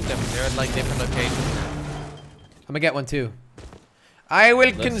moved them. They're at like different locations. I'm gonna get one too. I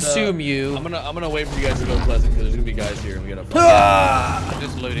will consume you. I'm gonna wait for you guys to go Pleasant because there's gonna be guys here and we gotta. I'm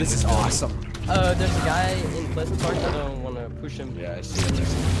just looting. This is awesome. There's a guy in Pleasant Park. I don't want to push him. Yeah, I see him.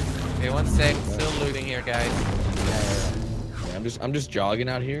 Okay, 1 sec. Still looting here, guys. Yeah, I'm just jogging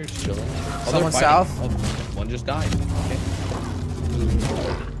out here, just chilling. Someone south. Oh, one just died.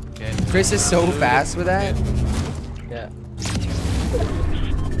 Okay. Chris is so fast with that. Yeah.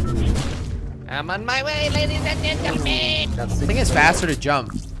 I'm on my way, ladies and gentlemen. I think it's faster to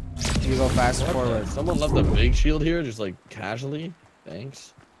jump. You go fast forward. Someone left a big shield here, just like casually.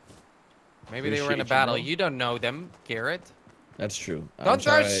 Thanks. Maybe they were in a battle. You don't know them, Garrett. That's true. Don't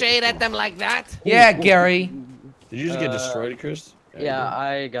throw shade at them like that. Yeah, Gary. Did you just get destroyed, Chris? Yeah,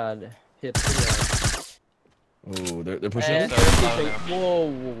 I got hit. Oh, they're pushing in?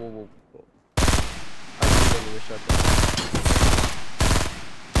 Whoa.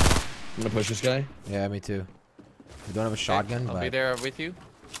 I'm gonna push this guy. Yeah, me too. We don't have a shotgun, I'll be there with you.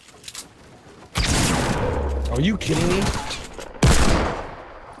 Are you kidding me?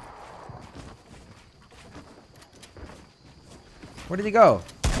 Where did he go?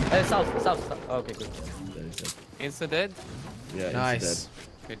 South. Oh, okay, good. Insta dead? Yeah, nice.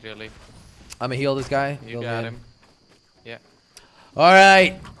 Good, Jelly. I'm gonna heal this guy. You got him. Yeah. All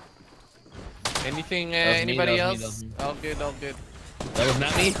right. Anything, anybody else? All good. That was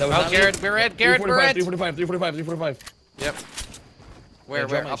not me. That was not Garrett, me. we're at. 345. Yep.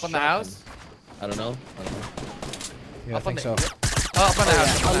 Where? Up on the house? I don't know. Yeah, I think so. Oh, up on the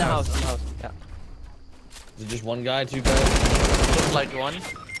house. On the house. Yeah. Is it just one guy, 2 guys? Looks like one.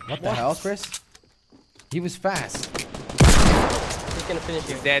 What the hell, Chris? He was fast. He's gonna finish.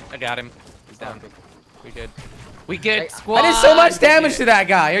 He's dead. I got him. He's down. We good. Squad. I did so much damage to that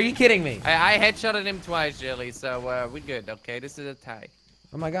guy. Are you kidding me? I headshotted him twice, Jelly. So we good. Okay, this is a tie.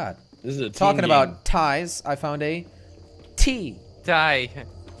 Oh my god. This is a Talking about ties, I found a T. Tie.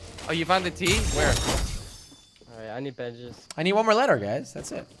 Oh, you found the T? Where? Alright, I need bandages. I need one more letter, guys.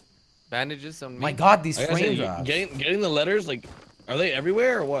 That's it. Bandages on me. My god, these I gotta frame say, drops. getting the letters, like, are they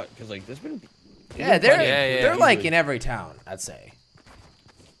everywhere or what? Because like, there's been. Yeah, they're like usually. in every town, I'd say.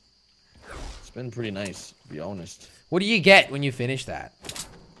 been pretty nice, to be honest. What do you get when you finish that?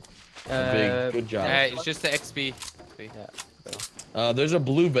 Good job. It's just the XP. Yeah. There's a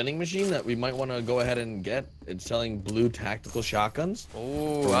blue vending machine that we might want to go ahead and get. It's selling blue tactical shotguns.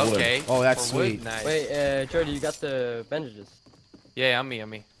 Oh, okay. Oh, that's For wood, sweet. nice. Wait, Jordy, you got the bandages? Yeah, on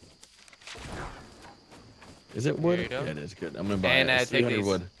me. Is it wood? There you go. Yeah, it is good. I'm gonna buy And, it. It's take 300 these.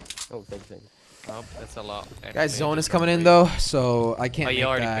 wood. Oh, thank you. Oh, that's a lot. Guys, zone is coming in though, so I can't Oh, make you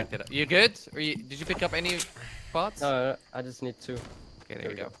already that. picked it up. You good? Or did you pick up any spots? No, I just need 2. Okay, there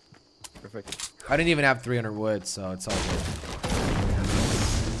we go. Perfect. I didn't even have 300 wood, so it's all good.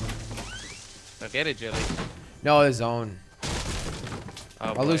 So get it, Jilly. No, the zone. Oh,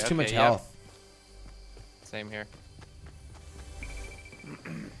 I'll boy, lose too much okay, yeah. health. Same here.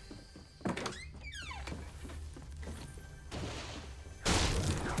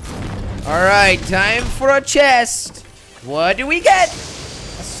 Alright, time for a chest. What do we get? A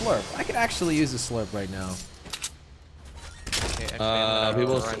slurp. I could actually use a slurp right now. Okay, actually,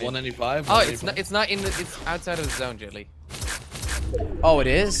 People running. 195. Oh, it's not in the. It's outside of the zone, Jilly. Oh, it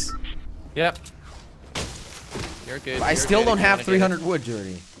is? Yep. You're good. But I you're still good don't if you have wanna get 300 wood,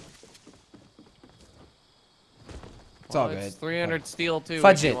 Jordy. It's all Well, good. It's 300 steel too.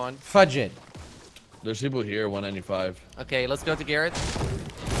 Fudge if you it. want. Fudge it. There's people here 195. Okay, let's go to Garrett.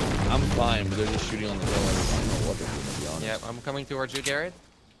 I'm fine, but they're just shooting on the hill. I don't know what they're doing, to be honest. Yep, I'm coming towards you, Garrett.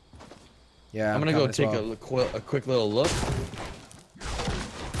 Yeah, I'm gonna go coming as take well. a quick little look.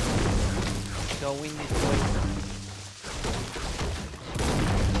 Going this way.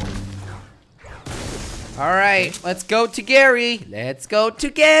 Alright, let's go to Gary. Let's go to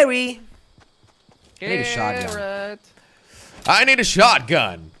Gary. I need a shotgun. Garrett. I need a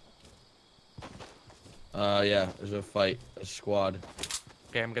shotgun. Yeah, there's a fight, a squad.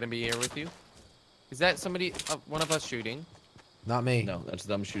 Okay, I'm gonna be here with you. Is that somebody, one of us shooting? Not me. No, that's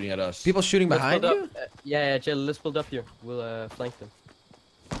them shooting at us. People shooting Let's behind build you? up. Yeah, Jill, let's build up here. We'll flank them.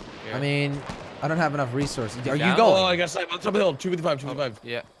 Yeah. I mean, I don't have enough resources. Are you down? Oh, going? I got sniped on top of the hill. 255, 255.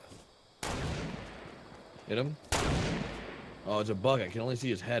 Yeah. Hit him. Oh, it's a bug. I can only see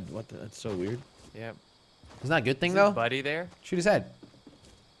his head. What the? That's so weird. Yep. Isn't that a good thing Is though? his buddy there? Shoot his head.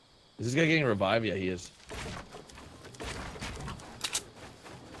 Is this guy getting revived? Yeah, he is.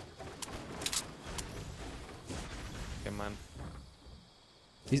 Come on.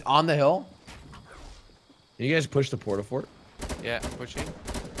 He's on the hill. Can you guys push the porta fort? Yeah, pushing.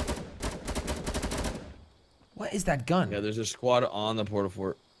 What is that gun? Yeah, there's a squad on the porta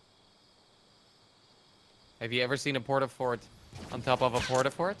fort. Have you ever seen a porta fort on top of a porta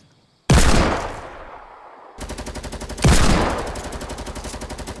fort?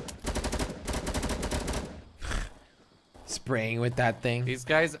 Spraying with that thing. These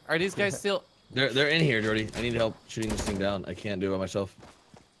guys, are these guys still? They're in here, Jordy. I need help shooting this thing down. I can't do it myself.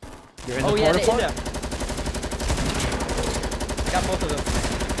 You're in Oh the yeah, porta they're in fort? there. Got both of them.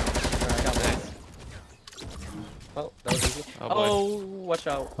 Alright, got both. Oh, that was easy. Oh, boy. Oh, watch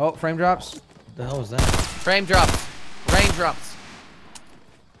out. Oh, frame drops. What the hell is that? Frame drops. Raindrops.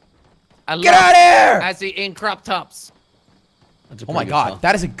 I Get love out of here! as the in crop tops. That's a Oh my pretty good god, song.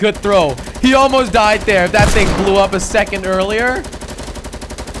 that is a good throw. He almost died there. If that thing blew up a second earlier.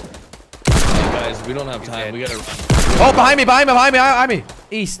 Hey guys, we don't have time. We gotta run. Oh, behind me, behind me, behind me, behind me.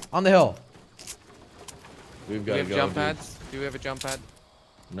 East, on the hill. We've Do got we to have go. jump dude. pads? Do we have a jump pad?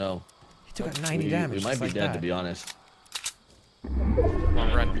 No. He took 90 damage. We might just be like dead, that. to be honest. Come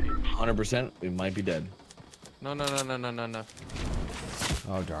on, run. 100%, we might be dead. No, no, no, no, no, no, no.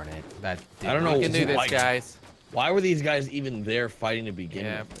 Oh, darn it. That I don't know. We can do this, why- guys. Why were these guys even there fighting to begin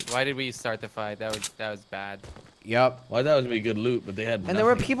Yeah. with? Why did we start the fight? That was bad. Yep. Well, I thought it was gonna be good loot, but they had. And there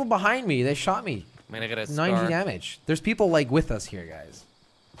were nothing. people behind me. They shot me. I'm gonna get a 90 scar. damage. There's people like with us here, guys.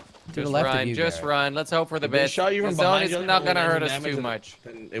 To the Just left run, of you, just Garrett. run. Let's hope for the If they best. shot you The from zone behind is you, not gonna and hurt us damage, too much.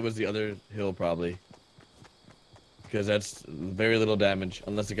 Then it was the other hill probably. Because that's very little damage,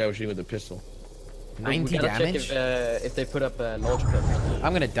 unless the guy was shooting with a pistol. 90 we gotta damage? check if they put up a launch pad.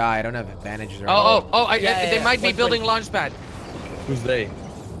 I'm gonna die. I don't have bandages or Oh, Yeah, they yeah, might be wait, building wait. launch pad. Who's they?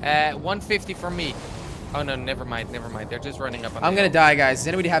 150 from me. Oh no, never mind, never mind. They're just running up on I'm the gonna hill. die, guys. Does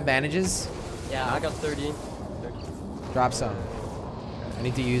anybody have bandages? Yeah, I got 30. Drop some. I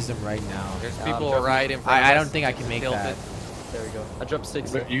need to use them right now. There's I'm people dropping- right in front of I us. don't think I can make Killed that. it. There we go. I dropped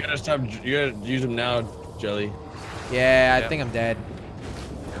 6. You gotta stop. You gotta use them now, Jelly. Yeah, I Yep. think I'm dead.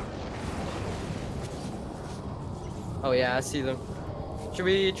 Oh yeah, I see them. Should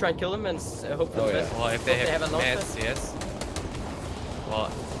we try and kill them and hope for Oh, the yeah. best? Well, if they Hope have a launch meds, pad? yes.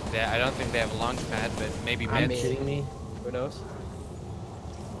 Well, I don't think they have a launch pad, but maybe I meds. mean- Kidding me? Who knows?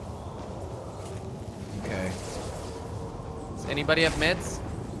 Okay. Does anybody have meds?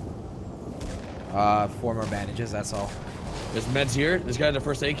 4 more bandages, that's all. There's meds here. This guy has a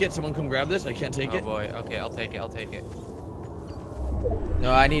first aid kit. Someone come grab this. I can't take it. Oh boy. Okay, I'll take it. I'll take it.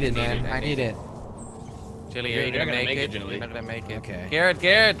 No, I need it, man. I need it. Jilly, are you gonna make it? You're not gonna make it. Okay.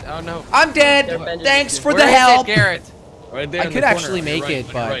 Garrett. Oh no. I'm dead. Thanks for the help. Garrett. Right there. I could actually make it,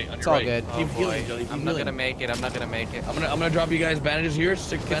 but it's all good. Oh boy. I'm not gonna make it. I'm not gonna make it. I'm gonna drop you guys bandages here. 6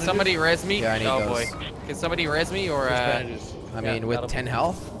 bandages. Can somebody res me? Yeah, I need oh those. boy. Can somebody res me or bandages. I mean, with 10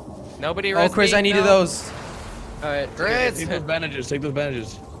 health. Nobody res me. Oh, Chris, I needed those. All right, Chris. Take those bandages. Take those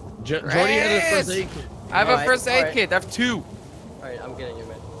bandages. Jordy has his first aid kit. I have a first aid kit. I have 2. All right, I'm getting you,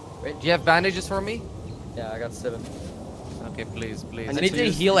 man. Wait. Do you have bandages for me? Yeah, I got 7. Okay, please. I need to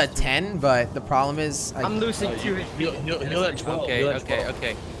heal at 10, but the problem is I'm losing 2 Heal at 12.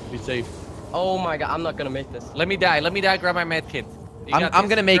 Okay. Be safe. Oh my god, I'm not gonna make this. Let me die. Grab my med kit. I'm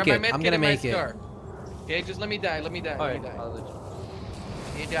gonna make it. I'm gonna make it. Okay, just let me die. Let me die. Alright,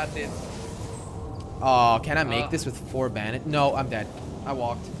 You got this. Oh, can I make this with 4 bandages? No, I'm dead. I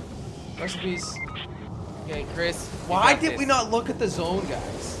walked. Recipes. Okay, Chris. Why did we not look at the zone,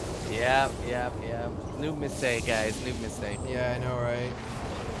 guys? Yeah. Noob mistake, guys. Noob mistake. Yeah, I know, right?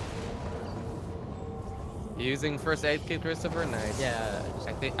 Using first aid kit, Christopher. Nice. Yeah.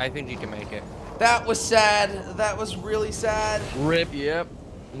 I think you can make it. That was sad. That was really sad. Rip. Yep.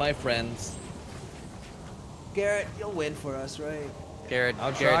 My friends. Garrett, you'll win for us, right? Garrett,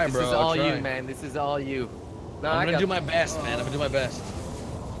 I'll try, this bro. is all I'll try. you, man. This is all you. No, I'm gonna do my best, man. I'm gonna do my best.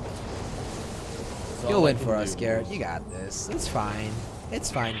 You'll win for us, Garrett. You got this. It's fine.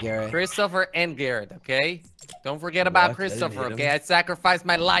 It's fine, Garrett. Christopher and Garrett, okay? Don't forget about What? Christopher, I didn't hit okay? I sacrificed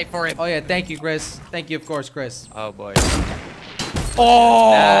my life for him. Oh, yeah. Thank you, Chris. Thank you, of course, Chris. Oh, boy.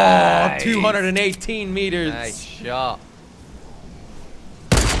 Oh, Nice. 218 meters. Nice shot.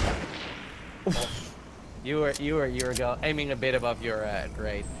 You were aiming a bit above your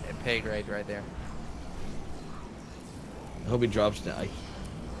pay grade right there. I hope he drops now.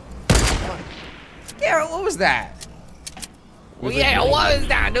 Garrett, what was that? Well, yeah, what was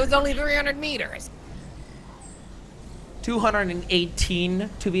that? It was only 300 meters. 218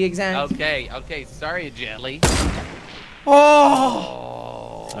 to be exact. Okay. Sorry, Jelly.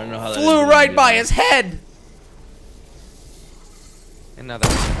 Oh! I don't know how that Flew is. right by his head. Another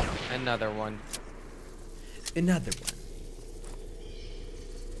one. Another one.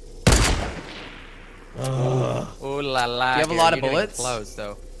 Ooh la la. Do you have a lot of bullets? Close,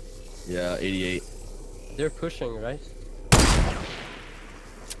 though. Yeah, 88. They're pushing, right?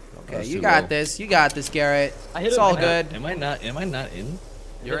 Okay, you got this. You got this, Garrett. I hit It's him. all good. Am I not in?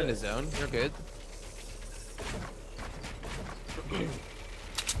 You're in the zone. You're good.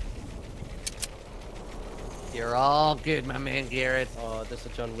 You're all good, my man, Garrett. Oh, there's a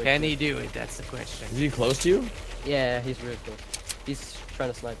John Wick. Can he do it? That's the question. Is he close to you? Yeah, he's really close. He's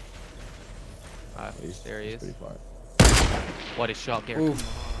trying to snipe. There he is. Pretty far. What a shot, Garrett.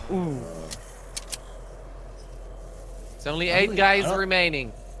 Oof. Ooh. It's only 8 guys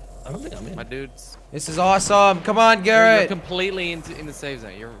remaining. I don't think I'm in. My dudes. This is awesome. Come on, You're Garrett. completely in the safe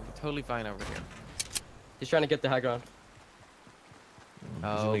zone. You're totally fine over here. He's trying to get the high ground.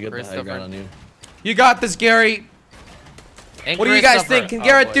 Oh, Get the high ground on Christopher. you. You got this, Gary. And What do you guys Christopher. think? Can Oh,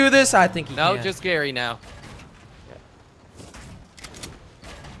 Garrett boy. do this? I think he No, can. just Gary now.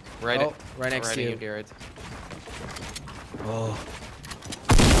 Right, right next to you. Garrett. Oh.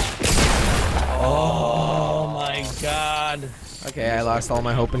 Oh my God. Okay, I lost all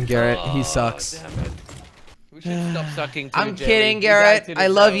my hope in Garrett. He sucks. Damn it. We should stop sucking too, I'm Jelly. kidding, You Garrett. got to the I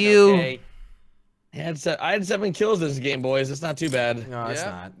love zone, you. okay? I had 7 kills this game, boys. It's not too bad. No, it's Yeah,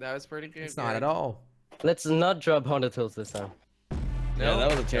 not. That was pretty good. It's not at all. Let's not drop 100 kills this time. Yeah, that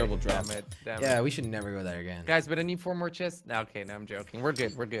was a terrible drop. Damn it. Damn it. Yeah, we should never go there again. Guys, but I need 4 more chests. No, okay, no, I'm joking. We're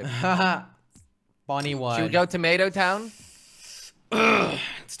good. We're good. Haha. Bonnie won. Should we go Tomato Town?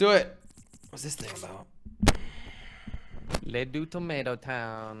 Let's do it. What's this thing about? Let's do Tomato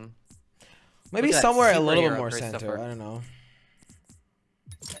Town. Maybe Look at that somewhere a little bit superhero, more Christopher. center. I don't know.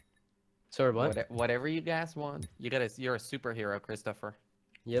 Sorry, what? Whatever you guys want. You're a superhero, Christopher.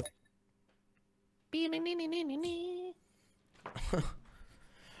 Yep.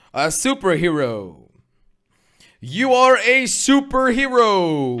 A superhero. You are a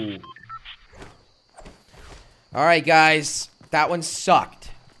superhero. All right, guys. That one sucked.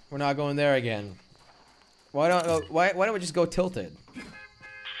 We're not going there again. Why don't we just go tilted?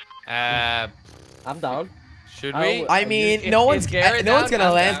 I'm down. Should I we? would- I mean, no one's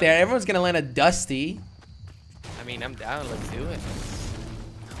gonna land there. Everyone's gonna land a Dusty. I mean, I'm down. Let's do it.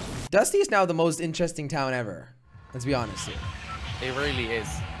 Dusty is now the most interesting town ever. Let's be honest here. It really is.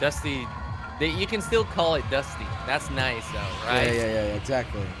 Dusty. You can still call it Dusty. That's nice, though, right? Yeah,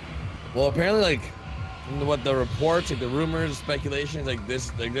 exactly. Well, apparently, like, what the reports, like the rumors, speculations, like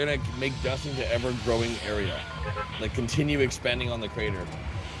this, like they're gonna make dust into ever-growing area, like continue expanding on the crater.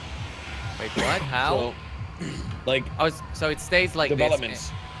 Wait, what? How? So, like, so it stays like developments.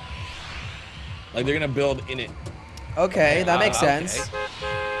 This. Like they're gonna build in it. Okay, that makes sense.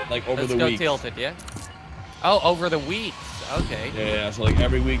 Like over Let's the go week. tilt it, yeah. Oh, over the weeks. Okay. Yeah. So like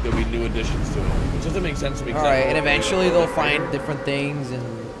every week there'll be new additions to it, which doesn't make sense to me. All right, and eventually they'll find different things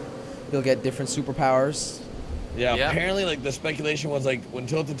and they'll get different superpowers. Yeah, apparently, like, the speculation was, like, when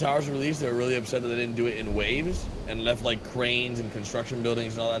Tilted Towers were released, they were really upset that they didn't do it in waves and left, like, cranes and construction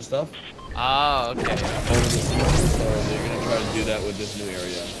buildings and all that stuff. Oh, okay. Over the season, so they're gonna try to do that with this new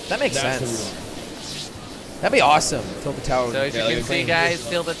area. That makes sense. That'd be awesome. Tilted Towers. So as you can see, guys,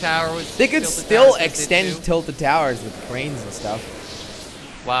 Tilted Tower was. They could still extend Tilted Towers with cranes and stuff.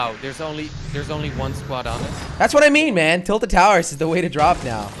 Wow, there's only one squad on it. That's what I mean, man. Tilted Towers is the way to drop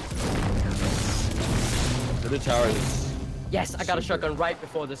now. The tower is... Yes, I got a shotgun right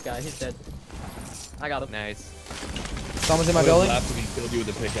before this guy. He's dead. I got him. Nice. Someone's in my building? I would have to kill you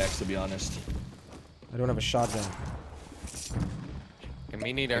with a pickaxe, to be honest. I don't have a shotgun. And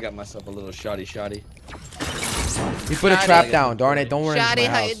me neither. I got myself a little shoddy. He put a trap down. Darn it! Don't worry. Shoddy,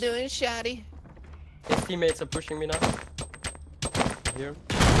 how you doing, Shoddy? His teammates are pushing me now. Here.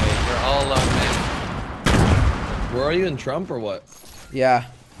 Wait, we're all alone, man. Where are you, in Trump or what? Yeah.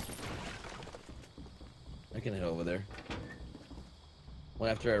 I can head over there. Well,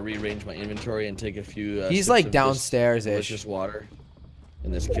 after I rearrange my inventory and take a few. He's like downstairs-ish. Delicious water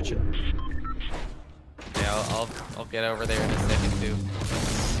in this kitchen. Yeah, I'll get over there in a second too.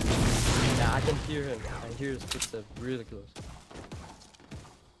 Yeah, I can hear him. I hear his footsteps really close.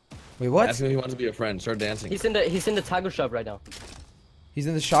 Wait, what? Ask him if he wants to be a friend. Start dancing. He's in the taco shop right now. He's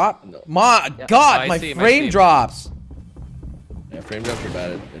in the shop? No. My God, my frame drops. Yeah, frame drops are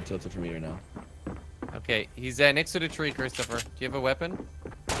bad. It tilted for me right now. Okay, he's next to the tree, Christopher. Do you have a weapon?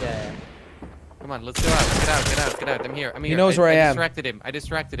 Yeah. Come on, let's go out. Get out. I'm here. He knows where I am. I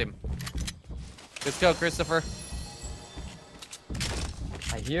distracted him. Let's go, Christopher.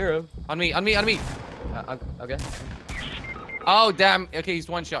 I hear him. On me. Okay. Oh, damn. Okay, he's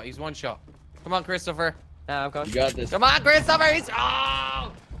one shot. Come on, Christopher. Yeah, I'm coming. You got this. Come on, Christopher.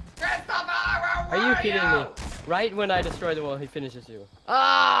 Oh! Christopher, Are you kidding me? Right when I destroy the wall, he finishes you.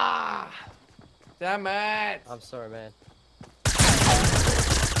 Ah! Damn it. I'm sorry, man.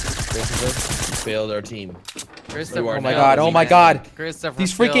 Christopher, failed our team. Christopher, oh my God. Christopher,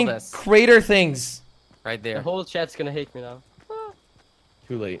 these freaking crater things. Right there. The whole chat's gonna hate me now.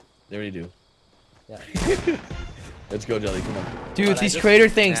 Too late. They already do. Yeah. Let's go, Jelly. Come on. Dude, these crater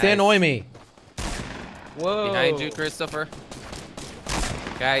things, they annoy me. Whoa. Behind you, Christopher.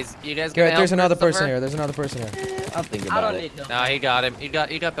 Guys, you guys Garrett, there's another person here. I'll think about it. No, he got him. He got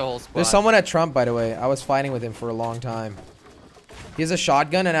the whole squad. There's someone at Trump, by the way. I was fighting with him for a long time. He has a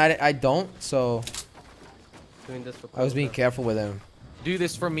shotgun and I don't, so Doing this for I was being careful with him. Do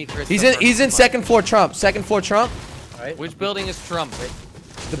this for me, Christopher. He's in second floor Trump. Second floor Trump. Alright. Which building is Trump?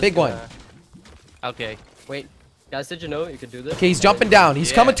 The big one. Okay. Wait. Guys, did you know you could do this? Okay, he's jumping down.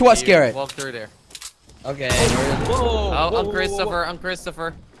 He's coming to us, Garrett. Walk through there. Okay. Oh, I'm whoa, Christopher. whoa. I'm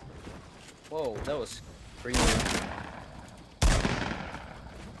Christopher. Whoa, that was crazy.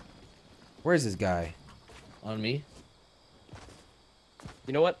 Where's this guy? On me.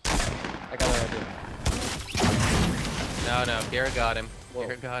 You know what? I got an idea. No, Garrett got him. Whoa.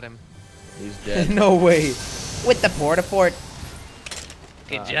 Garrett got him. He's dead. No way. With the porta-fort.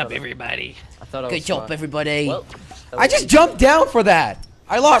 Good job, everybody. I thought I was Good job, smart. everybody. Well, I just jumped down for that.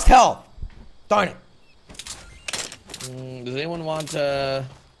 I lost health. Darn it. Does anyone want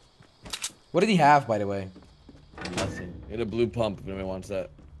What did he have, by the way? nothing? Get a blue pump if anyone wants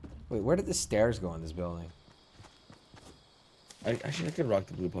that. Wait, where did the stairs go in this building? Actually, I could rock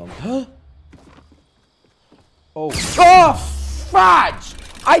the blue pump. Huh? Oh, fudge!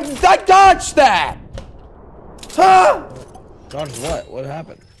 I dodged that! Huh? Dodge what? What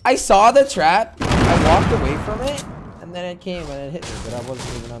happened? I saw the trap, I walked away from it, and then it came and it hit me, but I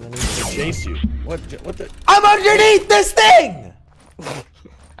wasn't even underneath It it. chased you. What the? I'm underneath this thing!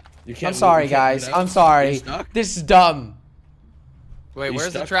 You can't I'm sorry, guys. I'm sorry. This is dumb. Wait,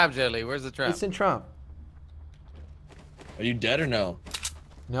 where's the trap, Jelly? Where's the trap? It's in Trump. Are you dead or no?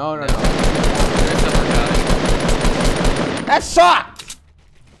 No. Christopher got it. That sucked!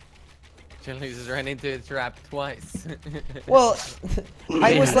 Jelly's just ran into a trap twice. Well,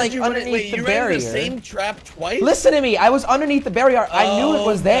 I was like underneath wait, the you barrier. ran into the same trap twice? Listen to me. I was underneath the barrier. I knew it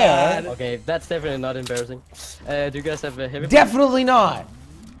was there. Okay, that's definitely not embarrassing. Do you guys have a heavy? Definitely not.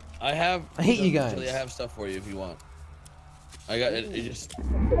 I have. I hate you guys. Actually, I have stuff for you if you want. I got it.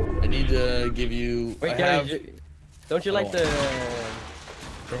 I need to give you. Wait, Gary, don't you like the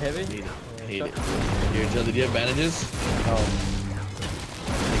heavy? Hate it. Here, Joe, did you have bandages? Oh.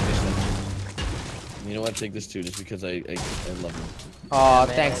 Take this one. You know what? Take this too, just because I love him. Oh, Yeah,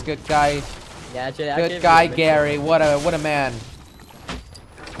 thanks, good guy. Yeah, actually, Good guy, Gary. What a man.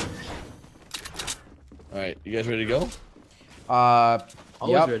 All right, you guys ready to go?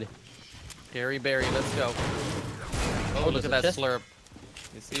 Always ready. Gary Berry, let's go. Oh, look at that slurp.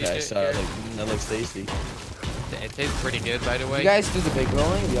 You see Yeah, I it? saw it. That looks tasty. It tastes pretty good, by the way. You guys do the big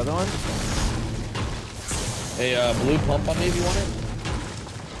rolling, the other one? Hey, blue pump on me if you want it.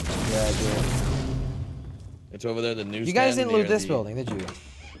 Yeah, I do. It's over there. The news. You guys didn't loot this building, did you?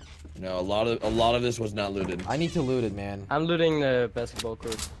 No, a lot of this was not looted. I need to loot it, man. I'm looting the basketball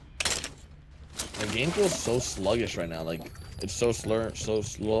court. The game feels so sluggish right now. Like it's so slow. Is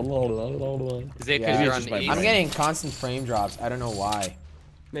it because Yeah. you're on It's just my the I'm east? getting constant frame drops. I don't know why.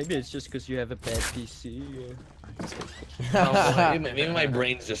 Maybe it's just because you have a bad PC. Maybe my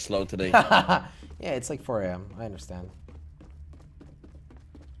brain's just slow today. Yeah, it's like 4 AM. I understand.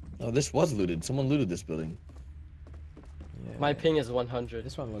 Oh, this was looted. Someone looted this building. Yeah. My ping is 100.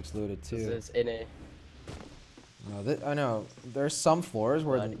 This one looks looted This too. is NA. No, I know. There's some floors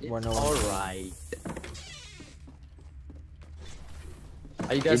where no one. Alright.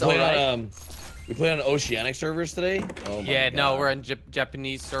 Are you We guys played alright? on we played on Oceanic servers today. Oh my Yeah, God. no, we're on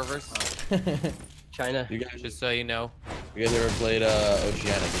Japanese servers. China. You guys, Just so you know. you guys ever played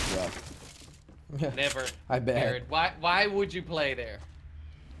Oceanic? It's rough. Never. I bet. Jared, why would you play there?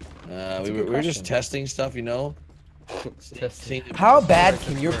 We were just testing stuff, you know. Testing. How bad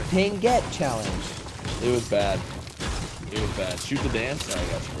can your ping get? Challenge. It was bad. It was bad. Shoot the dance. I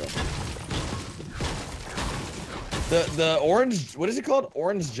got you, bro. The orange. What is it called?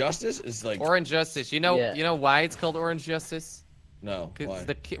 Orange Justice is like. Orange Justice. You know Yeah. you know why it's called Orange Justice? No. Why?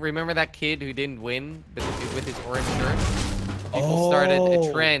 Because remember that kid who didn't win, but with his orange shirt? People started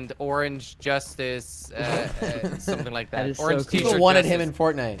a trend, Orange Justice, something like that. That is so Orange cool. T-shirt People wanted Justice. him in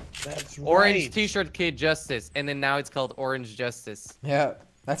Fortnite. That's right. Orange T-shirt kid Justice, and then now it's called Orange Justice. Yeah,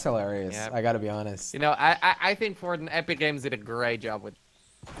 that's hilarious. Yeah. I gotta be honest. You know, I think Fortnite Epic Games did a great job with.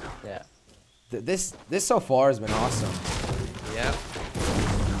 Yeah. This so far has been awesome. Yeah.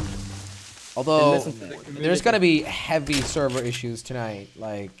 Although listen to the community. there's gonna be heavy server issues tonight,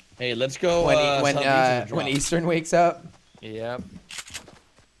 like Hey, let's go. when Eastern wakes up. Yep.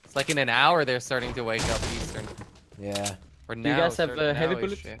 It's like in an hour they're starting to wake up Eastern. Yeah. Or Do now. you guys have starting heavy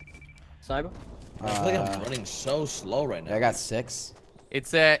now-ish, bullets? yeah. Cyber? I feel like I'm running so slow right now. I got 6.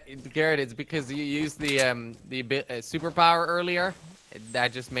 It's Garrett. It's because you used the superpower earlier.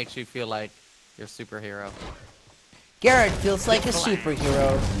 That just makes you feel like you're a superhero. Garrett feels like a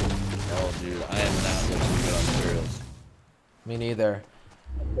superhero. Oh, dude, I am not looking good on materials. Me neither.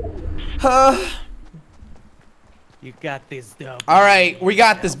 You got this, though. All right, we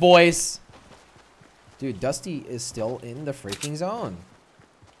got this, boys. Dude, Dusty is still in the freaking zone.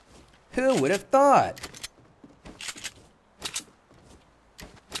 Who would have thought?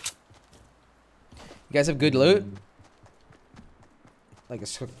 You guys have good loot? Like a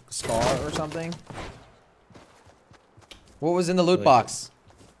scar or something? What was in the loot box?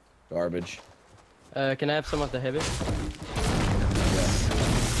 Garbage. Can I have some of the heavy?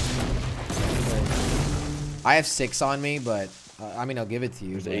 I have 6 on me, but I mean, I'll give it to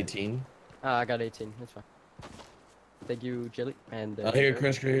you. There's but- 18. I got 18. That's fine. Thank you, Jelly. And Oh, here,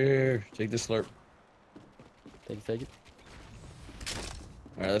 Chris, here. Take this slurp. Thank you.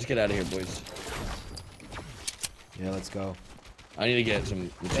 All right, let's get out of here, boys. Yeah, let's go. I need to get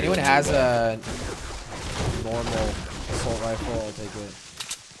some. If anyone has a normal assault rifle, I'll take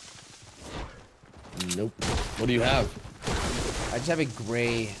it. Nope. What do you have? I just have a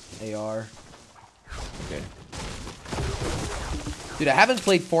gray AR. Okay. Dude, I haven't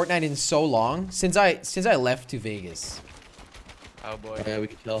played Fortnite in so long since I left to Vegas. Oh boy. Yeah, we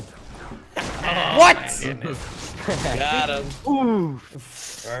can tell. What? Got him. Ooh.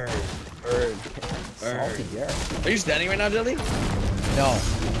 Burn. Salty Garrett. Are you standing right now, Jelly? No.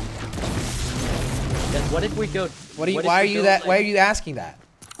 Then what if we go? Why are you asking that?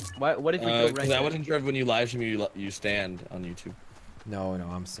 What if we go right? Because I now? wasn't sure if when you live stream you stand on YouTube. No,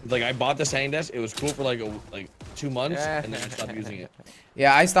 I'm sick. Like I bought the hang desk. It was cool for like 2 months, and then I stopped using it.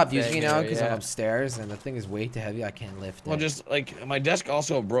 Yeah, I stopped using it now here, because I'm yeah. upstairs and the thing is way too heavy. I can't lift it. Well, just like my desk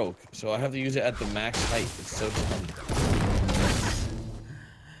also broke, so I have to use it at the max height. It's so dumb.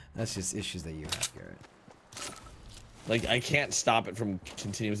 That's just issues that you have, Garrett. Like I can't stop it from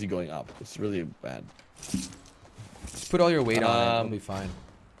continuously going up. It's really bad. Just put all your weight on it. It'll be fine.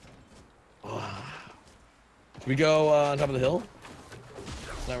 Should we go on top of the hill?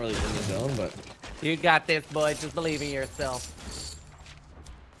 It's not really in the zone, but... You got this, boy. Just believe in yourself.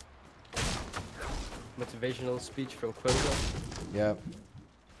 Motivational speech from Quavo. Yep.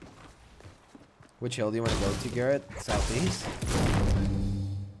 Which hill do you want to go to, Garrett? Southeast?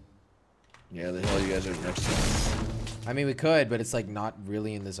 Yeah, the hill you guys are next to. I mean, we could, but it's like not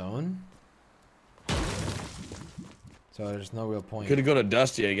really in the zone. So there's no real point. Could go to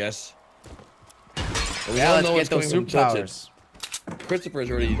Dusty, I guess. But yeah, let's get those superpowers. Christopher's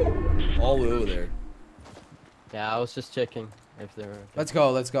already all the way over there. Yeah, I was just checking if there were... Let's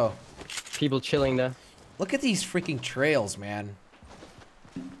go, let's go. People chilling there. Look at these freaking trails, man.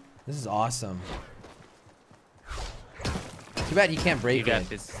 This is awesome. Too bad you can't break it. You got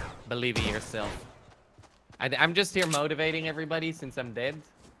this. Believe in yourself. I'm just here motivating everybody since I'm dead.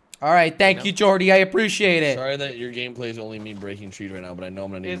 All right, thank you, Jordy. I appreciate it. Sorry that your gameplay is only me breaking trees right now, but I know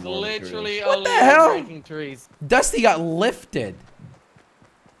I'm gonna need it's more literally materials. only what the hell? breaking trees. Dusty got lifted.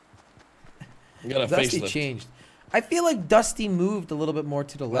 You got a Dusty facelift. changed. I feel like Dusty moved a little bit more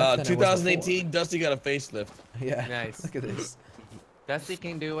to the left than 2018, Dusty got a facelift. Yeah. Nice. Look at this. Dusty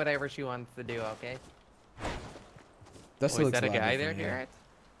can do whatever she wants to do, okay? Dusty Is looks that a lot guy different there, here. Garrett?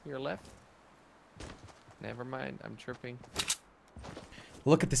 Your left? Never mind, I'm tripping.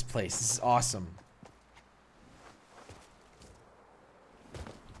 Look at this place. This is awesome.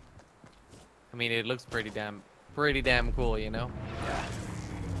 I mean, it looks pretty damn cool, you know? Yeah.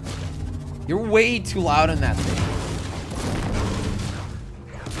 You're way too loud on that thing.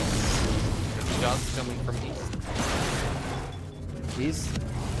 John's coming from east. East?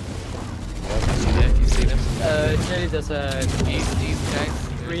 You see them? Jerry, there's a... East, guys.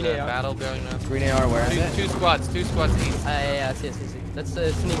 Green There's a AR. battle going on. Green AR, where is it? Two squads east. Yeah, I see. Let's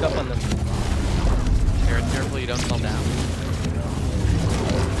sneak up on them. Careful you don't fall down.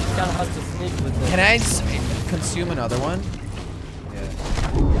 Kind of hard to sneak with them. Can I consume another one? Yeah.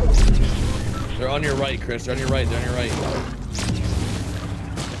 They're on your right, Chris. They're on your right.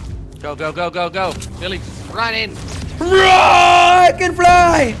 Go. Billy, just run in. I can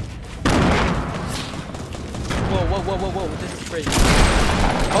fly! Whoa. This is crazy.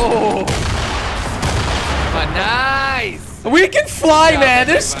 Oh. Oh, nice. We can fly, man.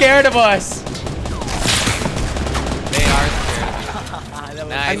 They're scared of us. They are scared of you.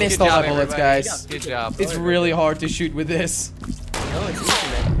 Nice. I missed Good all job, my bullets, everybody. guys. Good job. It's really hard to shoot with this. No, it's easy,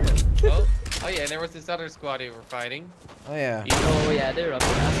 man. Oh yeah, there was this other squad they were fighting. Oh, yeah. Oh, yeah, they're up there.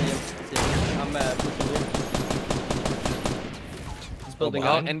 I see him. I'm pushing you. He's building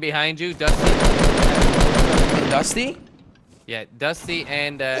up. And behind you, Dusty. Dusty? Yeah, Dusty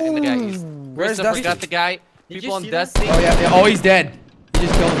and the guy. Where's Dusty? Got the guy. People on Dusty. Oh, yeah. Oh, he's dead. He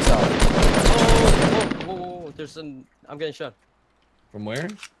just killed himself. Whoa. There's an... I'm getting shot. From where?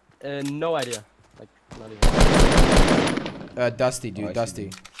 No idea. Like, not even. Dusty, dude.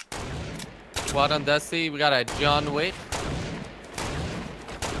 Dusty. Squad on Dusty. We got a John Wick.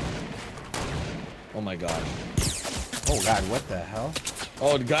 Oh my god. Oh, God. What the hell?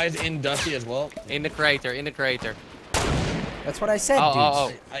 Oh, the guy's in Dusty as well. In the crater. That's what I said, dude.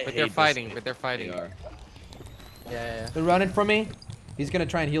 Oh. I But hate they're this fighting. game. But they're fighting. They are. Yeah. They're running from me. He's gonna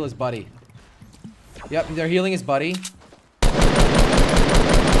try and heal his buddy. Yep, they're healing his buddy.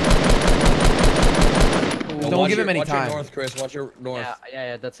 Don't give him any time. Watch your north, Chris. Watch your north.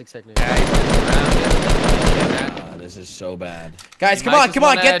 Yeah, that's exactly. This is so bad. Guys, come on.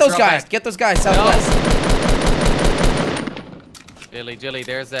 Get those guys. Get those guys southwest. Jilly,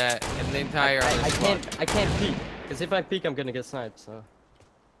 there's an entire. I can't peek. Because if I peek, I'm gonna get sniped. So.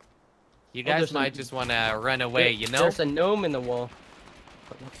 You guys might just want to run away, you know? There's a gnome in the wall.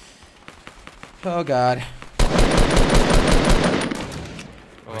 Oh, God.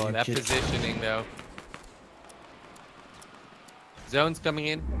 Oh, that positioning, though. Zone's coming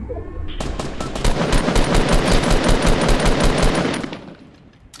in.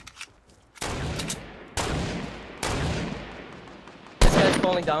 This guy's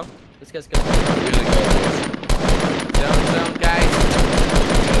falling down. This guy's going. Zone, guys.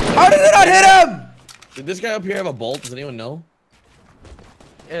 How did it not hit him? Did this guy up here have a bolt? Does anyone know?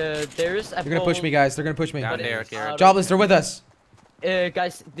 There is a. They're gonna push me, guys. They're gonna push me. Down there, Garrett. Jobless, they're with us.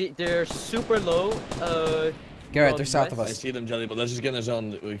 Guys, they're super low. Garrett, they're south of I us. see them, Jelly, but let's just get in the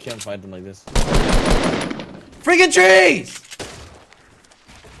zone. We can't fight them like this. Freaking trees!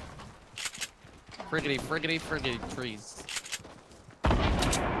 Friggity trees.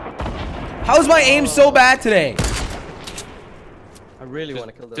 How's my aim so bad today? I really want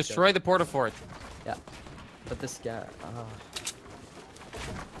to kill this guy. Destroy the porta fort. Yeah. But this guy.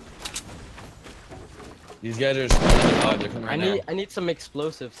 These guys are spawning. Oh, they're coming right now. I need some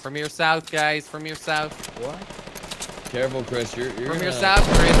explosives. From your south, guys. From your south. What? Careful, Chris. You're From gonna... your south,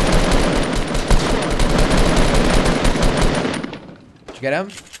 Chris. Did you get him?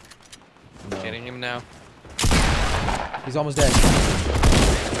 No. Getting him now. He's almost dead.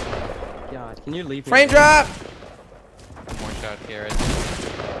 God, can you leave me? Frame drop! One more shot, Garrett.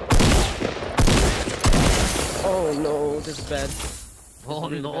 Oh no, this is bad. Oh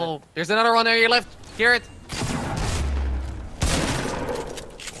really no. bad. There's another one there, your left, Garrett.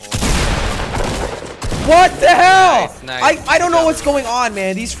 What the hell? Nice. I don't know what's going on,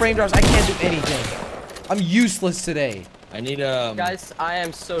 man. These frame drops, I can't do anything. I'm useless today. I need Guys, I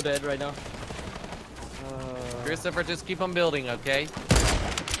am so dead right now. Christopher, just keep on building, okay?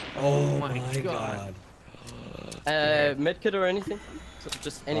 Oh my god. Medkit or anything?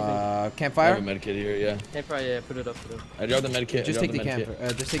 Just anything. I Campfire? have a medkit here, yeah. Campfire, yeah, put it up. I dropped the medkit. Just take the camper.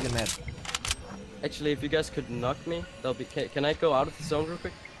 Just take the med. Actually, if you guys could knock me, that'll be. Can I go out of the zone real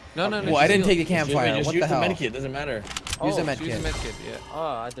quick? No. Well, I didn't take the campfire. Just What use the hell? the medkit, doesn't matter. Use the Use the medkit. medkit, yeah. Oh,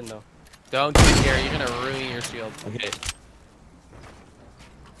 I didn't know. Don't do it, Garrett. You're gonna ruin your shield. Okay.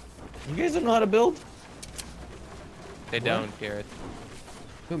 You guys don't know how to build? They don't, Garrett.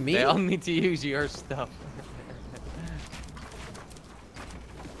 Who, me? They all need to use your stuff.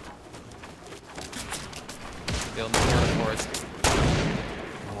 Build more forts.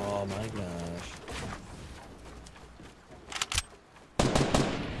 Oh my gosh.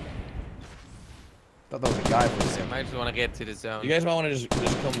 Thought that was a guy for a I second. might just want to get to the zone. You guys might want to just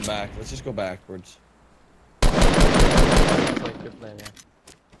come back. Let's just go backwards. That's like a good plan, yeah.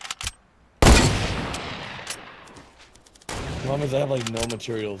 Problem is I have like no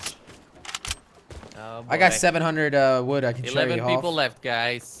materials. Oh, I got boy. 700 wood I can share 11 you people off. left,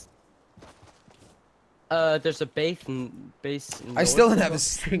 guys. There's a base. I still don't have a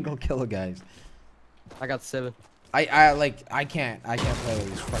single kill, guys. I got 7. I can't play with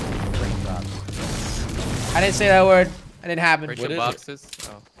these fucking frame drops. I didn't say that word. It didn't happen. Break What the is it? boxes.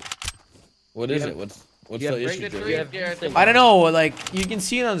 Oh. What is it? What's you the have Break issue? the Joey? tree, have Garrett. thing. I don't know. Like you can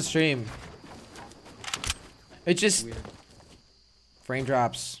see it on the stream. It just Weird. frame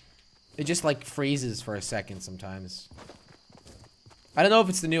drops. It just like freezes for a second sometimes. I don't know if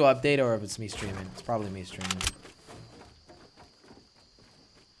it's the new update or if it's me streaming. It's probably me streaming.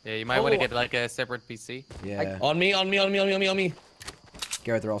 Yeah, you might want to get like a separate PC. Yeah. On me.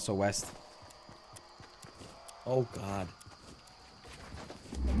 Garrett, they're also west. Oh god.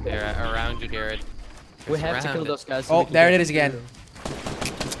 They're around you, Garrett. We Just have to around kill it. those guys. Oh, we can there get it is again.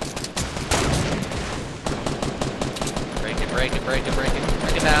 Break it. Break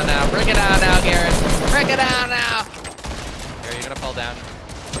it down now. Break it down now, Garrett. Break it down now. Garrett, you're gonna fall down.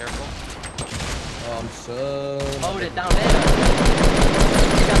 Careful. Oh, I'm so. Hold it down there.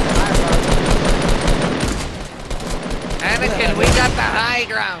 We got the high ground. Anakin, we got the high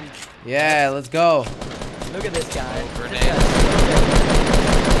ground. Yeah, let's go. Look at this guy. Grenade. This guy's so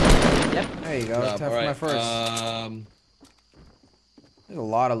dead. Yep. There you go. Time for my first. There's a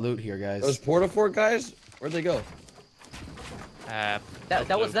lot of loot here, guys. Those Portafort guys? Where'd they go? That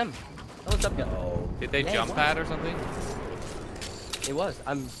was them. That was them guy. Oh. Did they Yeah, jump it was. pad or something? It was.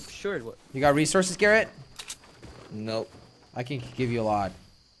 I'm sure it was. You got resources, Garrett? Nope. I can give you a lot.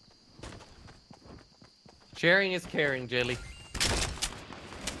 Sharing is caring, Jelly.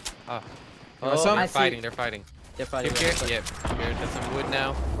 Oh, You want some? I they're see. fighting. They're fighting. They're fighting. Give Garrett, yep. Garrett got some wood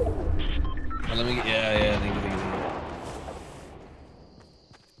now. Well, let me get. Yeah. Thank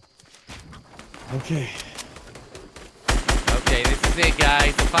you. Okay. Okay, this is it,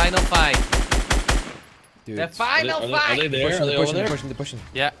 guys. The final fight. Dude. The final Are fight. they there? Pushing, Are they over there? they're pushing.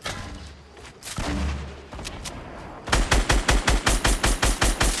 Yeah.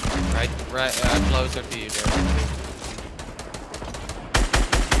 Right, closer to you, Garrett.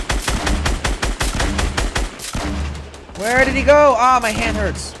 Where did he go? Ah, my hand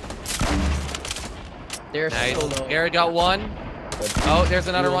hurts. They're Nice. so low. Garrett got one. Oh, there's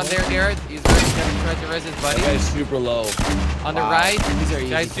another one there, Garrett. He's gonna try to res his That buddy. guy's super low. On the Wow. right. These are easy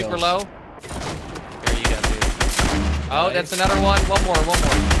Guy's super kills. low. Here, you got this. Oh, that's another one. One more.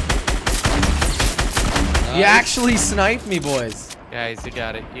 You actually sniped me, boys. Guys, you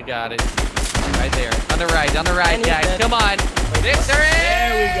got it. Right there. On the right, And he's guys. dead. Come on. Victory!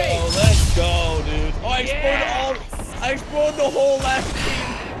 There we go. Let's go, dude. Oh, I exploded the whole last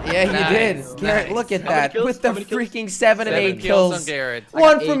team. Yeah, you Nice, did. nice. Garrett, look at How many that. kills? With the How many kills? freaking 7 and 8 kills on kills. Garrett.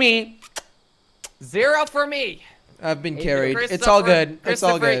 One got for 8. me. 0 for me. I've been Hey, carried. It's all good. It's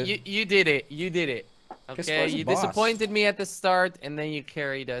all Christopher, good. You did it. Okay, Christopher's a you boss. disappointed me at the start, and then you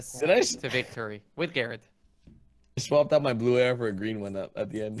carried us Did I to victory with Garrett. swapped out my blue air for a green one at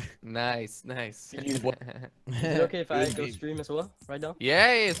the end. Nice, nice. Is it okay if I go stream as well right now?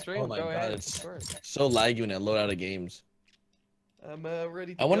 Yeah, stream. Oh my go god, ahead. it's so laggy when I load out of games. I'm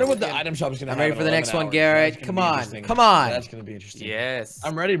ready. I wonder what the item shop is gonna. I'm have ready in for the 11 next one, hours. Garrett. Come on, come on. That's gonna be interesting. Yes.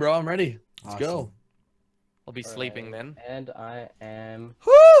 I'm ready, bro. I'm ready. Let's go. I'll be sleeping then. And I am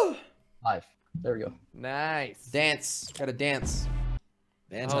Woo! live. There we go. Nice. Dance. Gotta dance.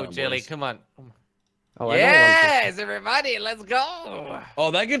 Dance Oh, on it, Jelly, boys. come on. Oh, Yes, everybody, let's go.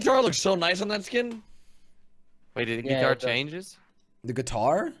 Oh, that guitar looks so nice on that skin. Wait, did the Yeah, guitar it does. changes? The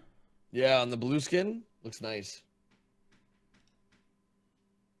guitar? Yeah, on the blue skin, looks nice.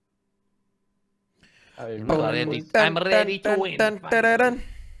 I'm ready to win. finally.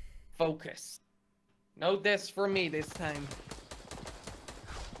 Focus. No this for me this time.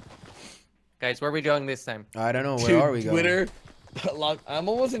 Guys, where are we going this time? I don't know. Where Dude, are we going? Twitter. I'm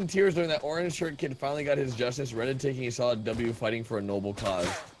almost in tears when that orange shirt kid finally got his justice. Reddit taking a solid W, fighting for a noble cause.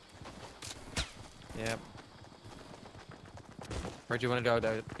 Yep. Where do you want to go,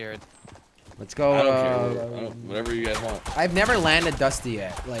 though, Garrett? Let's go. I don't care. Whatever you guys want. I've never landed Dusty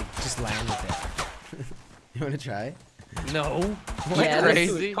yet. Like, just landed it. You want to try? No. Yeah, let's do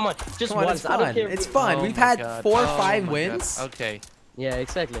Crazy. it. Come on, just Come on, once. it's I don't fun. care. It's fun. Oh We've my had God. 4 or Oh 5 my wins. God. Okay. Yeah,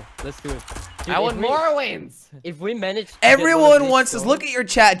 exactly. Let's do it. Dude, I want if we- more wins. If we manage to get one of Everyone these wants us. stones- Look at your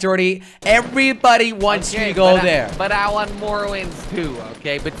chat, Jordy. Everybody wants you Okay, to go but there. But I want more wins too,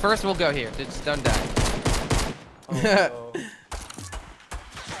 okay? But first we'll go here. Just don't die. Oh,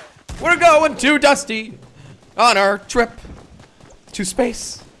 We're going to Dusty on our trip to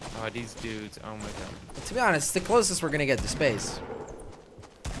space. Oh, these dudes. Oh my god. To be honest, the closest we're gonna get to space.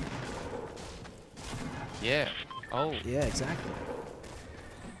 Yeah. Oh, Yeah, exactly.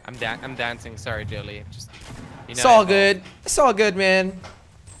 I'm dancing. Sorry, Jelly. Just you know. It's all good. It's all good, man.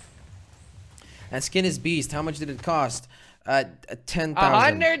 That skin is beast. How much did it cost? $10,000.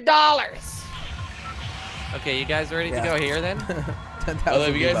 $100. Okay, you guys ready to Yeah. go here then? 10,000 Although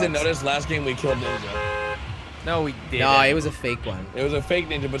if you guys didn't V-Bucks. notice, last game we killed Ninja. No, we didn't. No, it was a fake one. It was a fake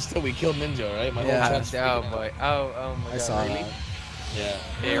Ninja, but still we killed Ninja, right? My Yeah. whole chat's Oh freaking out. boy. Oh my god. I saw really? that. Yeah.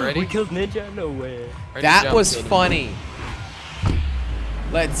 Okay, you ready? We killed Ninja? No way. Ready to That jump? was funny.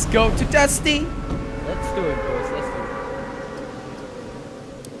 Let's go to Dusty. Let's do it, boys. Let's do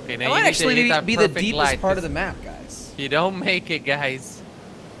Okay, That now you might need to actually hit that be the perfect deepest light, part of 'cause the map, guys. If you don't make it, guys,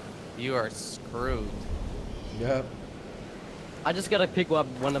 you are screwed. Yep. it. I just gotta pick up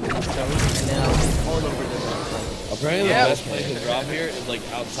one of these stones and then I'm all over the map. Apparently Yeah. the best place to drop here is like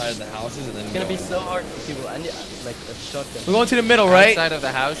outside of the houses and then It's gonna be go. so hard for people. I need like a shotgun. We're going to the middle, right? Outside of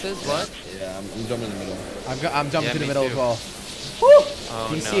the houses? What? Yeah, I'm jumping in the middle. I'm jumping Yeah, to the me middle too. as well. Woo! Oh,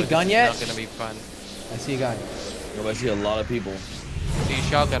 Do you no, see a gun this yet? Is not gonna be fun. I see a gun. Yo, I see a lot of people. See a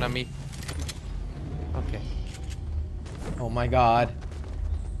shotgun on me. Okay. Oh my god.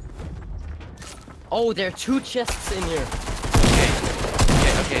 Oh, there are 2 chests in here.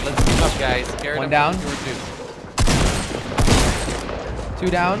 Okay, let's keep up, guys. Garrett, One I'm down. coming towards you. 2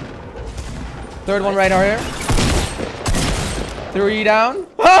 down. Third one right over here. 3 down.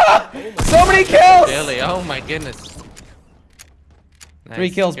 Ah! So many kills! Really? Oh my goodness. 3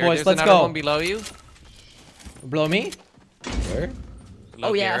 kills, Garrett, boys. there's Let's another go. one below you. Below me? Where? Below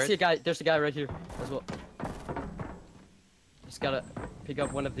Oh yeah, I Garrett. see a guy. There's a guy right here as well. Just gotta pick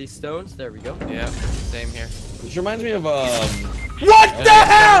up one of these stones. There we go. Yeah, same here. This reminds me of What the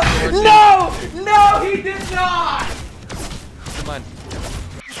hell? No! No, he did not! Come on.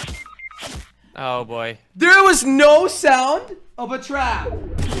 Oh boy. There was no sound of a trap.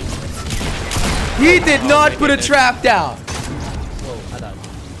 He did not my put a goodness. trap down. Whoa, I died.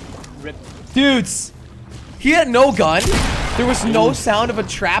 Rip. Dudes, he had no gun. There was no sound of a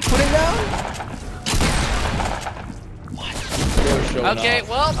trap putting down. Okay,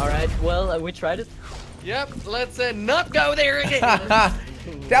 well, All right. Well, we tried it. yep. Let's not go there again.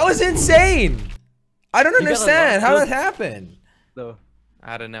 That was insane. I don't You gotta understand how lock that happened. though.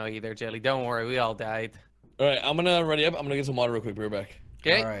 I don't know either, Jelly. Don't worry, we all died. Alright, I'm gonna ready up. I'm gonna get some water real quick. Be right back.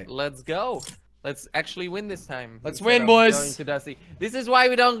 Okay, All right. let's go. Let's actually win this time. Let's instead win, of boys. going to Dusty. This is why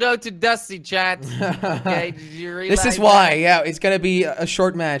we don't go to Dusty, chat. Okay, did you realize This is that? why. Yeah, it's gonna be a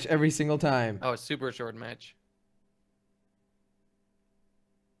short match every single time. Oh, a super short match.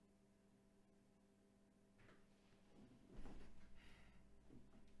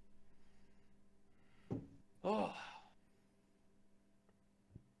 Oh.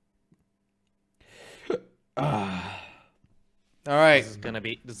 All right. This is gonna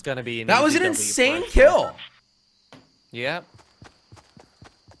be. That was an easy W insane for us. kill. Yep.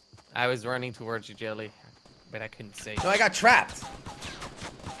 I was running towards you, Jelly, but I couldn't say. No, I got trapped.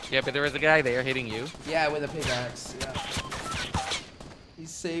 Yeah, but there was a guy there hitting you. Yeah, with a pickaxe. Yeah. He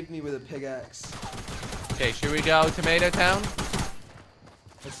saved me with a pickaxe. Okay, should we go Tomato Town?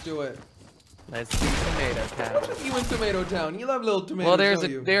 Let's do it. Let's do Tomato Town. You in Tomato Town. You love little tomatoes.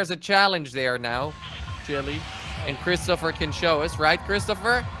 Well, there's a challenge there now, Jelly, and Christopher can show us, right,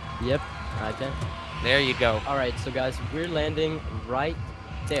 Christopher? Yep, I can. There you go. All right, so guys, we're landing right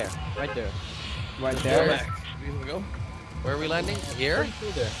there, right there. Right there. Go. Where are we landing? Here?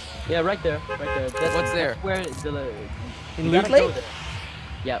 There. Yeah, right there, right there. What's there? That's where the In Loot Lake?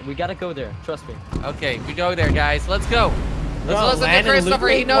 Yeah, we gotta go there. Trust me. Okay, we go there, guys. Let's go. Let's listen land to in Loot Christopher.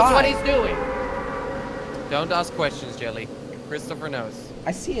 He Lake? knows Why? what he's doing. Don't ask questions, Jelly. Christopher knows.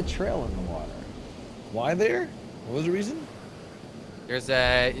 I see a trail in the water. Why there? What was the reason? Is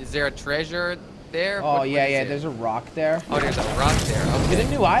there a treasure there? Oh, What yeah, is yeah. it? There's a rock there. Oh, there's a rock there. Get Okay. a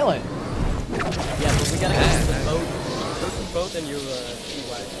new island. Yeah, but we gotta go to the boat. Go to the boat and you'll see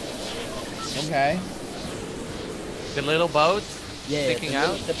why. Okay. The little boat Yeah, sticking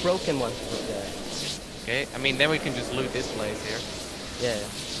out? the broken one. Okay, I mean, then we can just loot this place here. Yeah.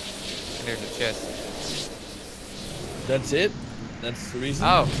 And there's a chest. That's it? That's the reason?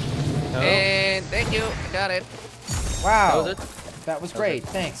 Oh. No. And thank you. I got it. Wow. That was it? That was great.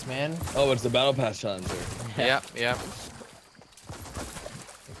 Thanks, man. Oh, it's the battle pass challenge there. Yeah, yeah.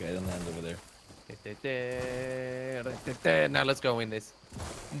 Okay, then land over there. Now let's go in this.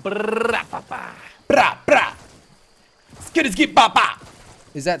 Bra, bra. Skitty papa.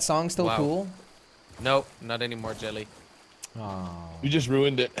 Is that song still Wow. cool? Nope, not anymore, Jelly. Oh. You just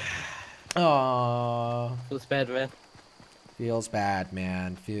ruined it. Oh. Feels bad, man. Feels bad,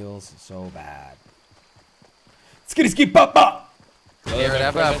 man. Feels so bad. Skitty papa. Here, I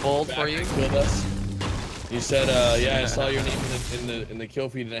have a bolt for you. Killed us. You said, yeah, I saw your name in the kill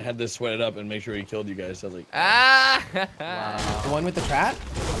feed, and I had to sweat it up and make sure he killed you guys. I was like, Ah! The one with the trap?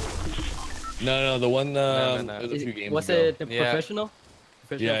 no, the one. no. It was a few games Was ago. it the professional?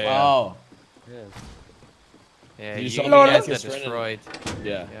 Professional? Yeah, yeah. Oh. Yeah. Yeah, You you saw me guys get got this friend and- destroyed.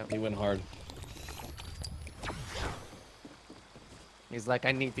 Yeah, Yep. he went hard. He's like,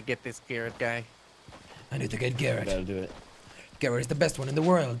 I need to get this Garrett guy. I need to get Garrett. Gotta do it. Garrett is the best one in the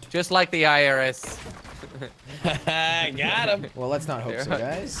world. Just like the IRS. Got him. Well, let's not hope so, Yeah.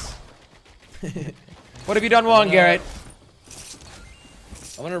 guys. What have you done wrong, Garrett?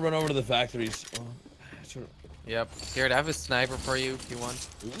 I'm gonna run over to the factories. Oh, sure. Yep. Garrett, I have a sniper for you if you want.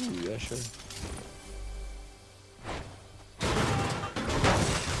 Ooh, yeah, sure.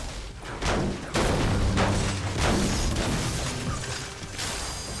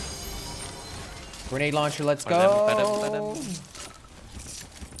 Grenade launcher, let's Ba-dum, go.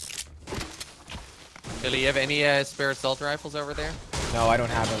 Billy, you have any spare assault rifles over there? No, I don't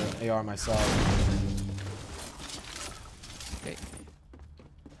have an AR myself. Okay.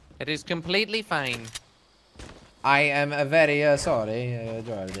 It is completely fine. I am very sorry,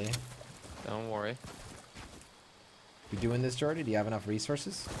 Jordy. Don't worry. You doing this, Jordy? Do you have enough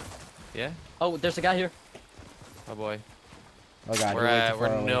resources? Yeah? Oh, there's a guy here. Oh boy. Oh god, you're way too far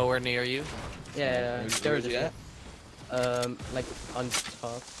We're away. nowhere near you. Yeah, Where's there it he is. at? Like on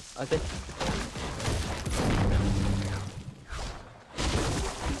top, I think.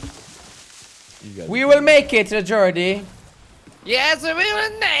 You guys We will make it, Jordy. Yes, we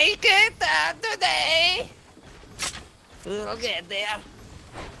will make it today. We'll get there.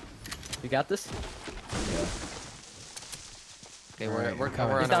 You got this? Okay, Alright, we're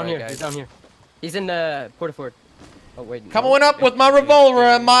coming. on He's our down way, here. guys. He's down here. He's in the Porta Fort. Oh wait. Come no. on up with my revolver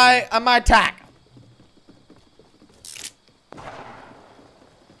and my attack.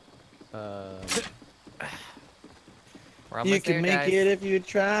 We're You almost can there, make guys. it if you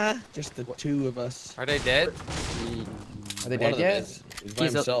try. Just the two of us. Are they dead? Are they One dead of them yet? is. He's by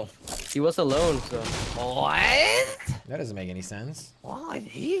He's a- himself. He was alone, so. What? That doesn't make any sense. What is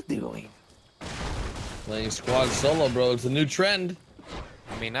he doing? Playing squad solo, bro. It's a new trend.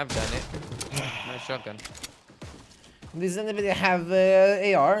 I mean, I've done it. Nice shotgun. Does anybody have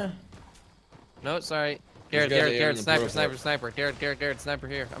AR? No, sorry. There's Garrett, guys Garrett, here Garrett, in the sniper, Porta sniper, Fort. sniper. Garrett, Garrett, Garrett, sniper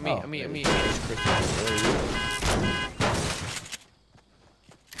here. I'm me, Oh, I'm me, I'm me.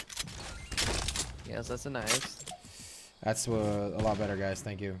 Yes, that's a nice. That's a lot better, guys.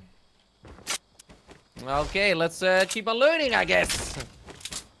 Thank you. Okay, let's keep on looting, I guess.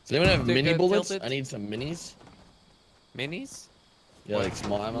 Does anyone have They're mini good bullets? tilted. I need some minis. Minis? Yeah, like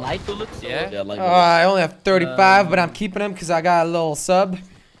small ammo. Light bullets? Yeah. Yeah, like I only have 35, but I'm keeping them because I got a little sub.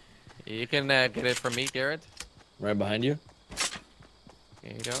 You can get it from me, Garrett. right behind you.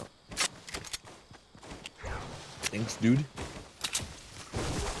 Here you go. Thanks, dude.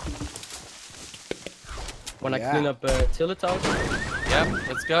 Wanna Yeah. clean up Tiller Tower? Yep,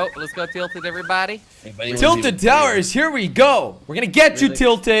 let's go. Let's go, Tilted, everybody. Tilted Towers, here we go. We're gonna get you,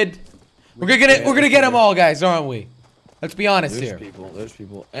 Tilted. We're gonna get them all, guys, aren't we? Let's be honest here. There's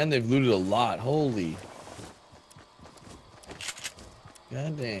people. And they've looted a lot. Holy.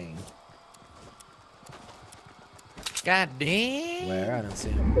 God dang. God dang. Where? I don't see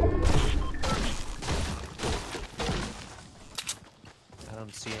him. I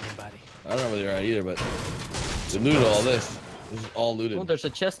don't see anybody. I don't know where they're at either, but they looted all this. This is all looted. Oh, there's a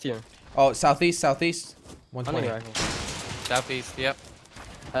chest here. Oh, southeast. 120. Southeast, yep.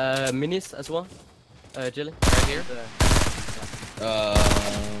 Minis as well. Jelly. Right here.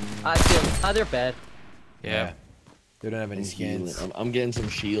 I see them. Ah, they're bad. Yeah. They don't have any skins. I'm getting some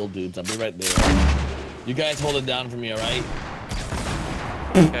shield, dudes. I'll be right there. You guys hold it down for me, alright?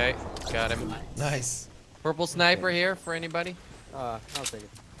 Okay, got him. Nice. Purple sniper here for anybody? I'll take it.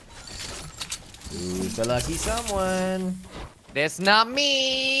 Who's the lucky someone? That's not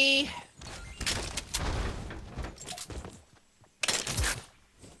me.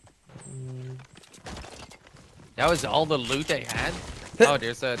 That was all the loot they had? Oh,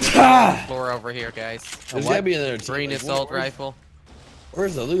 there's a floor over here, guys. There's gotta be another green assault rifle.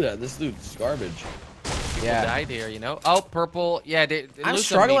 Where's the loot at? This loot's garbage. People died here, you know. Oh, purple. Yeah, I'm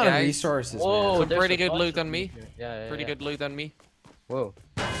struggling on resources. Whoa, some pretty good loot on me. Yeah, pretty good loot on me. Whoa.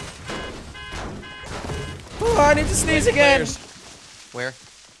 Oh, I need to sneeze again. Where?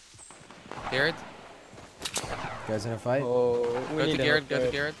 Garrett? You guys in a fight? Oh, Go to Garrett. Go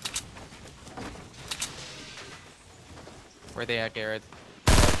to Garrett. Where they at, Garrett?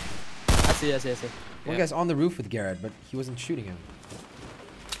 I see. One guy's on the roof with Garrett, but he wasn't shooting him.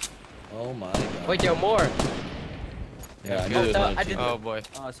 Oh my god. Wait, yo, more. Yeah, I did. Oh boy.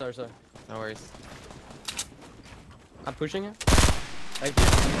 Oh, sorry. No worries. I'm pushing him. Right here.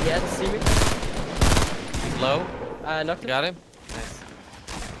 He has to see me. Low. Knocked him. Got him. Nice.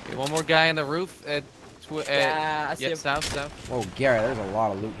 Okay, one more guy on the roof. Yeah, I see him. South. Oh, Garrett, there's a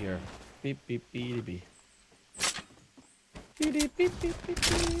lot of loot here. Beep beep beep beep.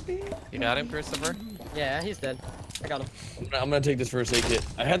 You got him, Christopher? Yeah, he's dead. I got him. I'm gonna take this first aid kit.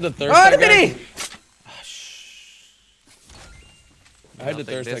 I had the thirst. Oh, the mini! I had to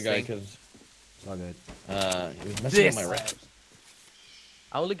thirst that guy because it's all good. He was messing with my reps.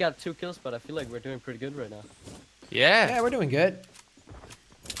 I only got 2 kills, but I feel like we're doing pretty good right now. Yeah. We're doing good.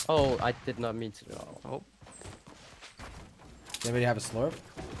 Oh, I did not mean to. Oh. Does anybody have a slurp?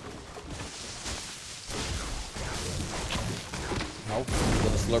 Nope.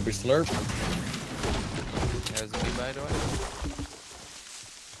 Slurpy slurp. There's a new by the way.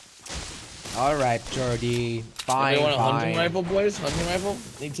 All right, Jordy. Fine. You want a hunting rifle, boys? Hunting rifle?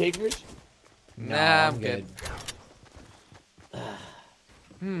 Need takers? Nah, I'm good.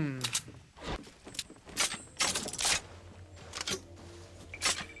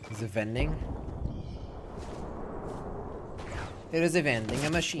 Is it vending? It is a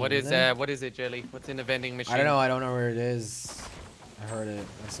vending machine. What is it, Jelly? What's in the vending machine? I don't know. I don't know where it is. I heard it.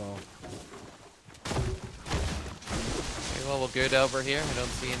 That's all. Okay, well, we're good over here. I don't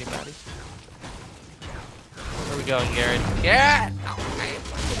see anybody. Where are we going, Garrett? Garrett!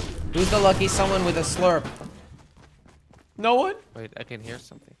 Who's the lucky someone with a slurp? No one? Wait, I can hear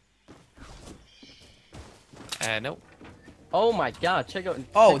something. Nope. Oh my god, check out.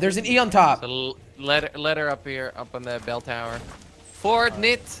 Oh, there's an E on top. So let her up here, up on the bell tower.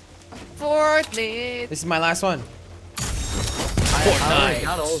 Fortnite! Fortnite! This is my last one. I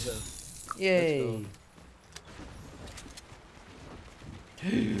got all of them. Yay.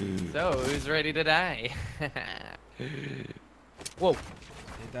 So, who's ready to die? Whoa.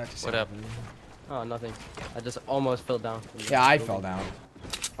 What up? Oh, nothing. I just almost fell down. Yeah, I fell down.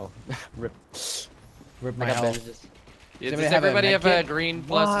 Oh, rip. Rip my I got health. bandages. Does everybody have a green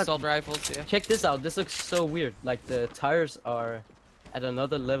plus assault rifles? Yeah. Check this out. This looks so weird. Like the tires are at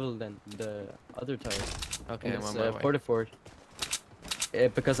another level than the other tires. Okay, it's I'm on my way. Portafort.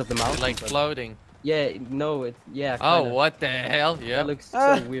 Because of the mountain. Like floating. Yeah, no, yeah. Oh, kinda. what the hell? Yeah. That looks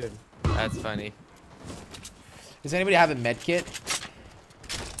so weird. That's funny. Does anybody have a med kit?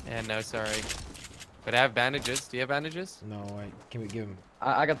 Yeah, no, sorry. But I have bandages. Do you have bandages? No, can we give him?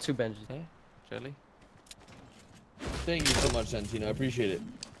 I got 2 bandages. Yeah, Jelly. Thank you so much, Santino. I appreciate it.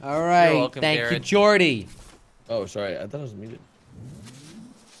 All right. welcome, Thank you, Garrett. Jordy. Oh, sorry. I thought it was muted.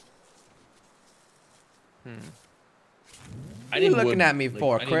 What are you looking at me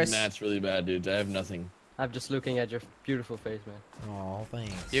for, Chris? I need mats really bad, dudes. I have nothing. I'm just looking at your beautiful face, man. Oh,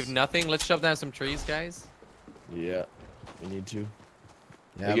 thanks. You have nothing? Let's shove down some trees, guys. Yeah, we need to.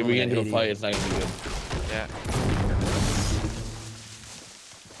 Yeah, Like, if we get into a fight, it's not gonna be good. Yeah.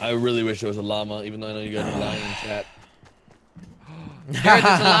 I really wish there was a llama, even though I know you guys are lying in chat. Garrett,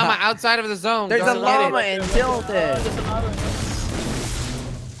 there's a llama outside of the zone. There's a llama in Tilted.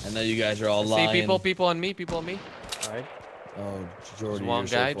 And then you guys are all lying. See, people on me. All right. Oh, Jordy, Just one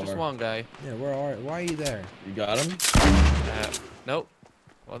guy. Just one guy. Yeah, why are you there? You got him? Nope.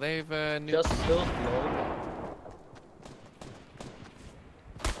 Well, they've just still low.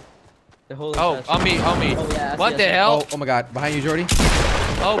 Oh, on me. Oh, yeah, what the hell? Oh my God, behind you, Jordy.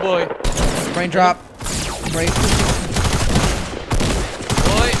 Oh boy. Brain drop. Brain.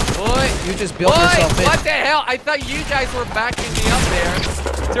 Boy. You just built yourself in. What the hell? I thought you guys were backing me up there.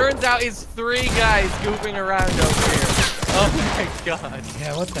 Turns out it's 3 guys goofing around over here. Oh my God.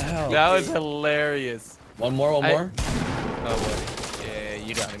 Yeah, what the hell? That was hilarious. One more. Oh boy. Yeah,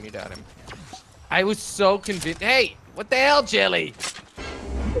 you got him. I was so convinced. Hey, what the hell, Jelly?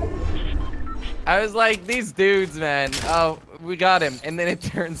 I was like, these dudes, man. Oh, we got him. And then it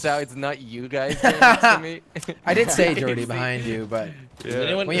turns out it's not you guys doing this to me. I did say Jordy behind you, but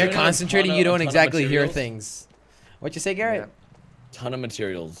yeah. when you're concentrating, you don't exactly hear things. What'd you say, Garrett? Yeah. Ton of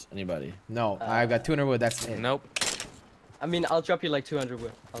materials. Anybody? No, I've got 200 wood. That's it. Nope. I mean, I'll drop you like 200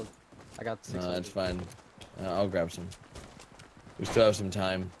 wood. I got 600. No, that's fine. I'll grab some. We still have some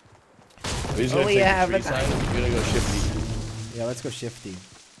time. We're just Oh, gonna yeah, take the tree side. We're gonna go shifty. Yeah, let's go shifty.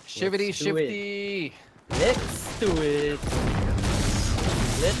 Shifty. Let's do it.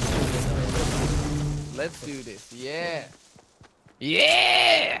 Let's do this. Yeah.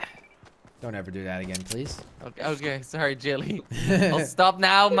 Yeah. Don't ever do that again, please. Okay. Sorry, Jelly. I'll stop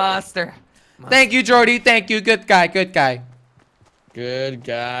now, master. Thank you, Jordy. Thank you. Good guy. Good guy. Good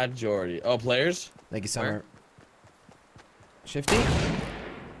God, Jordy. Oh, players? Thank you, Summer. Shifty?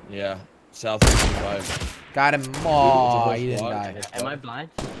 Yeah. South 55. Got him. Oh, he didn't die. Am I blind?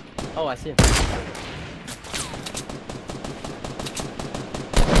 Oh, I see him. He's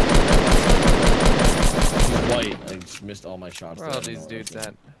white. I just missed all my shots. Where are all these dudes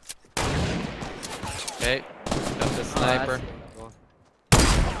at? Okay. Got the sniper.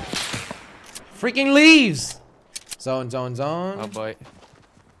 Freaking leaves! Zone. Oh boy.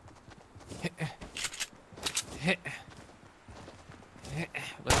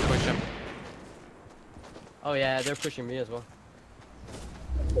 Let's push him. Oh yeah, they're pushing me as well.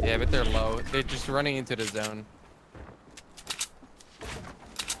 Yeah, but they're low. They're just running into the zone.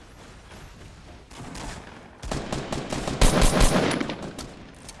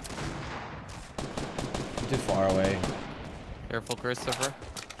 Too far away. Careful, Christopher.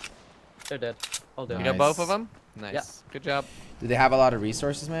 They're dead. All dead. You got both of them? Nice. Yeah. Good job. Do they have a lot of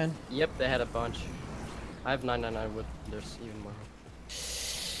resources, man? Yep, they had a bunch. I have 999 wood. There's even more.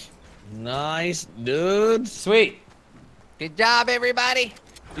 Nice, dudes. Sweet. Good job, everybody.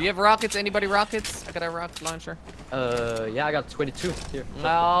 Do you have rockets? Anybody rockets? I got a rocket launcher. Yeah, I got 22 here.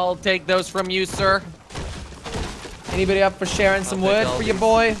 I'll take those from you, sir. Anybody up for sharing some wood for your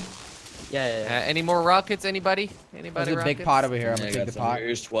boy? Yeah. Any more rockets? Anybody? Anybody? There's a big pot over here. I'm gonna take the pot.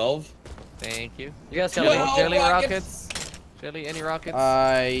 Here's 12. Thank you. You guys got Jelly, Jelly rockets? Jelly, any rockets?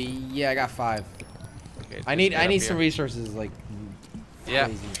 Yeah, I got 5. Okay, I need some resources, like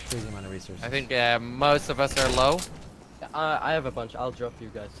crazy amount of resources. I think most of us are low. I have a bunch. I'll drop you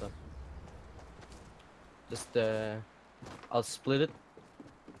guys some. Just I'll split it.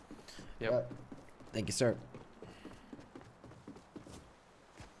 Yep. Thank you, sir.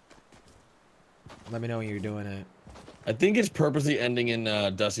 Let me know when you're doing it. I think it's purposely ending in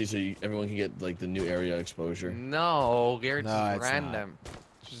Dusty so everyone can get like the new area exposure. No, Garrett's No, it's random.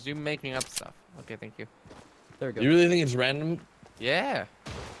 Just you making up stuff. Okay, thank you. There we go. You really think it's random? Yeah.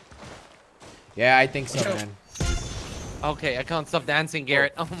 Yeah, I think so, man. Okay, I can't stop dancing,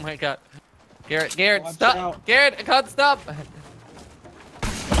 Garrett. Oh my god. Garrett, Watch stop! out. Garrett, I can't stop!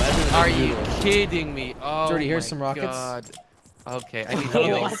 Are you kidding me? Oh Jordy, here's my some rockets. God. Okay, I need I don't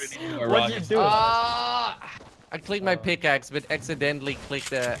know heals. if we need more What did you rockets. do? I clicked my pickaxe, but accidentally clicked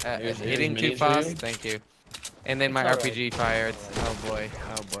Here's hitting too minis for you. fast. Thank you. And then my It's RPG fired. Oh boy.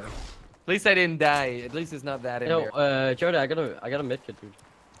 Oh boy. At least I didn't die. At least it's not that in Yo, there. Jordan, I got a medkit, dude.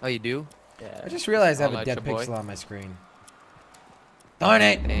 Oh, you do? Yeah. I just realized I have I'll a let dead you, boy. pixel on my screen. Darn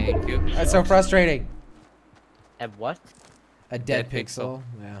it! Thank you. That's so frustrating. Have what? A dead Dead pixel.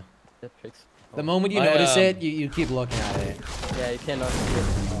 Yeah. That fix. The moment you I, notice it, you keep looking at it. Yeah, you cannot see it.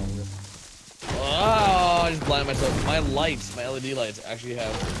 Oh, I just blinded myself. My lights, my LED lights, actually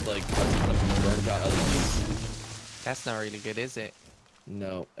have like a ton of burned out LEDs. That's not really good, is it?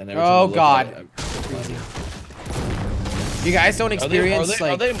 No. And Oh, God. You guys don't experience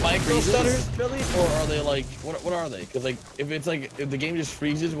are they like micro freezes? stutters, Billy, or are they like what are they? Because like if the game just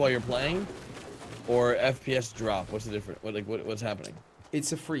freezes while you're playing, or FPS drop, what's the difference? What's happening?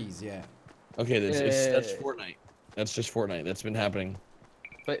 It's a freeze, yeah. Okay, that's Fortnite. That's just Fortnite. That's been happening.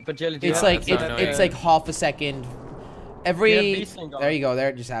 But Jelly, do you It's have, like it's like half a second. Every there you go.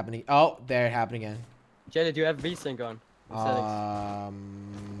 There, just happening. Oh, there it happened again. Jelly, do you have VSync on?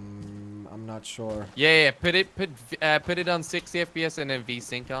 I'm not sure. Yeah. Put it on 60 FPS and then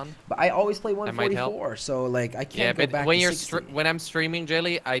VSync on. But I always play 144, so like I can't go back when to you're 60. when I'm streaming,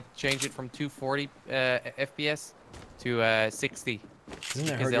 Jelly, I change it from 240 FPS to 60. Doesn't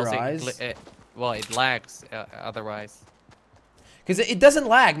it hurt your eyes? Well, it lags otherwise. Because it doesn't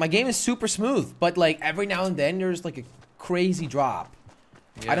lag. My game is super smooth, but like every now and then there's like a crazy drop.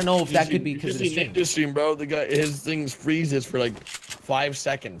 Yeah. I don't know if that could be because of the stream. Bro, the guy, his things freezes for like 5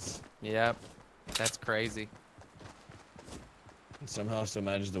 seconds. Yep, that's crazy. And somehow still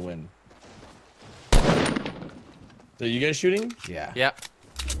manages to win. So you guys shooting? Yeah. Yep.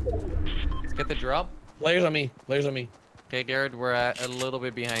 Let's get the drop. Players on me. Players on me. Okay, Garrett, we're a little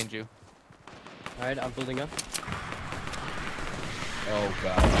bit behind you. All right, I'm building up. Oh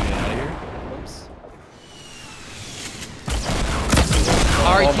god, get out of here. Whoops.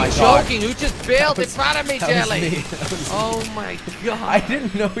 Are you joking? Who just bailed in front of me, Jelly? Oh my god. I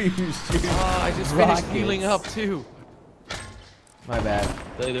didn't know he was shooting. Oh, I just finished healing up too. My bad.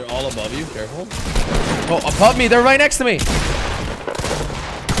 They're all above you. Careful. Oh, above me. They're right next to me.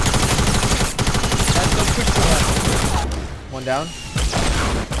 One down.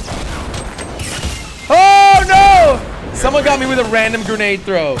 Oh no! Someone got me with a random grenade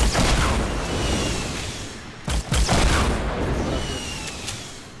throw.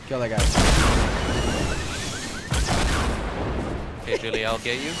 Kill that guy. Okay, Julie, I'll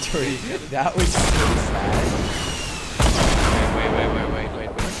get you. Dirty. That was so sad. Wait.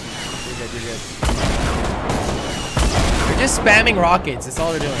 You're good, you're good. They're just spamming rockets. That's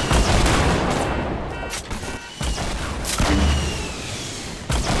all they're doing.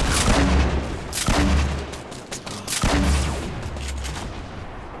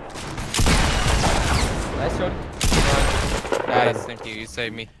 Nice shot. Nice, thank you. You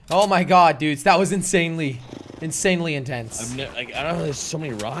saved me. Oh my god, dudes. That was insanely intense. I don't know. There's so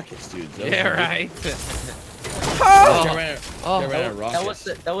many rockets, dude. Yeah, right. That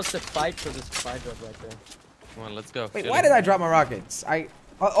was the fight for this supply drop right there. Come on, let's go. Wait, why did I drop my rockets? I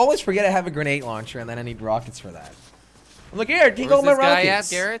always forget I have a grenade launcher and then I need rockets for that. Look here, take all my rockets. Where's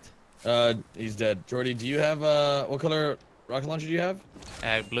this guy at, Garrett? He's dead. Jordy, do you have what color rocket launcher do you have?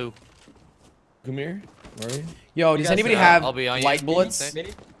 Blue. Come here. Where are you? Yo, does anybody have light bullets?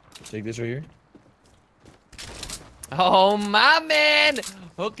 Take this right here. Oh my man,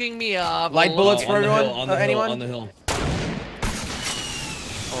 hooking me up. Light bullets for everyone? Anyone? On the hill.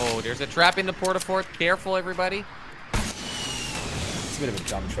 Oh, there's a trap in the porta-fort. Careful, everybody. It's a bit of a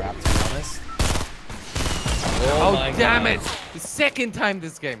dumb trap, to be honest. Oh damn it! The second time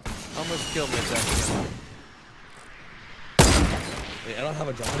this game. Almost killed me a second. Wait, I don't have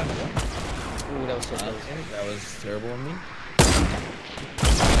a jump. Ooh, that was so close. That was terrible on me.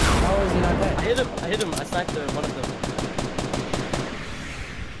 How is he not dead? I hit him. I sniped one of them.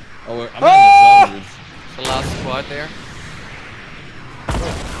 Oh, I'm in the zone, dude. The last squad there.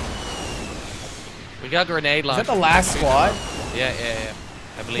 We got grenade launcher. Is that the last squad? Yeah.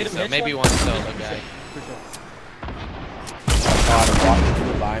 I believe so. Maybe one solo guy. God, a rocket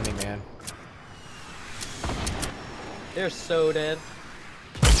flew by me, man. They're so dead.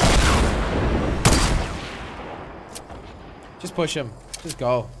 Just push him. Just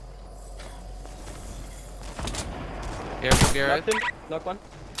go. Careful, Garrett. Knocked him. Knock one.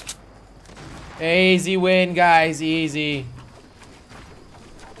 Easy win, guys. Easy.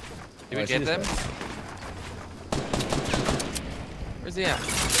 Did we get them? Where's he at?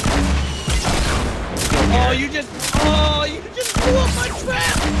 Oh, you just blew up my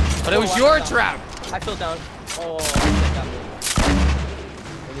trap! But it was your trap! I fell down. Oh,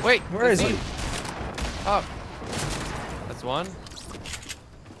 wait, where is he? Oh. That's one.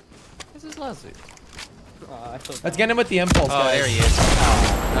 This is Leslie. Let's get him with the impulse, guys. guys. There he is.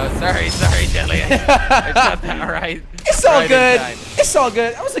 Oh, sorry, Jelly. I got that right. It's all good. It's all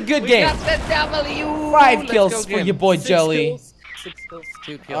good. That was a good game. Got the W. 5 kills for your boy Jelly. 6 kills.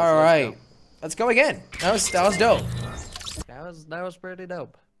 2 kills. All right. Let's go again. That was dope. That was pretty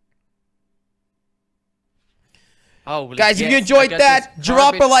dope. Oh, guys, if you enjoyed that,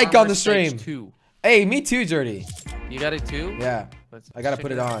 drop a like on the stream. Hey, me too, Jordy. You got it too? Yeah. I gotta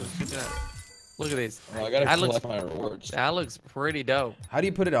put it on. Look at this. Oh, I gotta collect my rewards. That looks pretty dope. How do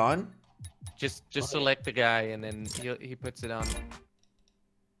you put it on? Just select the guy and then he puts it on.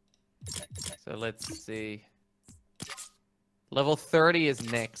 So let's see. Level 30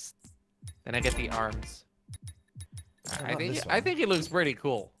 is next. Then I get the arms. I think it looks pretty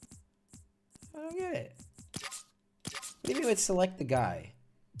cool. I don't get it. What do you mean with select the guy?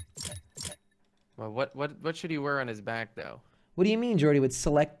 Well, what should he wear on his back though? What do you mean, Jordy, with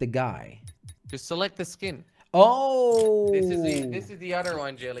select the guy? Just select the skin. Oh. This is the other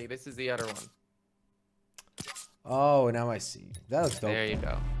one, Jelly. This is the other one. Oh, now I see. That looks dope. There you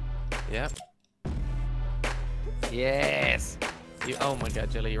go. Yep. Yes. Oh my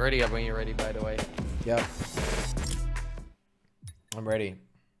God, Jelly. You're ready up when you're ready, by the way. Yep. I'm ready.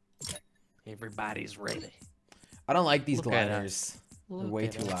 Everybody's ready. I don't like these gliders. They're way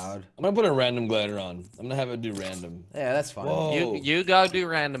too loud. I'm gonna put a random glider on. I'm gonna have it do random. Yeah, that's fine. Whoa. You go do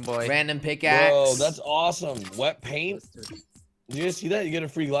random, boy. Random pickaxe. Whoa, that's awesome. Wet paint. Did you guys see that? You get a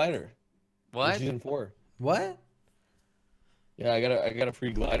free glider. What? Season 4. What? Yeah, I got a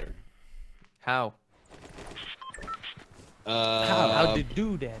free glider. How? How did you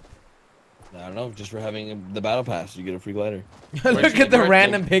do that? I don't know. Just for having the battle pass, you get a free glider. Look at the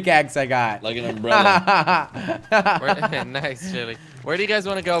random pickaxe I got. Like an umbrella. Nice, Jelly. Where do you guys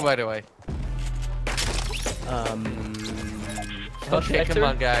want to go, by the way? Okay, come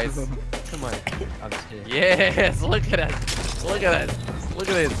on, guys. Come on. Yes, look at us. Look at us. Look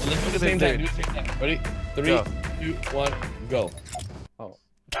at this. Look at this, dude. Ready? 3, Go. 2, 1, go. Oh.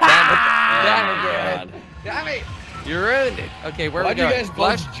 Damn it. Damn it. You ruined it. Okay, where are we going? Why'd you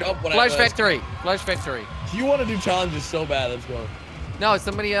guys both jump when Flush Factory. Flush Factory. You want to do challenges so bad. Let's go. No,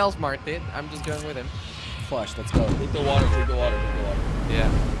 somebody else marked it. I'm just going with him. Flush, let's go. Take the water, take the water, take the water.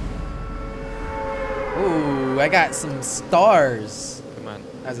 Yeah. Ooh, I got some stars. Come on.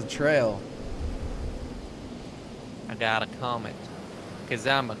 As a trail. I got a comet. Because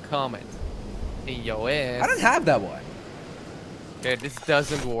I'm a comet. In your ass. I don't have that one. Okay, this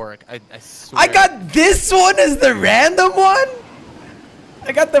doesn't work. I swear. I got this one as the random one?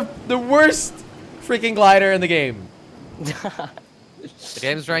 I got the worst freaking glider in the game. The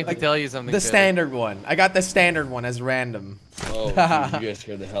game's trying to tell you something. The standard one. I got the standard one as random. Oh, dude, you guys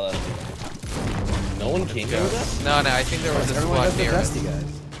scared the hell out of me. No one came here with us? No, I think there was a squad near us. Guys.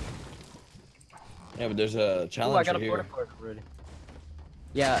 Yeah, but there's a challenge I got a here. porta already.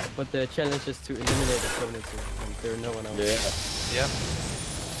 Yeah, but the challenge is to eliminate the opponent, and there's no one else. Yeah. Yep.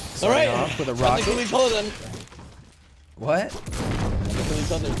 Starting All right. off with a Rocket. rocket. Each other then. What? Kill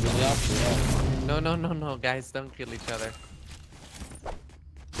each other. Kill the option. No, guys, don't kill each other.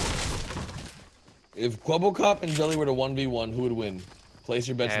 If Quabblecop and Jelly were to 1v1, who would win? Place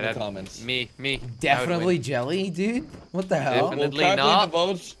your bets in the comments. Me. Definitely Jelly, dude. What the hell? Definitely We'll calculate not. the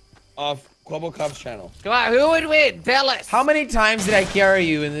votes off Quabblecop's channel. Come on, who would win? Tell us. How many times did I carry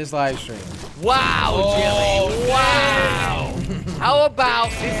you in this live stream? Wow, Jelly. Wow. How about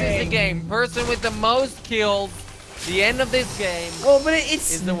this is the game? Person with the most kills. The end of this game. Oh, but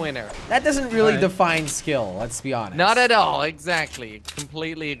it's is the winner. That doesn't really define skill. Let's be honest. Not at all. Exactly.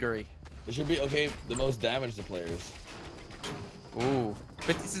 Completely agree. It should be okay. The most damage to players. Ooh,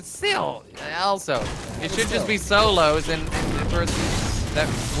 but this is still also. It should just be solos and the person that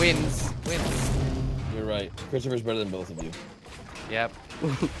wins. You're right. Christopher's better than both of you. Yep.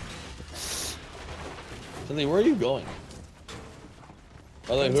 Suddenly, where are you going?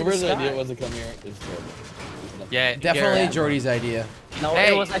 By the way, whoever's idea was to come here is terrible. Yeah, definitely Jordy's idea. No,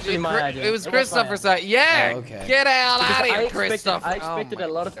 hey, it was actually my idea. It was Christopher's idea. Yeah, oh, okay. Get out of here, Christopher. I expected a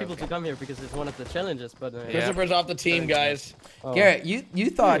lot of people to come here because it's one of the challenges, but Christopher's off the team, guys. Oh. Garrett, you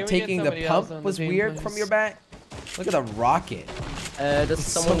thought taking the pump was weird from your back? Look at the rocket. Does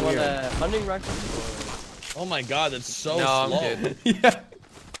someone want a hunting rifle? Oh my God, that's so slow. I'm good. Yeah.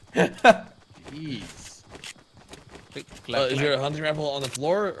 Jeez. Is your hunting rifle on the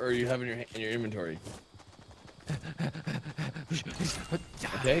floor, or are you having in your inventory?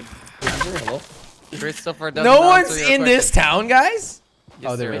 Okay. Hello. Christopher doesn't No one's in this town, guys?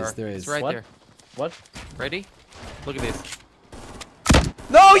 Yes, oh, there is. It's right there. What? Ready? Look at this.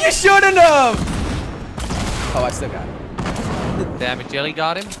 No, you shouldn't have! Oh, I still got it. Damn it, Jelly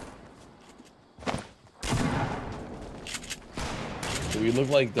got him. We look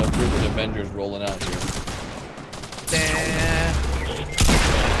like the freaking Avengers rolling out here.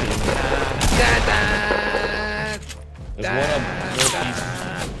 There's one up northeast.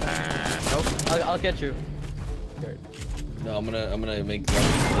 Nope. I'll get you. No, I'm gonna make.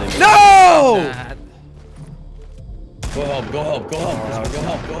 No! Go help! Go help! Go help! Go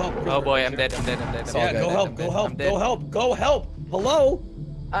help! Go help! Oh boy, I'm dead. Yeah, go help! Go help! Go help! Go help! Hello!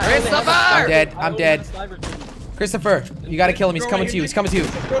 Christopher! I'm dead. I'm dead. Christopher, you gotta kill him. He's coming to you. He's coming to you.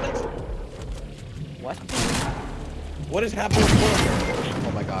 What? What is happening?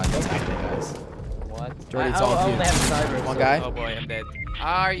 Oh my God, what's happening, guys? What? Jordy, it's all you. One guy. Oh boy, I'm dead.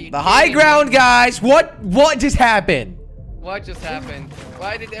 Are you the high ground, guys. What just happened? What just happened?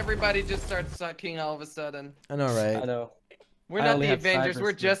 Why did everybody just start sucking all of a sudden? I know, right? I know. We're not the Avengers.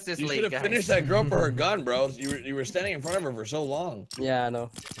 We're Justice You League, should have guys. finished that girl for her gun, bro. You were standing in front of her for so long. Yeah, I know.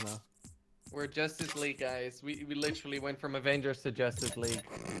 We're Justice League, guys. We literally went from Avengers to Justice League.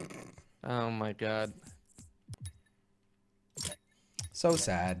 Oh my god. So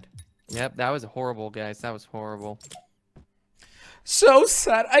sad. Yep, that was horrible, guys. That was horrible. So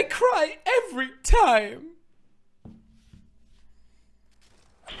sad. I cry every time.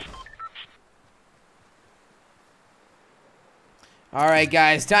 All right,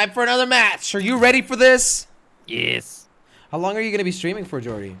 guys. Time for another match. Are you ready for this? Yes. How long are you going to be streaming for,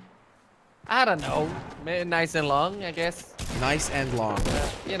 Jordy? I don't know. Nice and long, I guess. Nice and long.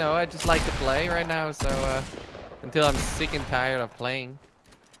 You know, I just like to play right now, so until I'm sick and tired of playing.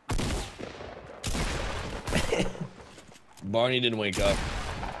 Barney didn't wake up.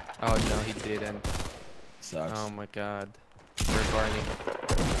 Oh no, he didn't. Sucks. Oh my god. Where's Barney?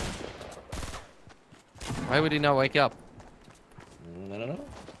 Why would he not wake up? I don't know.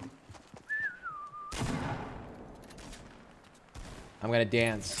 I'm going to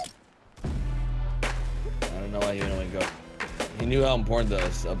dance. I don't know why he didn't wake up. He knew how important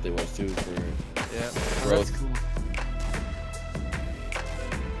this update was too for growth. That's cool.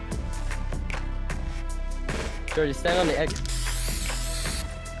 Jordy, stand on the edge.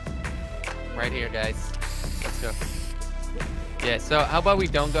 Right here, guys. Let's go. Yeah, so how about we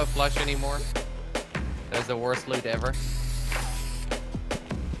don't go flush anymore? That's the worst loot ever.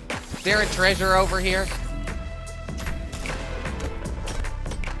 Is there a treasure over here?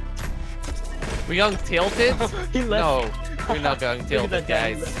 We going tilted? He left. No, we're not going tilted,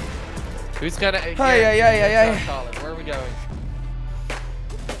 guys. Who's gonna? Hey. Where are we going?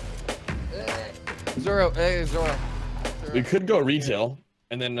 Zoro. We could go retail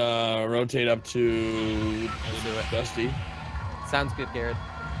and then rotate up to Dusty. Sounds good, Garrett.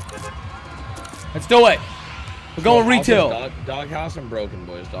 Let's do it. We're going retail. Doghouse and broken,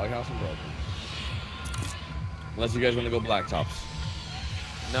 boys. Doghouse and broken. Unless you guys want to go blacktops.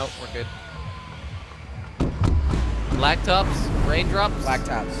 No, we're good. Blacktops, raindrops.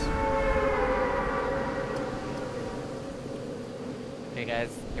 Blacktops. Hey guys,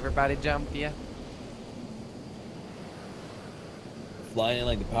 everybody jump, yeah. Flying in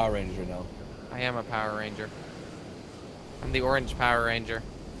like the Power Rangers right now. I am a Power Ranger. I'm the orange Power Ranger.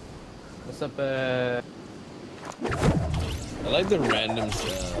 What's up, I like the random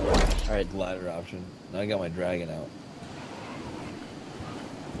alright, glider option. Now I got my dragon out.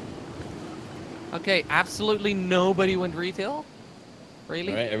 Okay, absolutely nobody went retail?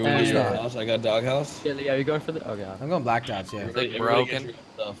 Really? Alright, everybody's house. I got doghouse. Yeah, are you going for the? Okay. I'm going blacktops, yeah. Like broken.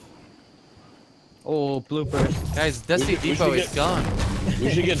 Oh, bloopers. Guys, Dusty Depot is gone. We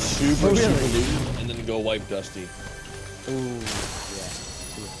should get super loot and then go wipe Dusty. Ooh, yeah.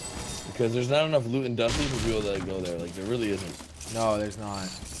 Because there's not enough loot in Dusty for people that go there. Like, there really isn't. No, there's not.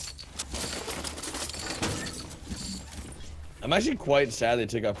 I'm actually quite sad they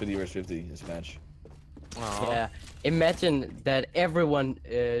took out 50 vs 50 this match. Aww. Yeah. Imagine that everyone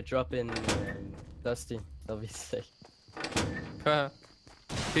drop in Dusty. That'll be sick.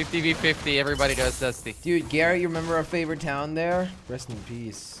 50v50, everybody goes Dusty. Dude, Garrett, you remember our favorite town there? Rest in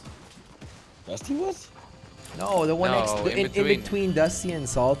peace. Dusty was? No, the one No, in between Dusty and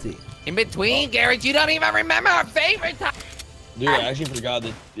Salty. In between, Garrett, you don't even remember our favorite time. Dude, I actually forgot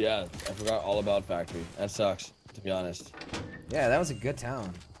that. Yeah, I forgot all about Factory. That sucks, to be honest. Yeah, that was a good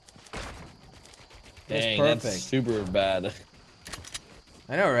town. Dang, perfect. that's super bad.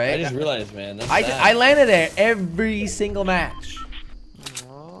 I know, right? I just realized, man. That's I landed there every single match.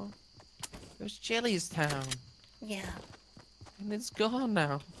 Aww. It was Jelly's town. Yeah. And it's gone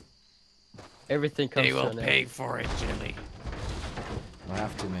now. Everything comes They to will an pay end. for it, Jelly. I'll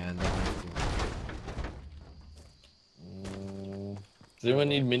have to, man. They'll have to. Does anyone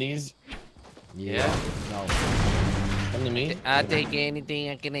need minis? Yeah. No. Come to me. I'll take anything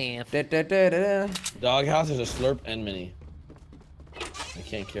I can have. Doghouse is a slurp and mini. I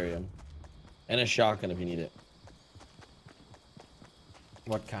can't carry them. And a shotgun if you need it.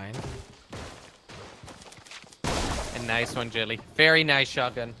 What kind? A nice one, Jelly. Very nice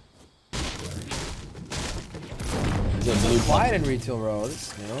shotgun. Is it blue Quiet in Retail Road.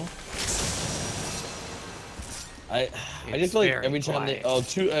 It's new. I just feel like every time they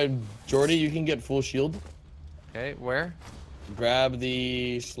Jordy, you can get full shield. Okay, where? Grab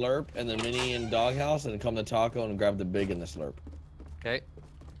the slurp and the mini and doghouse, and then come to taco and grab the big and the slurp. Okay.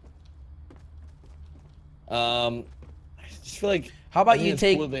 I just feel like. How about I think you it's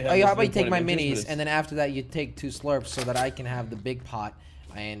take? cool that they How have about this you take my point of interest, minis, but and then after that you take 2 slurps, so that I can have the big pot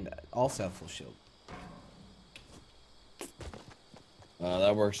and also have full shield.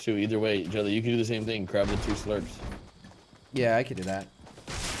 That works too. Either way, Jelly, you can do the same thing. Grab the 2 slurps. Yeah, I could do that.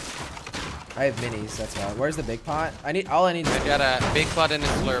 I have minis, that's why. Where's the big pot? I need. I got a big pot and a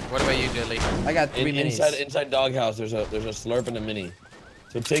slurp. What about you, Jelly? I got 3 minis. Inside doghouse, there's a slurp and a mini.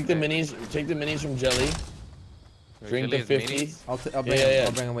 So take the minis. Take the minis from Jelly. Drink the 50. I'll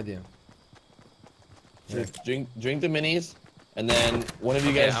bring them with you. So drink the minis, and then one of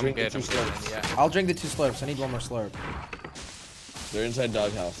you guys drink the 2 slurps. Yeah. I'll drink the 2 slurps. I need 1 more slurp. They're inside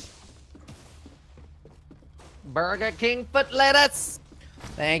doghouse. Burger King foot lettuce.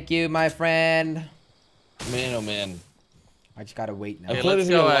 Thank you, my friend. Man, oh man. I just gotta wait now. I feel there's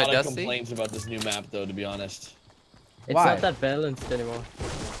a lot of complaints about this new map, though, to be honest. It's not that balanced anymore.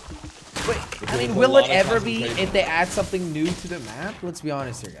 Wait, I mean, will it ever be if they add something new to the map? Let's be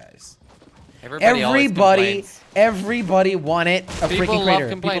honest here, guys. Everybody wanted a freaking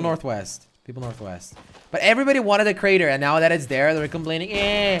crater. People northwest. But everybody wanted a crater, and now that it's there, they're complaining.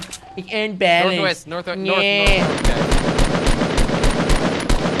 It's unbalanced. North. Oh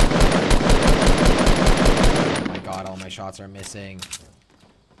my god, all my shots are missing.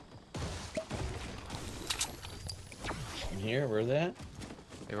 Here, where's that?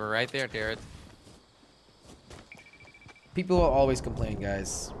 They were right there, Jared. People will always complain,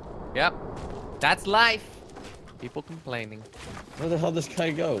 guys. Yep. That's life. People complaining. Where the hell does this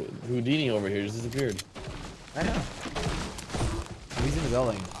guy go? Houdini over here just disappeared. I know. He's in the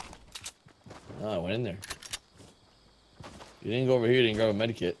building. Oh, I went in there. You didn't go over here, you didn't grab a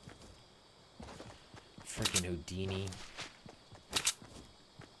medikit. Freaking Houdini.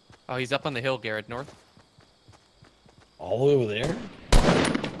 Oh, he's up on the hill, Garrett, north. All the way over there?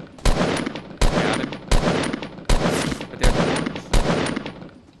 Got him. Right there.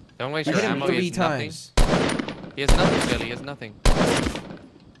 Don't waste your ammo. He has nothing. He has nothing, Jelly. He has nothing.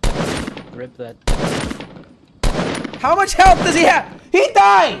 Rip that. How much health does he have? He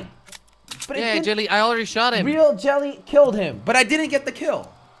died! But yeah, Jelly, I already shot him. Real Jelly killed him, but I didn't get the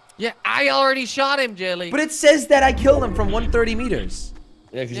kill. Yeah, I already shot him, Jelly. But it says that I killed him from 130 meters.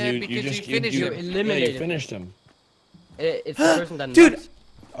 Yeah, because you finished him. It's the person that dude.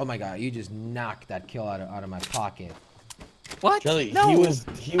 Oh my god, you just knocked that kill out of my pocket. What? Jelly, no. he was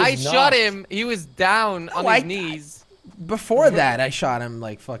I shot him. He was down on his knees. Before that, I shot him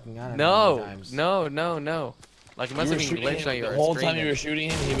like fucking, I don't know how many times. No. Like, it must have been glitched on your The whole time you were shooting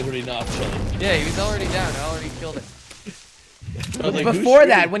him, he was already knocked, Jelly. Yeah, he was already down. I already killed him. Like, before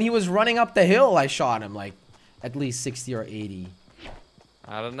that, when he was running up the hill, I shot him like at least 60 or 80.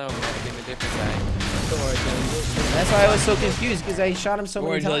 I don't know, man. I've been a different guy. That's why I was so confused, because I shot him so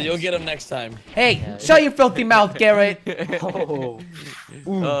many times. You'll get him next time. Hey, shut your filthy mouth, Garrett. Oh,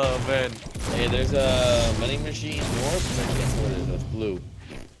 man. Hey, there's a vending machine north. I can't see what it is. That's blue.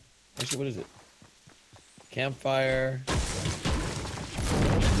 Actually, what is it? Campfire.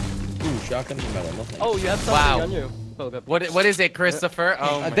 Ooh, shotgun metal. Nothing. Oh, you have something on you. What is it, Christopher?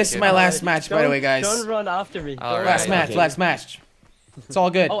 Oh, this is my last match, by the way, guys. Don't run after me. Last match. It's all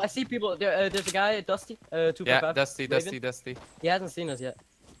good. Oh, I see people. There's a guy, Dusty. 255. Yeah, Dusty. He hasn't seen us yet.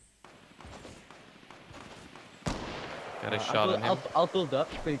 Got a shot on him. I'll build up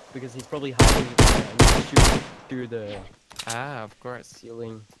because he's probably hiding and shoot through the. Ah, of course.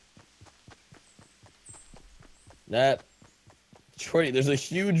 Ceiling. That. Shorty, there's a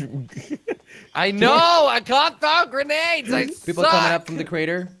huge. I know. I can't throw grenades. People coming up from the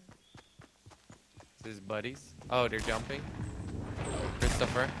crater. His buddies. Oh, they're jumping.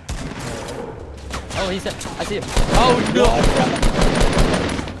 Christopher. Oh, he's. I see him. Oh no!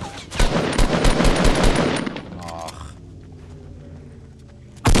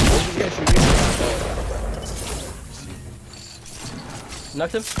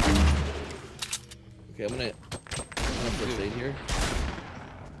 Knocked him. Okay, I'm gonna first aid here.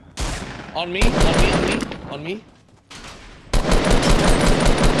 On me. Oh,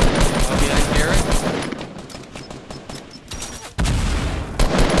 behind Garrett.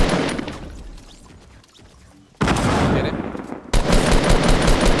 Get it.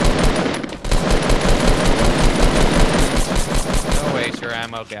 Don't waste your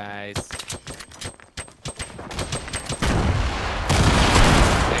ammo, guys.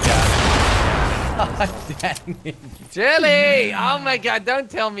 Jelly! Oh my god, don't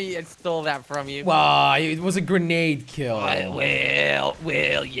tell me it stole that from you. Wow, it was a grenade kill. Well,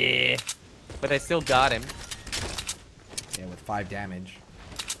 yeah. But I still got him. Yeah, with 5 damage.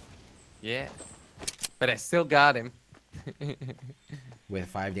 Yeah. But I still got him. With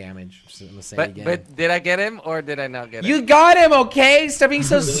 5 damage. I'm gonna say it again. But did I get him or did I not get him? You got him, okay? Stop being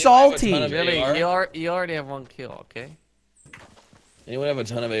so salty. Jelly, you already have 1 kill, okay? Anyone have a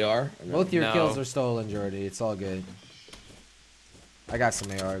ton of AR? Both your kills are stolen, Jordy. It's all good. I got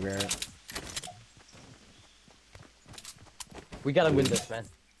some AR, Garrett. We gotta win this, man.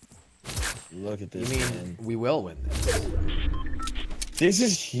 Look at this. You mean man. we will win this? This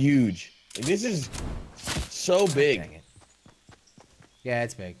is huge. Like, this is so big. Dang it. Yeah,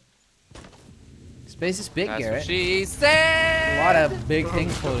 it's big. Space is big, That's Garrett. what she said. A lot of big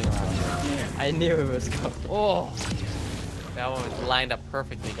things floating around here. I knew it was coming. Oh, that one was lined up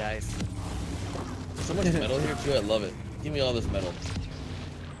perfectly, guys. So much metal here too. I love it. Give me all this metal.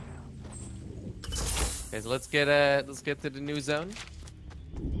 Okay, so let's get to the new zone.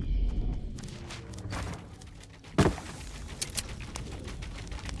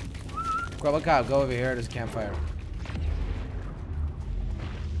 Grab a cop, go over here. There's a campfire.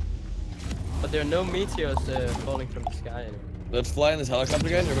 But there are no meteors falling from the sky anymore. Let's fly in this helicopter,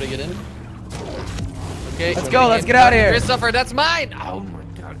 guys. Everybody get in. Okay, Let's go. Let's get out of here. Christopher, that's mine. Oh my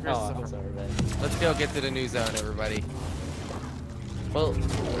God, Oh, Christopher. sorry, man. Let's go get to the new zone, everybody. Well,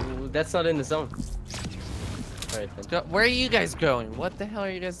 that's not in the zone. Alright then. Where are you guys going? What the hell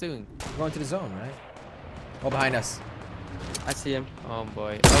are you guys doing? We're going to the zone, right? Oh, behind us. I see him. Oh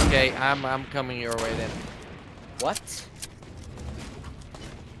boy. Okay, I'm coming your way then. What?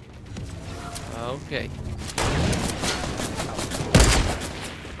 Okay.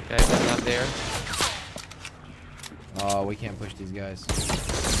 Guys, I'm not there. Oh, we can't push these guys.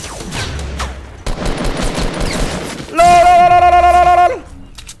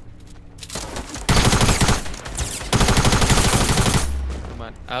 Come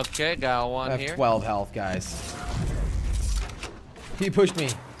on. Okay, got I one have here. 12 health, guys. He pushed me.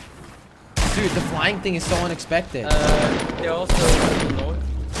 Dude, the flying thing is so unexpected. They're also north.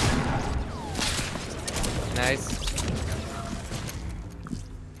 Nice.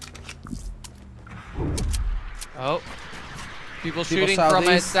 Oh. People shooting from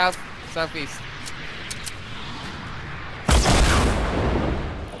a southeast.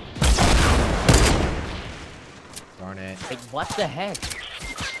 Darn it. Like, what the heck?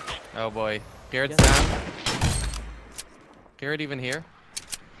 Oh boy. Garrett's down. Garrett even here?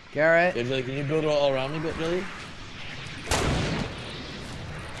 Garrett. Yeah, Jelly, can you build it all around me, bit, Jelly?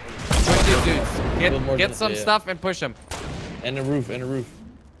 Push these dudes. Get some stuff and push them. And a roof, and a roof.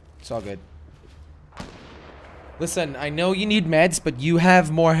 It's all good. Listen, I know you need meds, but you have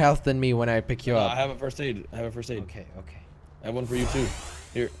more health than me when I pick you up. I have a first aid. I have a first aid. Okay, okay. I have one for you too.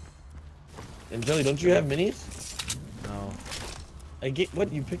 Here. And Jelly, don't you have minis? No. I get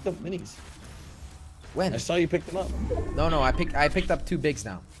what you picked up minis. When? I saw you pick them up. No, I picked up 2 bigs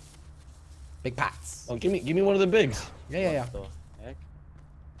now. Big pots. Oh, give me one of the bigs. Yeah. What the heck?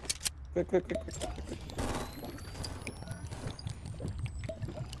 Quick.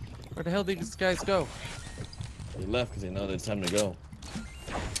 Where the hell did these guys go? They left because they know that it's time to go.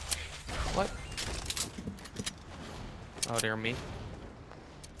 What? Oh, they're me.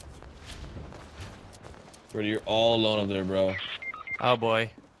 Brody, you're all alone up there, bro. Oh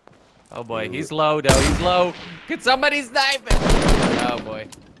boy. Oh boy. He's low though. He's low. Can somebody snipe him? Oh boy.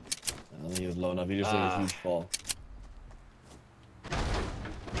 I don't think he was low enough. He just took a huge fall.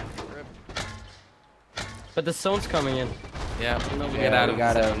 But the zone's coming in. Yeah. Yeah, Get out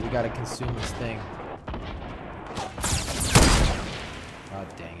of we gotta consume this thing. God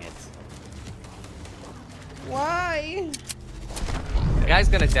dang it. Why? The guy's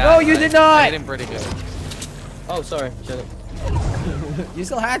gonna die. No, you did not! I hit him pretty good. Oh, sorry. Shut up. You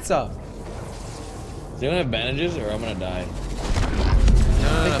still had some. Does anyone have bandages or I'm gonna die?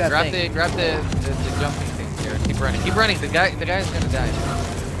 No. that Grab thing. the jumping thing here. Keep running. Keep running. The guy's gonna die.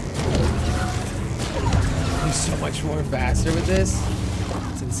 He's so much more faster with this.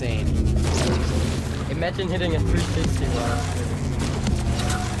 It's insane. Imagine hitting a 360 while.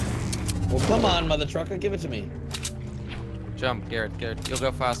 Well, come on, mother trucker, give it to me. Jump, Garrett. You'll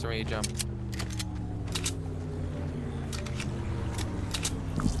go faster when you jump.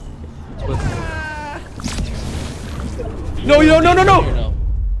 No, no.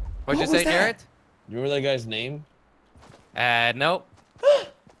 What'd you say, Garrett? You remember that guy's name? Nope.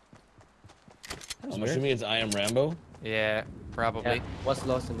 I'm assuming it's I Am Rambo. Yeah, probably. Yeah, what's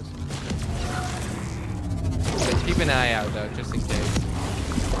lost in this? But keep an eye out though, just in case.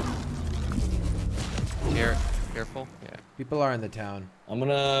 Here, careful. Yeah. People are in the town. I'm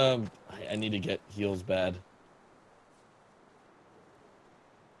gonna... I need to get heals bad.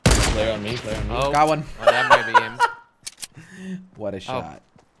 Player on me. Oh, Got one. Oh, that might be him. What a shot.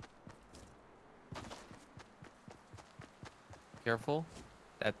 Careful.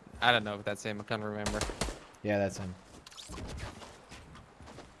 That I don't know if that's him. I can't remember. Yeah, that's him.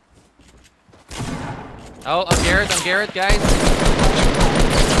 Oh, I'm Garrett, guys.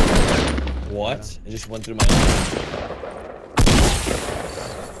 What? It just went through my...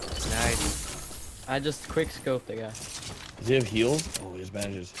 I just quick scoped the guy. Does he have heals? Oh, he has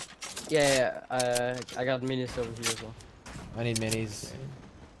bandages. Yeah, I got minis over here as well. I need minis.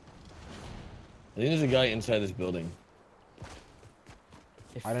 I think there's a guy inside this building.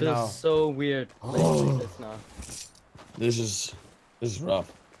 It I don't know. feels so weird. Like this now. This is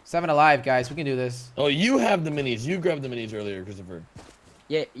rough. 7 alive, guys. We can do this. Oh, you have the minis. You grabbed the minis earlier, Christopher.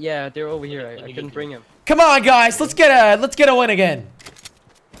 Yeah, they're over here. I couldn't bring them. Come on, guys. Let's get a win again.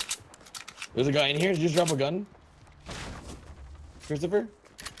 There's a guy in here. Did you just drop a gun? Christopher?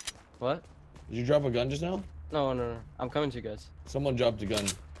 What? Did you drop a gun just now? No. I'm coming to you guys. Someone dropped a gun.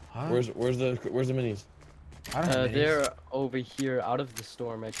 Huh? Where's the minis? I don't know. They're over here, out of the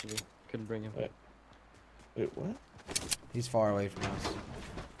storm. Actually, couldn't bring them. Wait, what? He's far away from us.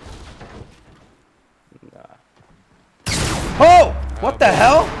 Nah. Oh! What the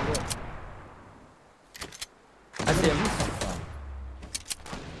hell? I see him.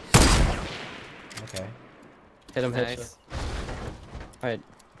 Okay. Hit him, Nice. headshot. Alright.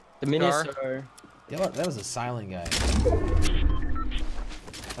 The minis are... Yeah, that was a silent guy.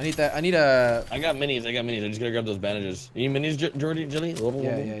 I need that. I need a... I got minis. I just gotta grab those bandages. You need minis, Jordy, Jelly?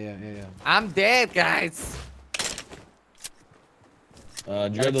 Yeah. I'm dead, guys.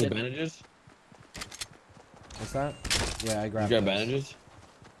 Did you grab those bandages? What's that? Yeah, I grabbed Did you grab those. bandages?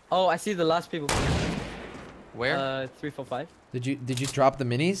 Oh, I see the last people. Where? 3, 4, 5. Did you drop the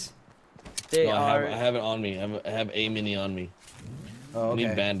minis? They No, are... I have it on me. I have a mini on me. Oh, okay. I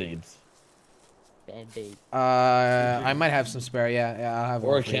need band-aids. Band-aid. I might have some spare. Yeah, I'll have.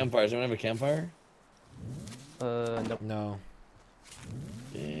 Or one a for you. campfire. Does anyone have a campfire? Nope. No.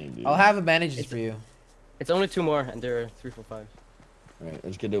 Dang, dude. I'll have bandages for you. It's only 2 more, and they're 3, 4, 5. Alright,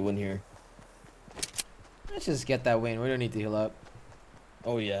 let's get a win here. Let's just get that win. We don't need to heal up.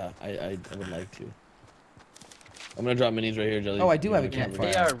 Oh yeah, I would like to. I'm gonna drop minis right here, Jelly. Oh, I do You have a have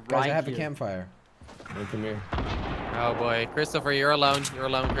campfire. They are Guys, right I have here. a campfire. Yeah, come here. Oh boy, Christopher, you're alone. You're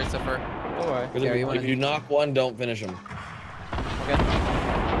alone, Christopher. Don't worry. Christopher, you wanna- if you knock one, don't finish him. Okay.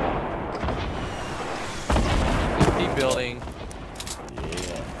 Keep building.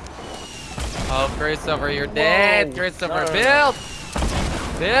 Yeah. Oh, Christopher, you're dead. Whoa. Christopher, No.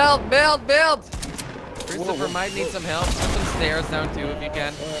 build. Christopher might need some help. Put some stairs down too if you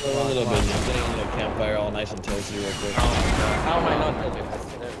can. A little bit. Just getting a little campfire all nice and toasty real quick. How am I not building this?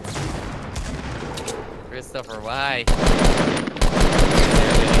 There we go. Christopher, why?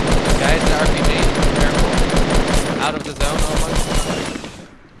 Guys, the RPG, careful. Out of the zone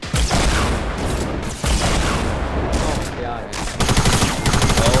almost. Oh, yeah.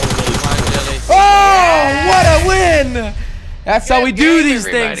 Come on, Jelly. Oh, what a win! That's how we do game, these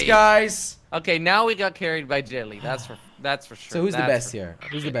everybody. things, guys. Okay, now we got carried by Jelly. That's for sure. So who's the That's best for- here?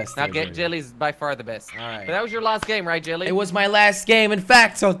 Who's the best? Now here, get Jordy? Jelly's by far the best. All right. But that was your last game, right, Jelly? It was my last game, in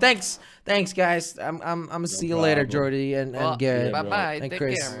fact. So thanks, guys. I'm gonna see you later, problem. Jordy and Well, Garrett. bye-bye. and Take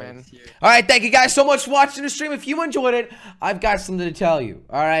Chris. care, man. All right, thank you guys so much for watching the stream. If you enjoyed it, I've got something to tell you.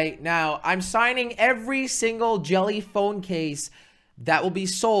 All right, now I'm signing every single Jelly phone case that will be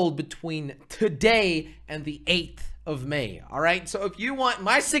sold between today and the 8th of May. All right, so if you want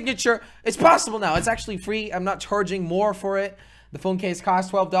my signature, it's possible now. It's actually free. I'm not charging more for it. The phone case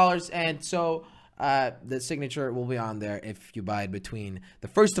costs $12, and so the signature will be on there if you buy it between the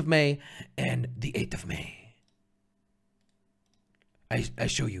 1st of May and the 8th of May. I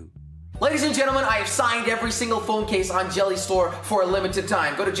show you. Ladies and gentlemen, I have signed every single phone case on Jelly Store for a limited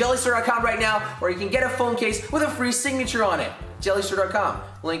time. Go to jellystore.com right now, where you can get a phone case with a free signature on it. Jellystore.com,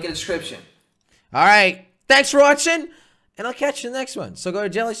 link in the description. All right, thanks for watching, and I'll catch you in the next one. So go to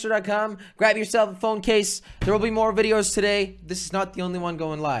jellystore.com, grab yourself a phone case. There will be more videos today. This is not the only one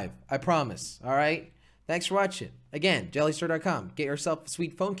going live, I promise. All right, thanks for watching. Again, jellystore.com, get yourself a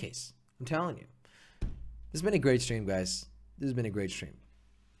sweet phone case. I'm telling you. This has been a great stream, guys. This has been a great stream.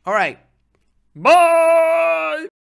 All right. Bye!